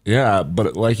 Mike? Yeah,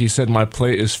 but like you said, my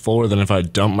plate is fuller than if I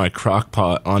dump my crock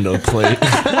pot onto a plate.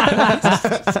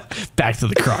 Back to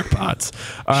the crock pots.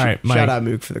 All right, Mike. Shout out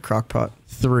Mook for the crock pot.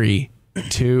 3,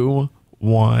 2,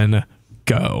 1,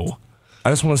 go. I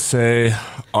just want to say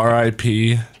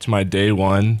R.I.P. to my day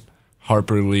one,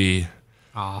 Harper Lee.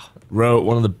 Wrote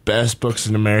one of the best books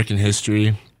in American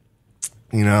history.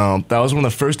 You know, that was one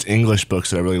of the first English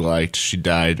books that I really liked. She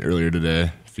died earlier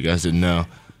today, if you guys didn't know.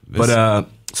 But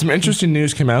some interesting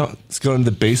news came out. Let's go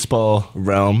into the baseball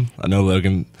realm. I know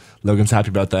Logan's happy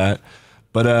about that.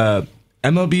 But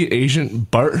MLB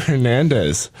agent Bart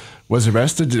Hernandez was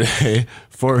arrested today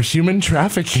for human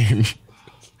trafficking.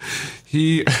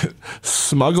 He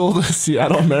smuggled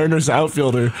Seattle Mariners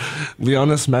outfielder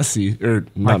Leonis Messi, or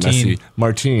not Messi,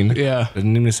 Martin. Yeah. I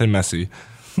didn't even say Messi.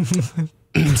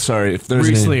 Sorry, if there's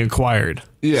recently acquired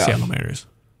Seattle Mariners.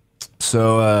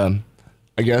 So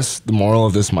I guess the moral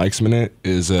of this Mike's Minute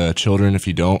is children, if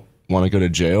you don't want to go to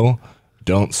jail,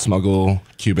 don't smuggle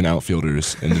Cuban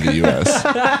outfielders into the U.S.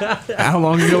 How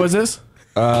long ago was this?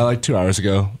 Like 2 hours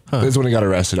ago. This is when he got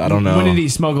arrested. I don't know. When did he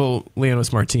smuggle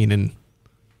Leonis Martin in?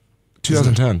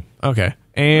 2010. Okay.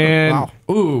 And,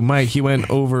 ooh, Mike, he went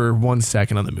over 1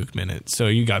 second on the Mook Minute, so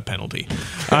you got penalty.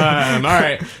 All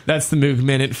right. That's the Mook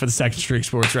Minute for the Second Streak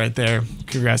Sports right there.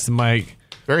 Congrats to Mike.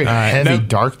 Very heavy,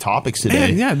 dark topics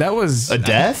today. Yeah, that was... a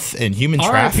death and human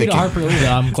trafficking. R.I.P. to Harper Lee,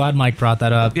 though. I'm glad Mike brought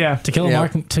that up. Yeah. To Kill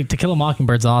a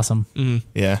Mockingbird's awesome. Mm-hmm.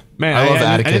 Yeah. Man, I love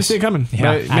Atticus. I didn't see it coming.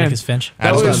 Yeah, But, Atticus Finch.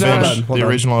 Atticus Finch, the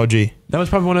original OG. That was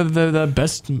probably one of the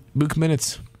best Mook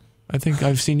Minutes I think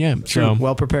I've seen yet. So,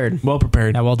 well prepared. Well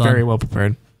prepared. Yeah, well done. Very well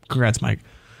prepared. Congrats, Mike.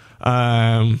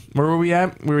 Where were we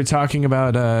at? We were talking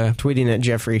about... tweeting at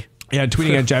Jeffrey. Yeah,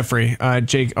 tweeting at Jeffrey.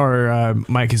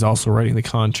 Mike is also writing the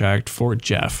contract for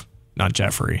Jeff, not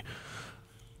Jeffrey.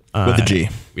 With a G.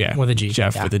 Yeah. With a G.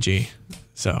 Jeff with a G.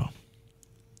 So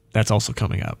that's also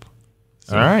coming up.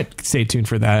 So all right. Stay tuned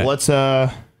for that. Let's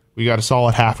we got a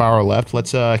solid half hour left.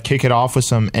 Let's kick it off with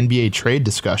some NBA trade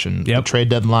discussion. Yep. The trade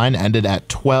deadline ended at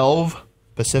 12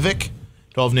 Pacific,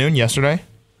 12 noon yesterday.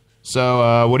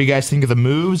 So what do you guys think of the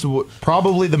moves?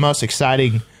 Probably the most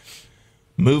exciting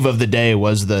move of the day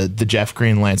was the Jeff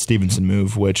Green, Lance Stevenson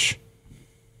move, which,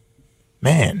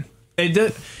 man.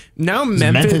 Now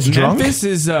Memphis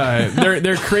is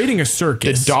they're creating a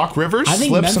circus. Did Doc Rivers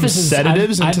slip some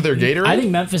sedatives into their Gatorade? I think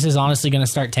Memphis is honestly going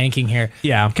to start tanking here.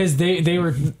 Yeah, because they're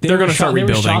going to start rebuilding.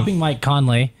 They were shopping Mike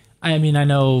Conley. I mean, I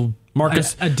know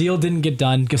Marcus. A deal didn't get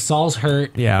done. Gasol's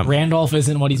hurt. Yeah, Randolph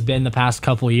isn't what he's been the past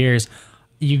couple of years.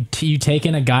 You take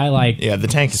in a guy like the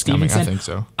tank is Stevenson, coming. I think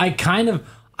so.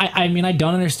 I mean, I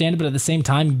don't understand it, but at the same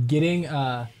time, getting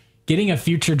a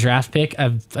future draft pick,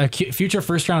 a future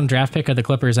first round draft pick of the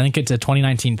Clippers, I think it's a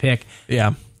 2019 pick.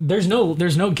 Yeah. There's no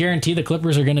guarantee the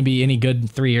Clippers are going to be any good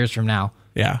 3 years from now.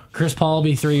 Yeah. Chris Paul will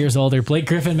be 3 years older. Blake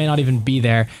Griffin may not even be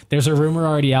there. There's a rumor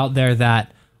already out there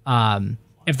that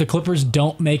if the Clippers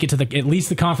don't make it to at least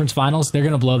the conference finals, they're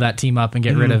going to blow that team up and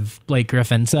get rid of Blake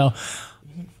Griffin. So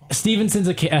Stevenson's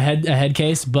a head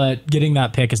case, but getting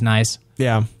that pick is nice.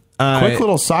 Yeah. Quick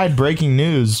little side breaking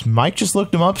news. Mike just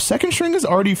looked him up. Second String is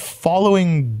already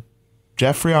following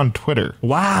Jeffrey on Twitter.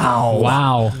 Wow.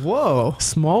 Whoa.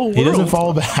 Small world. He doesn't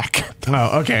follow back.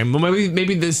 Oh, okay. Well,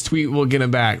 maybe this tweet will get him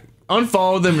back.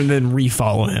 Unfollow them and then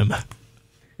refollow him.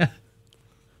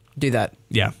 Do that.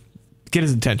 Yeah. Get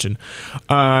his attention.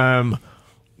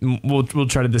 We'll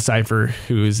try to decipher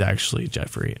who is actually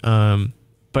Jeffrey.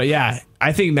 But yeah,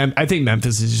 I think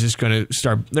Memphis is just going to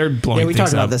start. They're blowing. Yeah, we things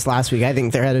talked about up. this last week. I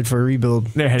think they're headed for a rebuild.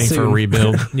 They're heading soon. for a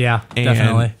rebuild. Yeah, and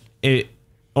definitely.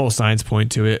 All signs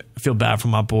point to it. I feel bad for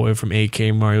my boy from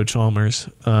AK, Mario Chalmers.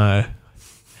 But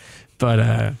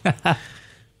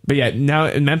yeah,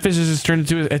 now Memphis is just turned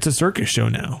into it's a circus show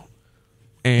now.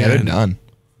 And yeah, they're done.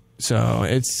 So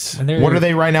it's what are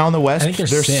they right now in the West? I think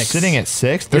they're sitting at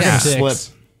 6. They're going to slip.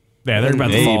 Yeah, they're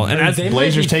about to fall. And that's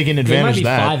Blazers taking advantage of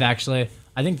that. They might be 5 actually.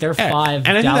 I think they're 5.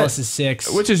 And Dallas is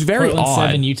 6, which is very Portland odd.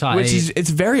 7, Utah 8. It's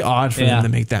very odd for them to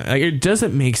make that. Like, it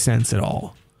doesn't make sense at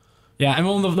all. Yeah, I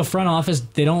mean, the front office,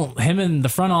 the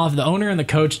owner and the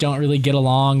coach don't really get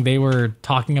along. They were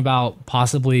talking about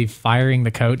possibly firing the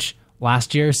coach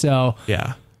last year, so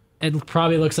yeah, it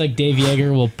probably looks like Dave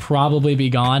Yeager will probably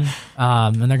be gone,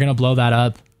 and they're going to blow that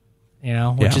up,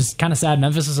 which is kind of sad.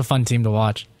 Memphis is a fun team to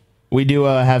watch. We do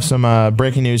have some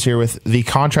breaking news here with the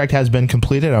contract has been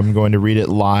completed. I'm going to read it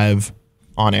live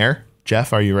on air.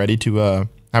 Jeff, are you ready to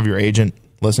have your agent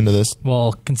listen to this?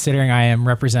 Well, considering I am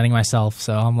representing myself,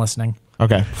 so I'm listening.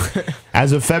 Okay.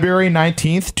 As of February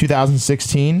 19th,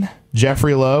 2016,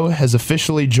 Jeffrey Lowe has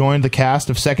officially joined the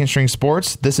cast of Second String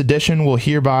Sports. This edition will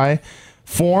hereby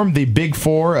form the Big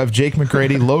Four of Jake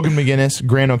McGrady, Logan McGinnis,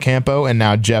 Grant Ocampo, and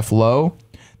now Jeff Lowe.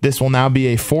 This will now be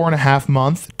a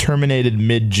 4.5-month, terminated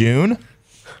mid-June.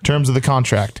 Terms of the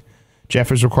contract.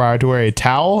 Jeff is required to wear a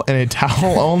towel and a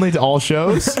towel only to all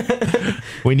shows.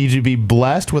 We need you to be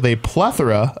blessed with a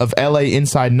plethora of LA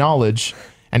inside knowledge,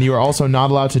 and you are also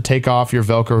not allowed to take off your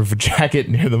Velcro jacket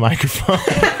near the microphone.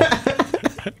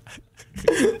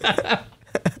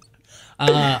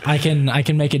 I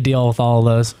can make a deal with all of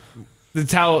those. The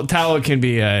towel can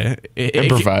be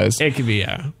improvised. It can be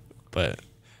but.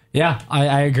 Yeah,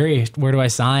 I agree. Where do I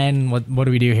sign? What do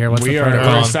we do here? What's we the protocol?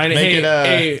 protocol? Signing.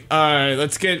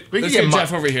 Let's get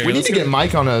Jeff over here. We need to get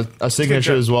Mike on a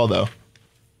signature as well, though.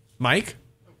 Mike?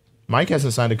 Mike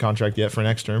hasn't signed a contract yet for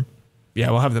next term.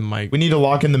 Yeah, we'll have the Mike. We need to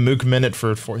lock in the Mook minute for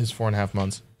his 4.5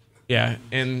 months. Yeah,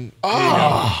 and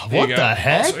what the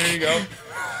heck? Also, there you go.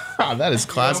 That is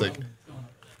classic.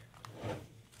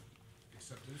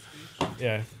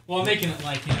 Yeah. Well, I'm making it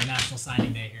like National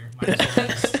Signing Day here.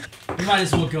 We might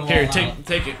as well go. Here, all take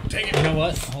out. it. You know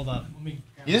what? Hold up.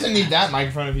 He doesn't need that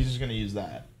microphone if he's just going to use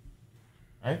that.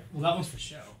 Right? Well, that one's for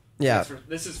show. Yeah.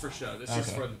 This is for show.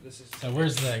 So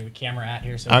where's the camera at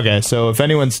here? So Okay, so if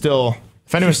anyone's tuning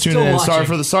in, sorry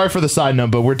for the side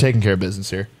note, but we're taking care of business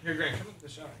here. Here, Grant, come up to the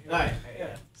show.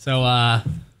 So I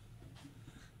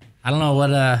don't know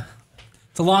what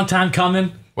it's a long time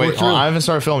coming. Wait, I haven't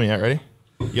started filming yet. Ready?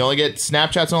 You only get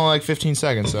Snapchat's only like 15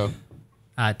 seconds, so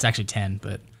it's actually 10,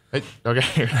 but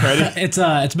okay, ready?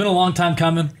 It's been a long time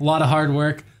coming, a lot of hard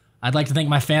work. I'd like to thank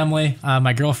my family,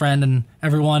 my girlfriend, and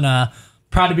everyone.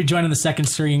 Proud to be joining the Second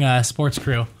String Sports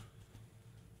crew.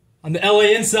 I'm the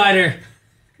LA Insider.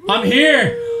 I'm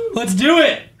here. Let's do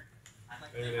it. I'd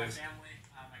like to thank my family,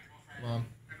 my girlfriend,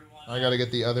 everyone. I gotta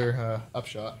get the other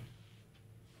upshot.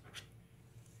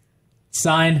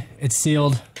 Signed. It's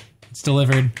sealed. It's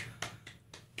delivered.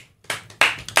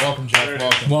 Welcome,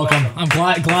 Jeff. Welcome. I'm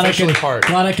glad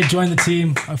I could join the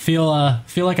team. I feel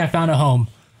like I found a home.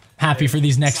 Happy for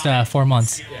these next 4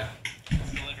 months. Yeah.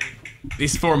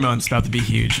 These 4 months about to be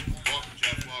huge.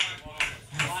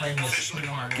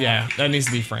 Yeah, that needs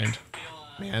to be framed.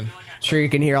 Man. Sure you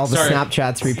can hear all the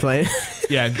Snapchats replaying.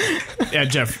 yeah,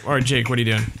 Jeff or Jake, what are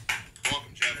you doing?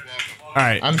 All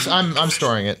right, I'm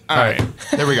storing it. All right,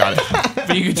 there we got it.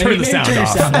 But you can turn the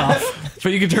sound off.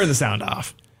 But you can turn the sound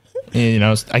off.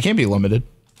 I can't be limited.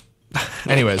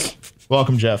 Anyways,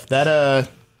 welcome, Jeff. That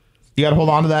you got to hold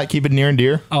on to that. Keep it near and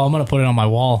dear. Oh, I'm gonna put it on my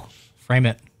wall. Frame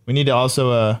it. We need to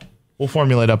also we'll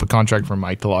formulate up a contract for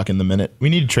Mike to lock in the minute. We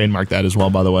need to trademark that as well,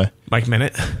 by the way. Mike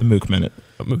Minute, the Mook Minute,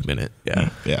 Mook Minute. Yeah,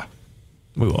 yeah.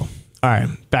 We will. All right,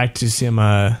 back to some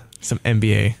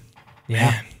NBA.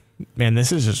 Yeah, man,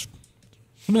 this is just.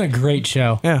 It's been a great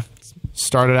show. Yeah,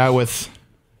 started out with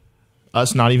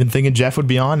us not even thinking Jeff would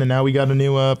be on, and now we got a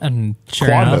new and sure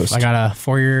quad enough, host. I got a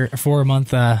 4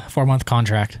 month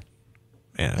contract.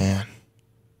 Man.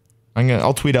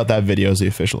 I'll tweet out that video as the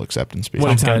official acceptance speech.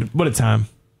 What a time,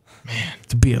 man,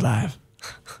 to be alive.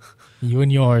 You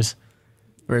and yours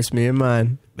versus me and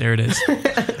mine. There it is.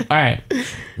 All right,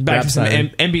 back to some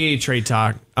NBA trade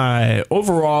talk.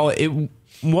 Overall, it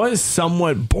was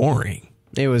somewhat boring.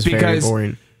 It was very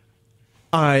boring.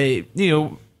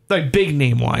 Like big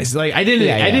name wise, like I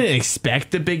didn't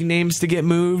expect the big names to get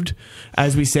moved,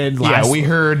 as we said last. Yeah, we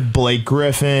heard Blake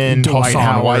Griffin, Dwight Hassan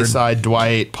Howard. Whiteside,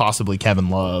 Dwight, possibly Kevin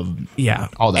Love. Yeah,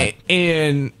 all that.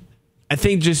 And I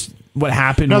think just what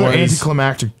happened another was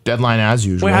anticlimactic deadline as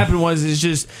usual. What happened was it's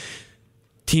just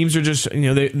teams are just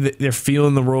they're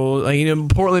feeling the role. Like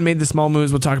Portland made the small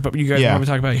moves. We'll talk about you guys. We'll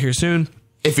talk about it here soon.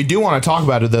 If we do want to talk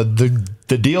about it,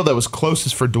 the deal that was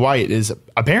closest for Dwight is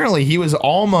apparently he was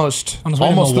almost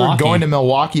third going to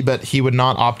Milwaukee, but he would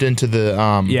not opt into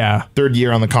the third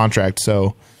year on the contract,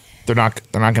 so they're not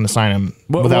going to sign him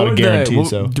without a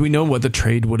guarantee. Do we know what the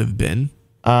trade would have been?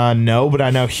 No, but I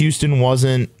know Houston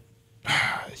wasn't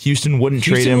Houston wouldn't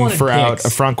trade him for out a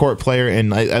front court player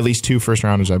and at least 2 first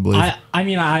rounders, I believe. I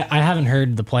mean, I haven't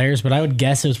heard the players, but I would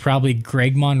guess it was probably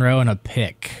Greg Monroe and a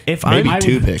pick. Maybe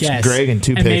 2 picks. Greg and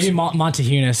 2 picks. Maybe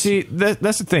Montehunis. See,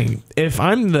 that's the thing. If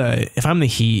I'm the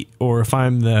Heat, or if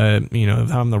I'm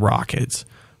the Rockets,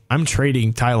 I'm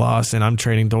trading Ty Lawson, I'm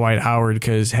trading Dwight Howard,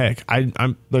 because heck,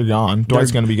 they're gone.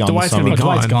 Dwight's going to be gone.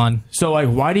 Dwight's gone. So like,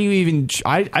 why do you even?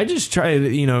 I just try to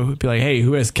be like, hey,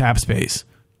 who has cap space?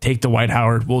 Take Dwight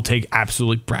Howard. We'll take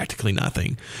absolutely practically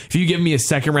nothing. If you give me a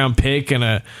 2nd round pick and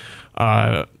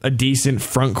a decent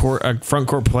front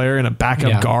court player and a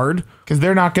backup guard, because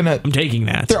they're not gonna. I'm taking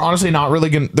that. They're honestly not really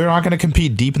gonna. They're not gonna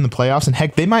compete deep in the playoffs, and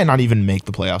heck, they might not even make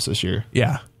the playoffs this year.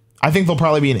 Yeah, I think they'll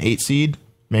probably be an 8 seed.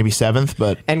 Maybe 7th,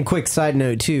 but... And quick side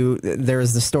note, too, there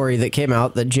was the story that came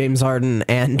out that James Harden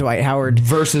and Dwight Howard...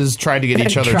 Versus tried to get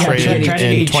each other traded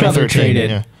in 2013.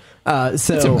 Yeah.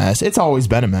 So it's a mess. It's always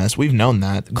been a mess. We've known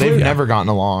that. They've never gotten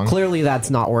along. Clearly, that's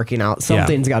not working out.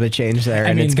 Something's got to change there,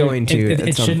 and it's going to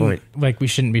at some point. Like, we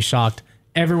shouldn't be shocked.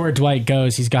 Everywhere Dwight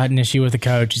goes, he's got an issue with the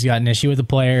coach. He's got an issue with the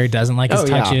player. Doesn't like his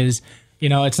touches. Yeah.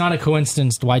 It's not a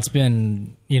coincidence Dwight's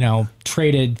been,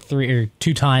 traded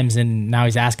 2 times, and now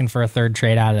he's asking for a 3rd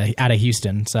trade out of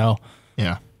Houston. So,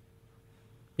 yeah.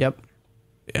 Yep.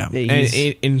 Yeah.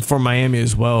 And for Miami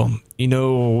as well,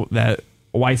 that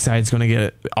Whiteside's going to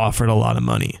get offered a lot of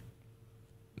money.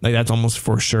 Like, that's almost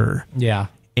for sure. Yeah.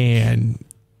 And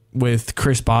with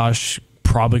Chris Bosh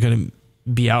probably going to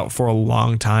be out for a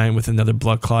long time with another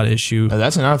blood clot issue.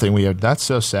 That's another thing we have. That's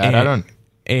so sad.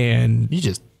 And you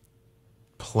just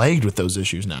plagued with those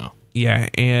issues now. Yeah,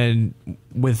 and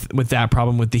with that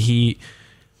problem with the Heat,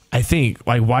 I think,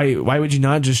 like, why would you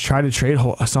not just try to trade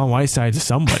Hassan Whiteside to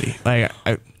somebody? Like,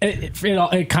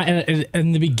 it kind of,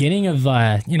 in the beginning of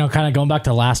kind of going back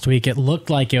to last week, it looked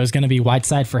like it was going to be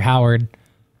Whiteside for Howard,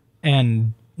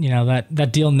 and that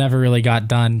deal never really got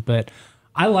done. But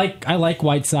I like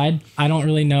Whiteside. I don't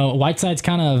really know. Whiteside's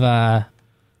kind of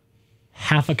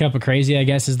half a cup of crazy, I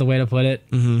guess, is the way to put it.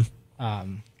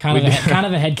 Mm-hmm. Kind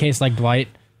of a head case like Dwight.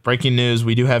 Breaking news,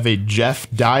 we do have a Jeff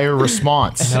Dyer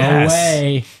response. No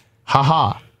way.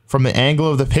 Haha. From the angle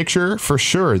of the picture, for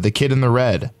sure, the kid in the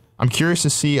red. I'm curious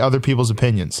to see other people's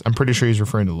opinions. I'm pretty sure he's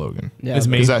referring to Logan. Yeah,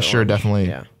 is that sure?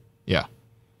 Definitely. Yeah.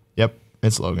 Yep,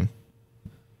 it's Logan.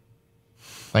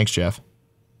 Thanks, Jeff.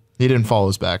 He didn't follow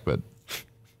us back, but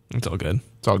it's all good.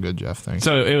 It's all good, Jeff. Thanks.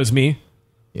 So it was me?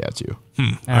 Yeah, it's you.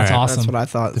 That's awesome. That's what I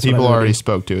thought. The people already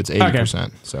spoke to. It's 80%.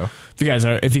 Okay. So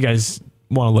if you guys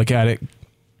want to look at it,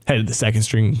 head to the Second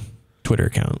String Twitter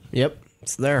account. Yep,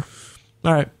 it's there.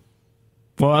 All right.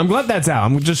 Well, I'm glad that's out.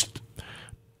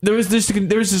 There was this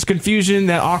confusion,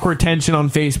 that awkward tension on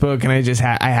Facebook, and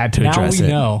I had to address it.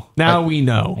 Now we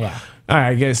know. Yeah. All right.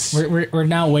 I guess we're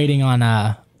now waiting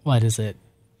on what is it?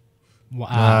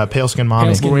 Pale Skin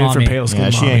Mommy. We're waiting for Pale Skin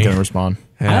Mommy. She ain't gonna respond.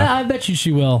 Yeah. I bet you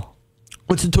she will.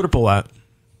 What's the Twitter poll at?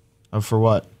 For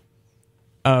what?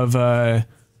 Of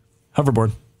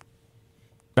hoverboard.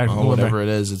 Whatever it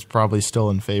is, it's probably still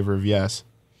in favor of yes.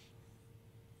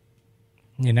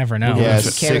 You never know. Yeah,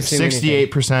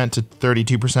 68% to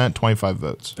 32%, 25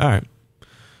 votes. All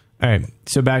right.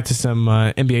 So back to some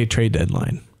NBA trade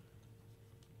deadline.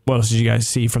 What else did you guys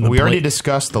see from the? We already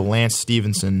discussed the Lance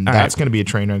Stevenson. That's going to be a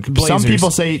train wreck. Blazers. Some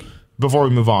people say, before we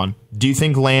move on, do you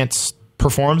think Lance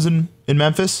performs in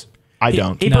Memphis? I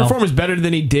don't. He performs better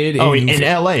than he did in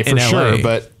LA for sure,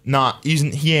 but not.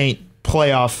 He ain't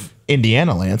playoff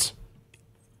Indiana Lance.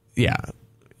 Yeah,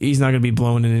 he's not going to be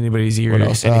blowing in anybody's ear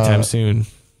anytime soon.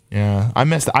 Yeah,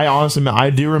 I honestly, I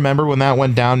do remember when that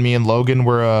went down. Me and Logan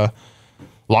were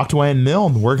locked away in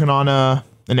Milne working on an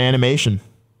animation.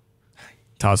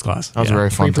 Todd's class. That was a very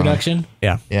fun pre-production.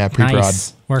 Yeah, pre-prod.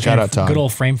 Nice. Shout out Todd. Good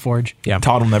old FrameForge. Yeah,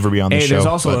 Todd will never be on the show. There's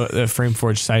also a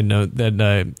FrameForge side note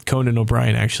that Conan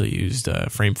O'Brien actually used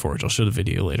FrameForge. I'll show the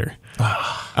video later.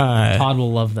 Todd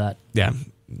will love that. Yeah.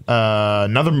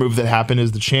 Another move that happened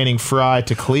is the Channing Frye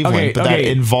to Cleveland, but that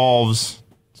involves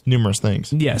numerous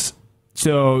things. Yes.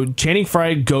 So Channing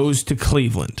Frye goes to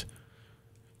Cleveland.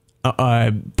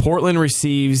 Portland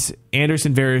receives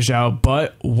Anderson Varejao,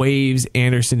 but waives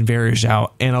Anderson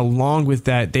Varejao, and along with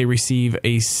that, they receive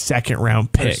a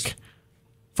second-round pick.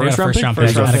 First round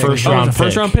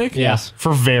pick. Yes,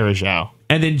 for Varejao.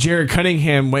 And then Jared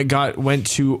Cunningham went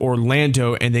to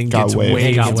Orlando, and then gets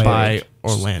waived by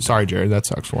Orlando. Sorry, Jared, that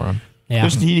sucks for him. Yeah.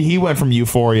 He went from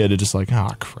euphoria to just like, oh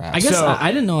crap. I guess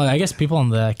I didn't know. I guess people on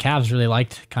the Cavs really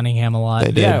liked Cunningham a lot.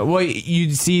 They did. Yeah, well,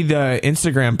 you'd see the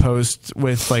Instagram posts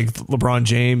with like LeBron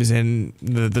James and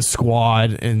the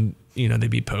squad, and they'd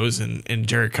be posing, and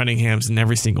Jared Cunningham's in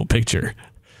every single picture.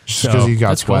 Just because he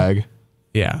got swag. Cool.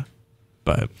 Yeah.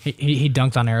 But he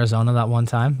dunked on Arizona that one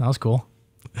time. That was cool.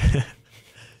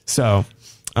 So,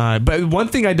 but one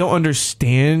thing I don't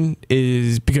understand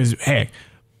is because, hey,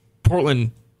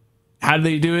 Portland, how did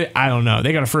they do it? I don't know.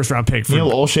 They got a first-round pick for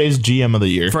Neil Olshey's GM of the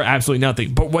year for absolutely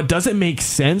nothing. But what doesn't make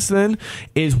sense then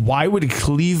is why would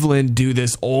Cleveland do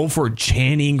this all for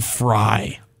Channing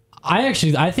Frye? I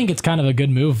think it's kind of a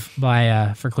good move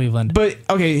for Cleveland. But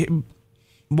okay,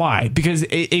 why? Because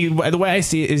the way I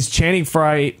see it is Channing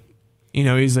Frye. You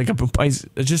know, he's like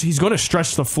he's going to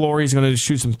stretch the floor. He's going to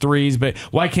shoot some threes. But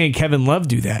why can't Kevin Love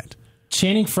do that?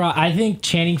 Channing Frye. I think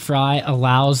Channing Frye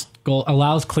allows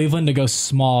Cleveland to go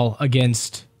small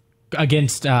against like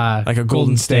a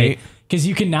Golden State, because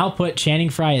you can now put Channing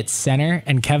Frye at center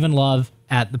and Kevin Love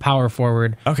at the power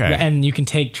forward. Okay, and you can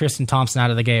take Tristan Thompson out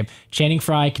of the game. Channing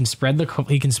Frye can spread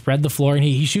the floor, and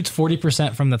he shoots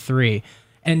 40% from the three.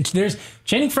 And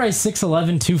Channing Frye is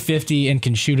 6'11", 250, and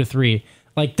can shoot a three.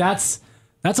 Like that's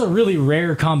a really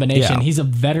rare combination. Yeah. He's a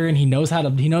veteran. He knows how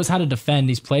to defend.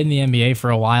 He's played in the NBA for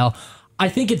a while. I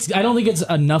don't think it's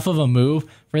enough of a move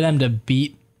for them to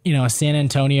beat, a San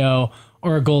Antonio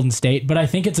or a Golden State, but I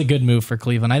think it's a good move for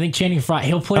Cleveland. I think Channing Frye,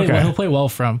 he'll play well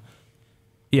from.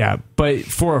 Yeah, but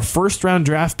for a first-round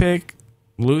draft pick,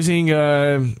 losing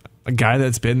a guy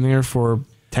that's been there for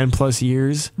 10+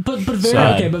 years. But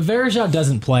Verejao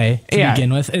doesn't play to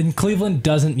begin with, and Cleveland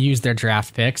doesn't use their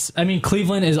draft picks. I mean,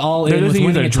 Cleveland is all in with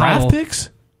winning a title. Draft picks?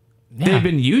 Yeah. They've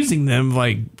been using them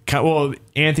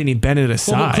Anthony Bennett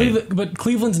aside. But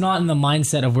Cleveland's not in the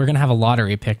mindset of we're going to have a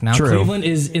lottery pick now. True. Cleveland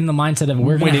is in the mindset of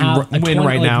we're going to have we're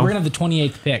going to have the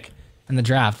 28th pick in the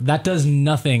draft. That does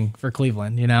nothing for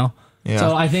Cleveland, Yeah.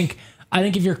 So I think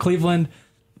if you're Cleveland,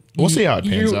 we'll see how it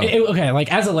pans out.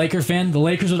 As a Laker fan, the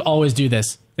Lakers would always do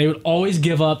this. They would always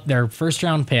give up their first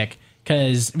round pick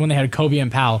because when they had Kobe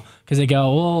and Powell, because they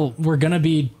go, well, we're gonna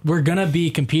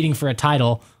be competing for a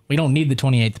title. We don't need the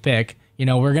 28th pick.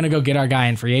 We're gonna go get our guy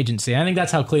in free agency. I think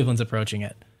that's how Cleveland's approaching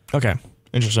it. Okay,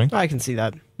 interesting. I can see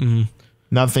that. Mm-hmm.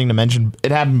 Another thing to mention,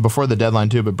 it happened before the deadline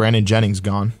too, but Brandon Jennings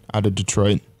gone out of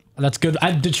Detroit. That's good.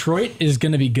 Detroit is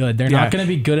going to be good. They're not going to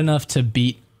be good enough to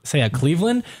beat, say, a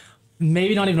Cleveland.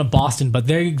 Maybe not even a Boston, but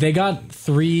they got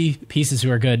three pieces who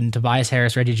are good, and Tobias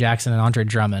Harris, Reggie Jackson, and Andre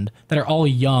Drummond, that are all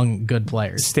young, good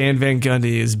players. Stan Van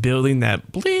Gundy is building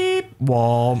that bleep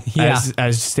wall,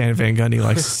 as Stan Van Gundy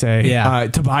likes to say.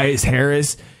 Tobias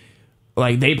Harris,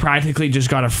 they practically just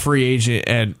got a free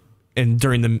agent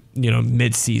during the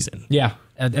mid-season. Yeah.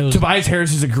 Tobias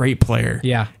Harris is a great player.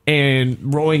 Yeah.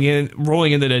 And rolling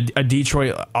into a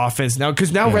Detroit offense now,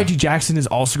 because Reggie Jackson is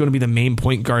also going to be the main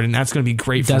point guard, and that's going to be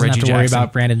great for Reggie Jackson. Doesn't have to worry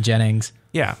about Brandon Jennings.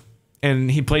 Yeah.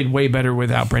 And he played way better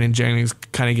without Brandon Jennings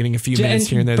kind of getting a few minutes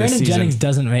here and there this season. Brandon Jennings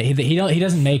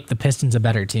doesn't make the Pistons a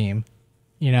better team.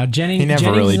 Jennings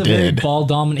really is a did. very ball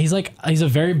dominant. He's a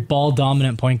very ball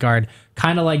dominant point guard,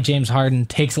 kind of like James Harden,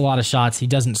 takes a lot of shots. He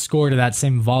doesn't score to that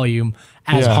same volume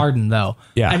as Harden, though.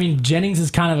 Yeah. I mean, Jennings is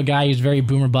kind of a guy who's very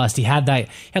boomer bust. He had that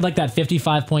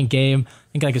 55-point game,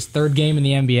 I think his third game in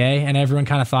the NBA, and everyone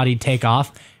kind of thought he'd take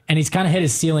off. And he's kind of hit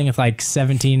his ceiling with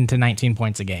 17 to 19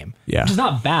 points a game. Yeah. Which is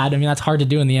not bad. I mean, that's hard to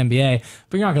do in the NBA,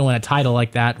 but you're not going to win a title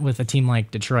like that with a team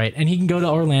like Detroit. And he can go to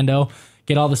Orlando,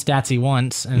 get all the stats he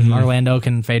wants, and Orlando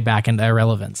can fade back into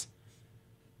irrelevance.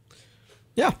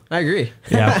 Yeah, I agree.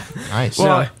 Yeah. Nice.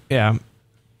 Well, yeah.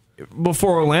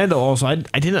 Before Orlando, also, I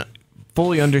didn't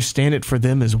fully understand it for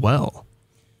them as well,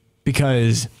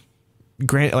 because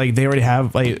they already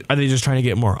have are they just trying to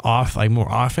get more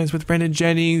offense with Brandon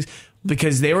Jennings,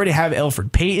 because they already have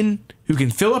Elfrid Payton, who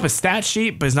can fill up a stat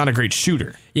sheet but is not a great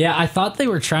shooter. Yeah, I thought they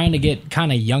were trying to get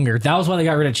kind of younger. That was why they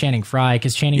got rid of Channing Frye,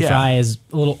 because Channing Frye is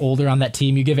a little older on that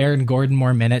team. You give Aaron Gordon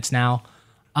more minutes now.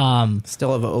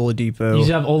 Still have Oladipo.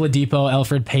 You have Oladipo,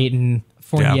 Elfrid Payton,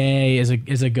 Fournier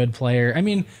is a good player. I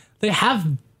mean, they have,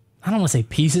 I don't want to say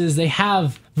pieces. They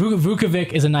have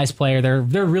Vukovic is a nice player.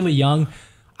 They're really young.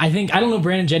 I don't know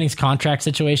Brandon Jennings' contract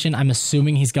situation. I'm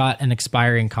assuming he's got an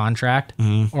expiring contract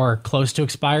or close to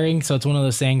expiring. So it's one of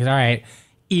those things. All right,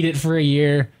 eat it for a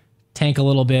year, tank a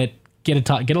little bit, get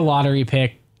a lottery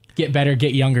pick, get better,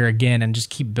 get younger again, and just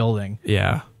keep building.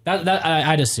 Yeah,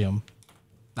 I'd assume.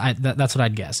 That's what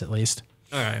I'd guess, at least.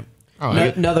 All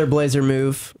right. Another Blazer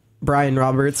move. Brian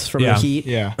Roberts from the Heat.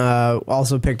 Yeah.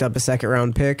 Also picked up a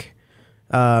second-round pick.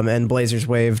 And Blazers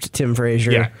waived Tim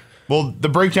Frazier. Yeah. Well, the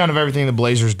breakdown of everything the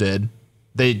Blazers did,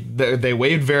 they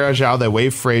waived Verejao, they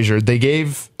waived Frazier. They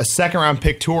gave a second-round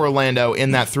pick to Orlando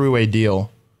in that three-way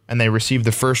deal, and they received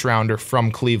the first-rounder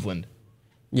from Cleveland.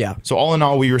 Yeah. So all in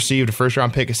all, we received a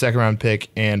first-round pick, a second-round pick,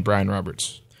 and Brian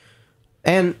Roberts.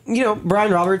 And,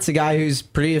 Brian Roberts, a guy who's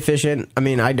pretty efficient. I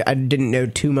mean, I didn't know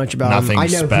too much about him. I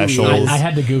know special. who he is. I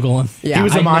had to Google him. Yeah. He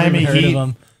was a Miami Heat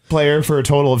him. player for a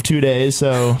total of 2 days,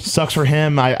 so sucks for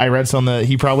him. I read something that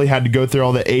he probably had to go through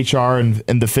all the HR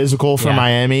and the physical for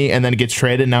Miami, and then gets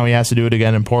traded. Now he has to do it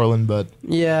again in Portland. But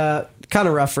yeah, kind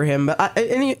of rough for him. But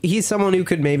he's someone who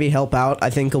could maybe help out. I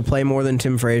think he'll play more than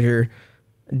Tim Frazier.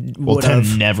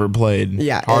 Tim never played.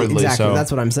 Yeah, hardly. exactly. So.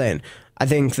 That's what I'm saying. I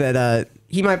think that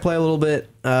he might play a little bit.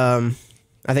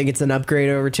 I think it's an upgrade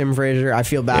over Tim Frazier. I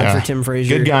feel bad for Tim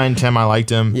Frazier. Good guy in Tim. I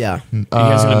liked him. Yeah. You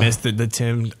guys gonna miss the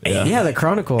Tim? Yeah, the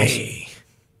Chronicles.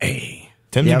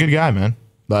 Tim's a good guy, man.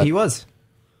 But he was.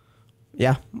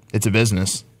 Yeah. It's a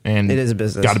business. And it is a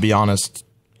business. Got to be honest,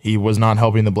 he was not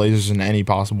helping the Blazers in any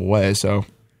possible way. So.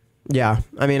 Yeah.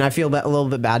 I mean, I feel a little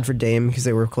bit bad for Dame because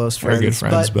they were close friends. Very good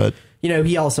friends, but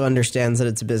he also understands that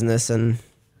it's a business and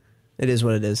it is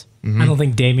what it is. I don't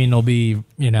think Damian will be,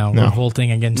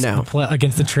 revolting against the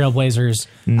Trailblazers.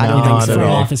 I don't think so.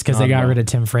 Office because they got rid of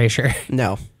Tim Frazier.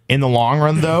 No. In the long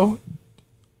run, though,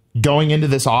 going into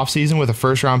this offseason with a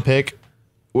first-round pick,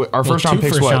 our first-round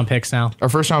pick's what? First-round picks now. Our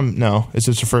first round, no, it's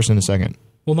just a first and a second.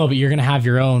 Well, no, but you're going to have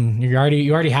your own. You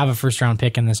already have a first-round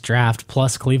pick in this draft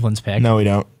plus Cleveland's pick. No, we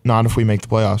don't. Not if we make the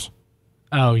playoffs.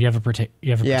 Oh, you have a protected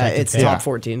it's pick. top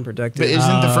 14 protected. But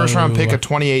isn't the first-round pick a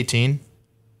 2018?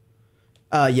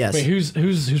 Yes. Wait,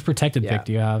 whose protected pick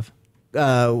do you have?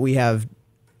 We have.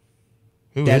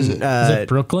 Who is it? Is it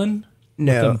Brooklyn?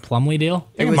 No. With the Plumlee deal?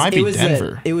 It might be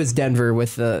Denver. It was Denver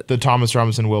with the Thomas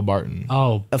Robinson, Will Barton.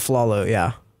 Oh, Afflalo,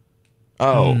 yeah.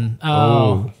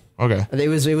 Okay. It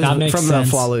was from the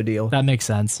Afflalo deal. That makes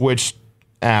sense. Which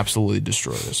absolutely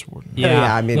destroyed us.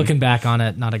 Yeah, I mean, looking back on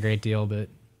it, not a great deal, but.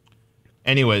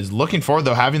 Anyways, looking forward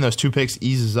though, having those 2 picks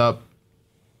eases up.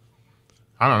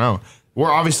 I don't know.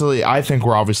 I think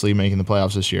we're obviously making the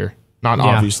playoffs this year. Not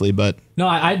obviously, but no,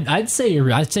 I'd say you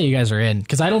guys are in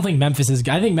because I don't think Memphis is.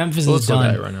 I think Memphis is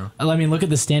done right now. I mean, look at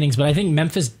the standings, but I think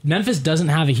Memphis doesn't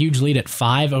have a huge lead at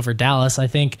 5 over Dallas. I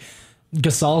think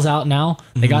Gasol's out now.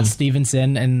 They got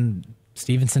Stevenson, and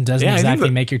Stevenson doesn't exactly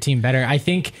make your team better. I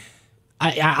think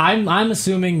I'm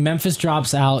assuming Memphis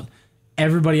drops out.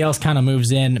 Everybody else kind of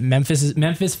moves in.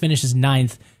 Memphis finishes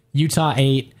 9th. Utah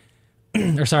 8.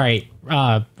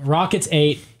 Rockets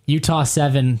 8. Utah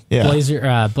 7,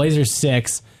 Blazers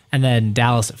 6, and then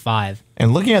Dallas at 5.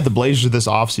 And looking at the Blazers this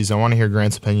offseason, I want to hear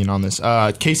Grant's opinion on this.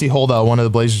 Casey Holdout, one of the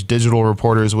Blazers digital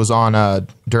reporters, was on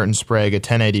Dirt and Sprague, a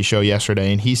 1080 show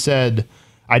yesterday, and he said,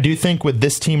 I do think with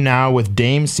this team now, with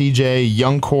Dame, CJ,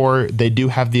 young core, they do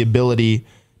have the ability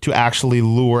to actually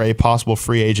lure a possible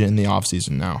free agent in the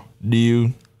offseason now. Do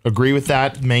you agree with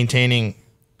that, maintaining,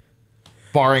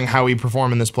 barring how we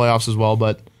perform in this playoffs as well,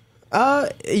 but...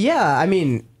 yeah, I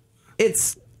mean...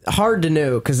 It's hard to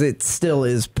know because it still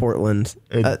is Portland.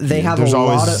 They have a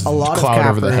lot of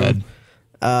cap room.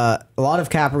 A lot of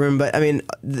cap room, but I mean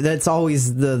that's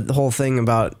always the whole thing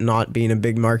about not being a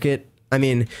big market. I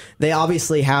mean they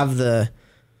obviously have the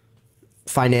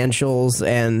financials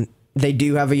and they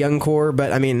do have a young core,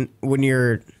 but I mean when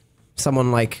you're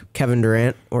someone like Kevin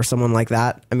Durant or someone like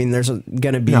that, I mean there's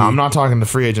going to be. No, I'm not talking to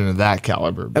free agent of that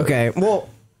caliber. Okay, well,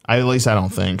 at least I don't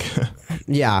think.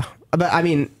 Yeah, but I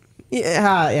mean.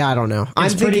 Yeah, I don't know.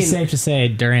 It's pretty safe to say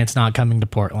Durant's not coming to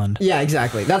Portland. Yeah,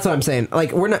 exactly. That's what I'm saying.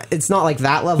 Like we're not. It's not like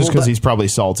that level. Just because he's probably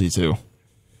salty too.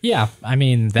 Yeah, I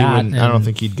mean that. I don't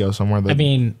think he'd go somewhere. I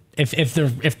mean, if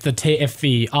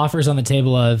the offers on the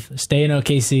table of stay in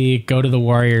OKC, go to the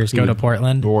Warriors, go to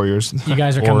Portland, the Warriors, you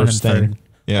guys are coming in third.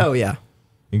 Yeah. Oh yeah.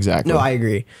 Exactly. No, I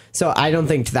agree. So I don't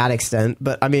think to that extent,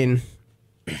 but I mean.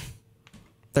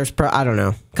 There's, I don't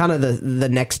know, kind of the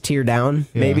next tier down,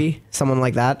 maybe someone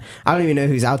like that. I don't even know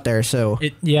who's out there, so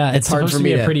it's hard for me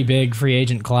to be a pretty big free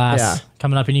agent class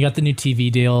coming up, and you got the new TV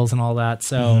deals and all that.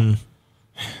 So,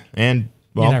 and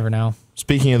you never know.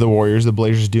 Speaking of the Warriors, the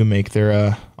Blazers do make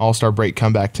their All-Star break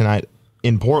comeback tonight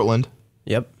in Portland.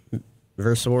 Yep,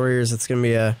 versus the Warriors. It's gonna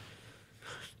be a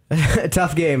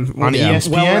tough game on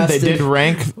ESPN. They did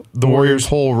rank the Warriors'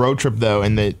 whole road trip though,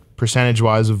 and the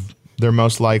percentage-wise of their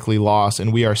most likely loss,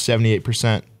 and we are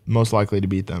 78% most likely to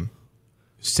beat them.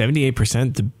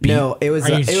 78% to beat? No, it was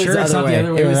the other way.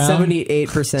 It was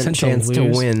 78% chance to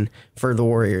win for the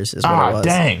Warriors is what it was.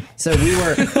 Dang. So we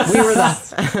were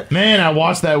the Man, I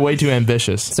watched that way too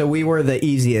ambitious. So we were the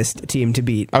easiest team to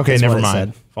beat. Okay, never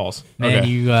mind. False. Man, okay.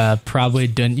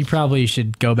 You probably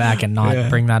should go back and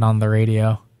not bring that on the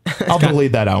radio. I'll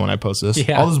delete that out when I post this.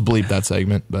 Yeah. I'll just bleep that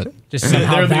segment. But just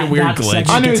there would be a weird glitch.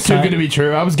 I knew it was too good to be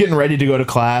true. I was getting ready to go to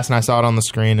class, and I saw it on the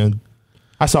screen, and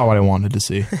I saw what I wanted to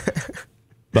see.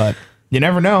 But you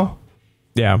never know.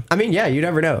 Yeah. I mean, yeah, you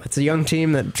never know. It's a young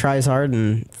team that tries hard,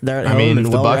 and they're at home mean, and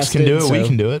if the Bucks can do it, well-rested, we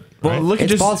can do it. Well, right? look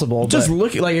at It's possible, Just but-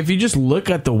 look like if you just look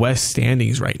at the West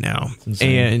standings right now,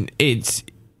 and it's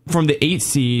from the 8th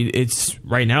seed. It's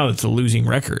right now it's a losing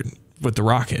record with the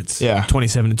Rockets. Yeah.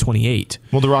 27-28.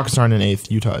 Well, the Rockets aren't in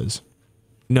 8th. Utah is.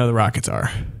 No, the Rockets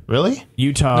are. Really?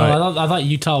 Utah. No, I thought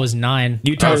Utah was 9.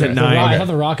 Utah's at 9. I thought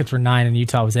the Rockets were 9 and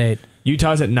Utah was 8.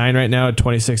 Utah's at 9 right now at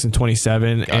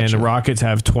 26-27, and the Rockets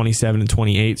have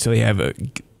 27-28. So they have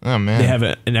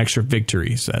an extra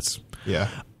victory. So that's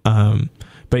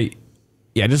but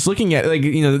yeah, just looking at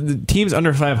the teams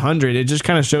under 500, it just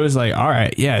kind of shows all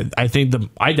right, yeah, I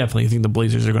definitely think the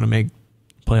Blazers are going to make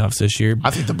playoffs this year.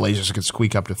 I think the Blazers could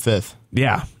squeak up to 5th.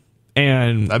 Yeah.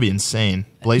 And that'd be insane.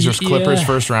 Blazers Clippers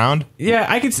first round. Yeah,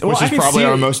 I could. Which is probably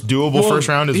our most doable first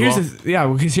round as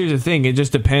well. Because here's the thing: it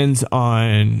just depends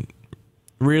on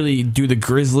really do the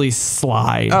Grizzlies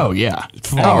slide. Oh yeah,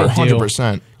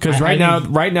 100%. Because right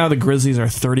now the Grizzlies are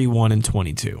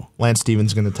 31-22. Lance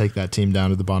Stevens going to take that team down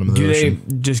to the bottom of the ocean.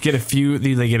 They just get a few?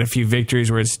 They get a few victories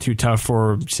where it's too tough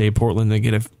for say Portland to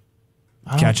get a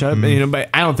catch up. But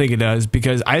I don't think it does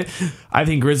because I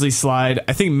think Grizzlies slide.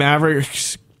 I think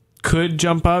Mavericks could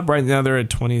jump up. Right now they're at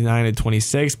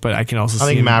 29-26, but I can also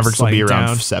see Mavericks will be around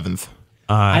down. 7th.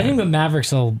 I think the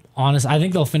Mavericks I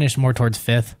think they'll finish more towards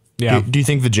 5th. Yeah. Do you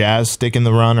think the Jazz stick in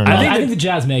the run or not? I think the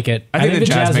Jazz make it. I think the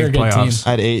Jazz are a make good team.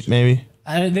 At 8 maybe.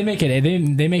 They make it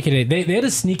 8. They make it 8. They had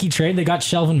a sneaky trade. They got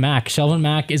Shelvin Mack. Shelvin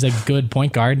Mack is a good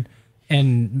point guard,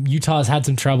 and Utah's had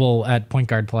some trouble at point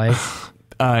guard play.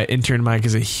 Intern Mike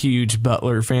is a huge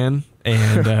Butler fan,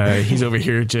 and he's over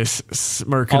here just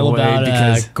smirking all away about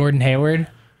because Gordon Hayward,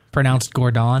 pronounced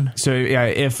Gordon. So yeah,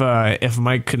 if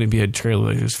Mike couldn't be a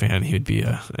Trailblazers fan, he would be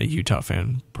a Utah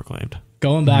fan proclaimed.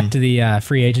 Going back to the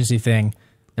free agency thing,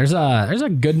 there's a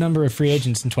good number of free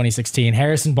agents in 2016.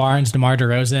 Harrison Barnes, DeMar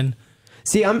DeRozan.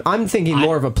 See, I'm thinking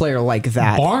more of a player like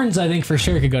that. Barnes, I think for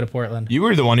sure could go to Portland. You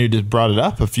were the one who just brought it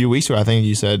up a few weeks ago. I think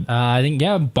you said.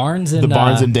 Barnes and the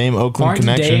Barnes and Dame Oakland Barnes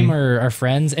connection. and Dame are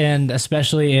friends, and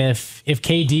especially if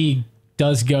KD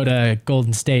does go to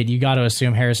Golden State, you got to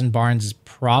assume Harrison Barnes is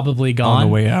probably gone on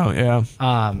the way out. Yeah.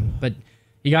 But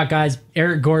you got guys: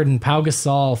 Eric Gordon, Pau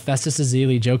Gasol, Festus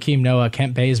Ezeli, Joakim Noah,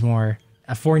 Kent Bazemore,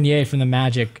 Fournier from the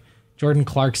Magic, Jordan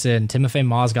Clarkson, Timofey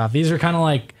Mozgov. These are kind of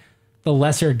like the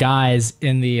lesser guys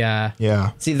in the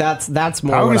See, that's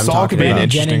more Pau what I'm Gasol talking could be an about.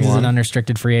 interesting Jennings is one. an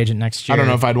unrestricted free agent next year. I don't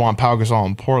know if I'd want Pau Gasol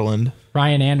in Portland.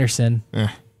 Ryan Anderson.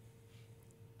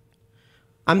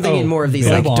 I'm thinking more of these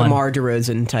Boban. like DeMar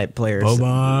DeRozan type players.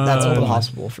 Boban. That's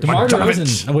possible for DeMar sure.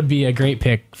 DeRozan would be a great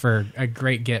pick for a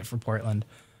great get for Portland.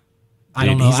 I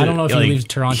don't know if he leaves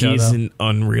Toronto. He's though. an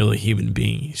unreal human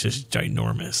being. He's just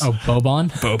ginormous. Oh,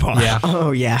 Boban? Boban. Yeah.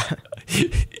 Oh yeah.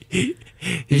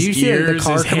 His Did you see the ears,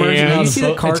 car his commercial? Did you hands. see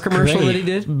the car It's commercial great. that he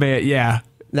did? Man, yeah.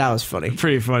 That was funny.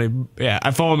 Pretty funny. Yeah, I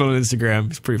follow him on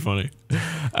Instagram. It's pretty funny.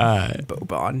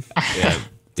 Boban. Yeah.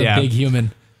 It's a big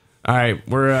human. All right,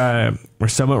 we're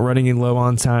somewhat running in low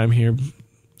on time here,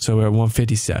 so we're at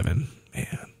 157.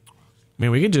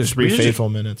 Man, we could just 3 faithful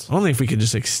minutes. Only if we could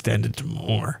just extend it to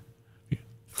more.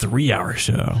 3-hour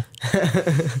show. I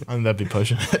think that'd be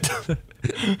pushing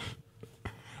it.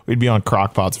 We'd be on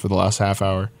crockpots for the last half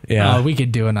hour. Yeah, we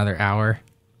could do another hour.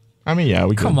 I mean, yeah,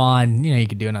 we could. Come on, you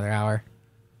could do another hour.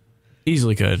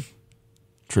 Easily could.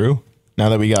 True. Now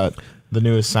that we got the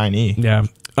newest signee. Yeah.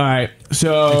 All right.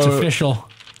 So It's official.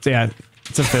 Yeah,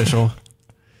 it's official.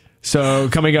 So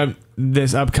coming up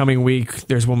this upcoming week,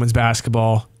 there's women's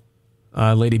basketball.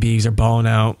 Lady Beavs are balling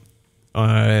out.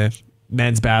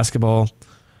 Men's basketball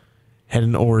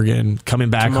heading to Oregon, coming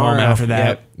back Tomorrow, home after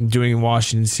that, doing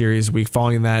Washington series week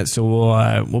following that. So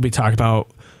we'll be talking about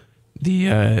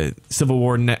the Civil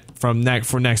War for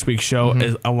next week's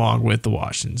show, along with the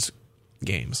Washington's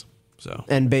games. So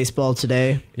And baseball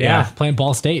today. Yeah, playing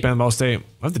Ball State. I'll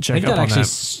have to check I think up that on actually that.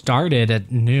 started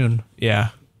at noon. Yeah.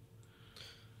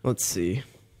 Let's see.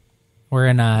 We're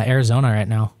in Arizona right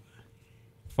now.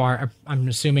 I'm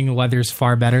assuming the weather's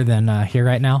far better than here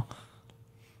right now.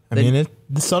 I mean,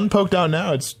 the sun poked out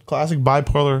now. It's classic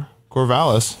bipolar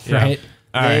Corvallis. Yeah. Right.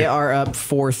 They are up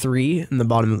 4-3 in the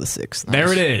bottom of the 6th.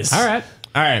 There it is. All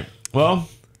right. Well,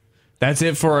 that's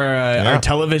it for our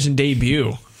television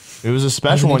debut. It was a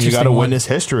special one. You got to witness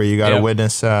history. You got to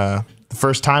witness the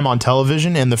first time on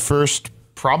television and the first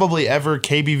probably ever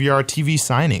KBVR TV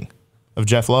signing of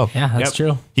Jeff Lowe. Yeah, that's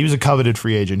true. He was a coveted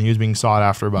free agent. He was being sought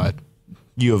after by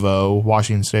U of O,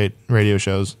 Washington State radio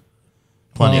shows.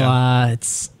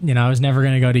 It's I was never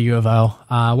going to go to U of O.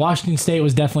 Washington State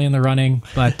was definitely in the running,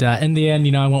 but in the end,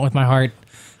 I went with my heart.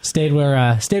 Stayed where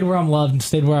I'm loved and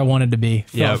stayed where I wanted to be.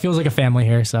 Feels like a family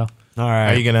here. So All right.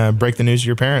 How are you gonna break the news to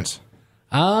your parents?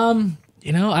 I don't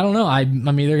know.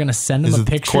 I'm either gonna send them a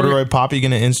picture. Corduroy Poppy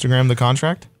gonna Instagram the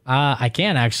contract? I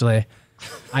can actually.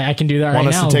 I can do that right now.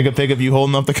 Want us to take a pic of you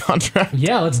holding up the contract?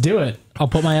 Yeah, let's do it. I'll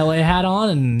put my LA hat on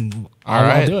and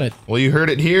I'll do it. Well, you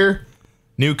heard it here.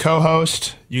 New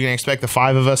co-host. You can expect the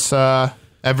 5 of us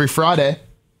every Friday.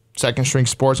 Second String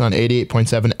Sports on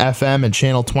 88.7 FM and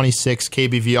channel 26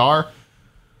 KBVR.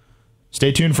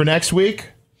 Stay tuned for next week.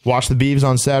 Watch the Beavs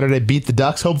on Saturday. Beat the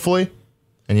Ducks, hopefully.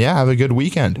 And yeah, have a good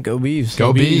weekend. Go Beavs.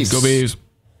 Go Beavs. Go Beavs.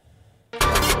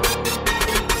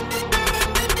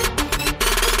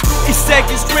 It's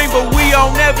second string, but we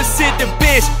don't never sit the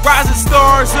bench. Rising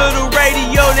stars of the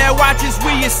radio, now watch as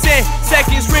we ascend.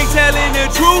 Second string telling the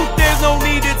truth, there's no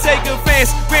need to take offense.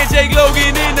 Grant Jake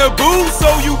Logan in the booth, so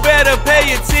you better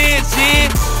pay attention.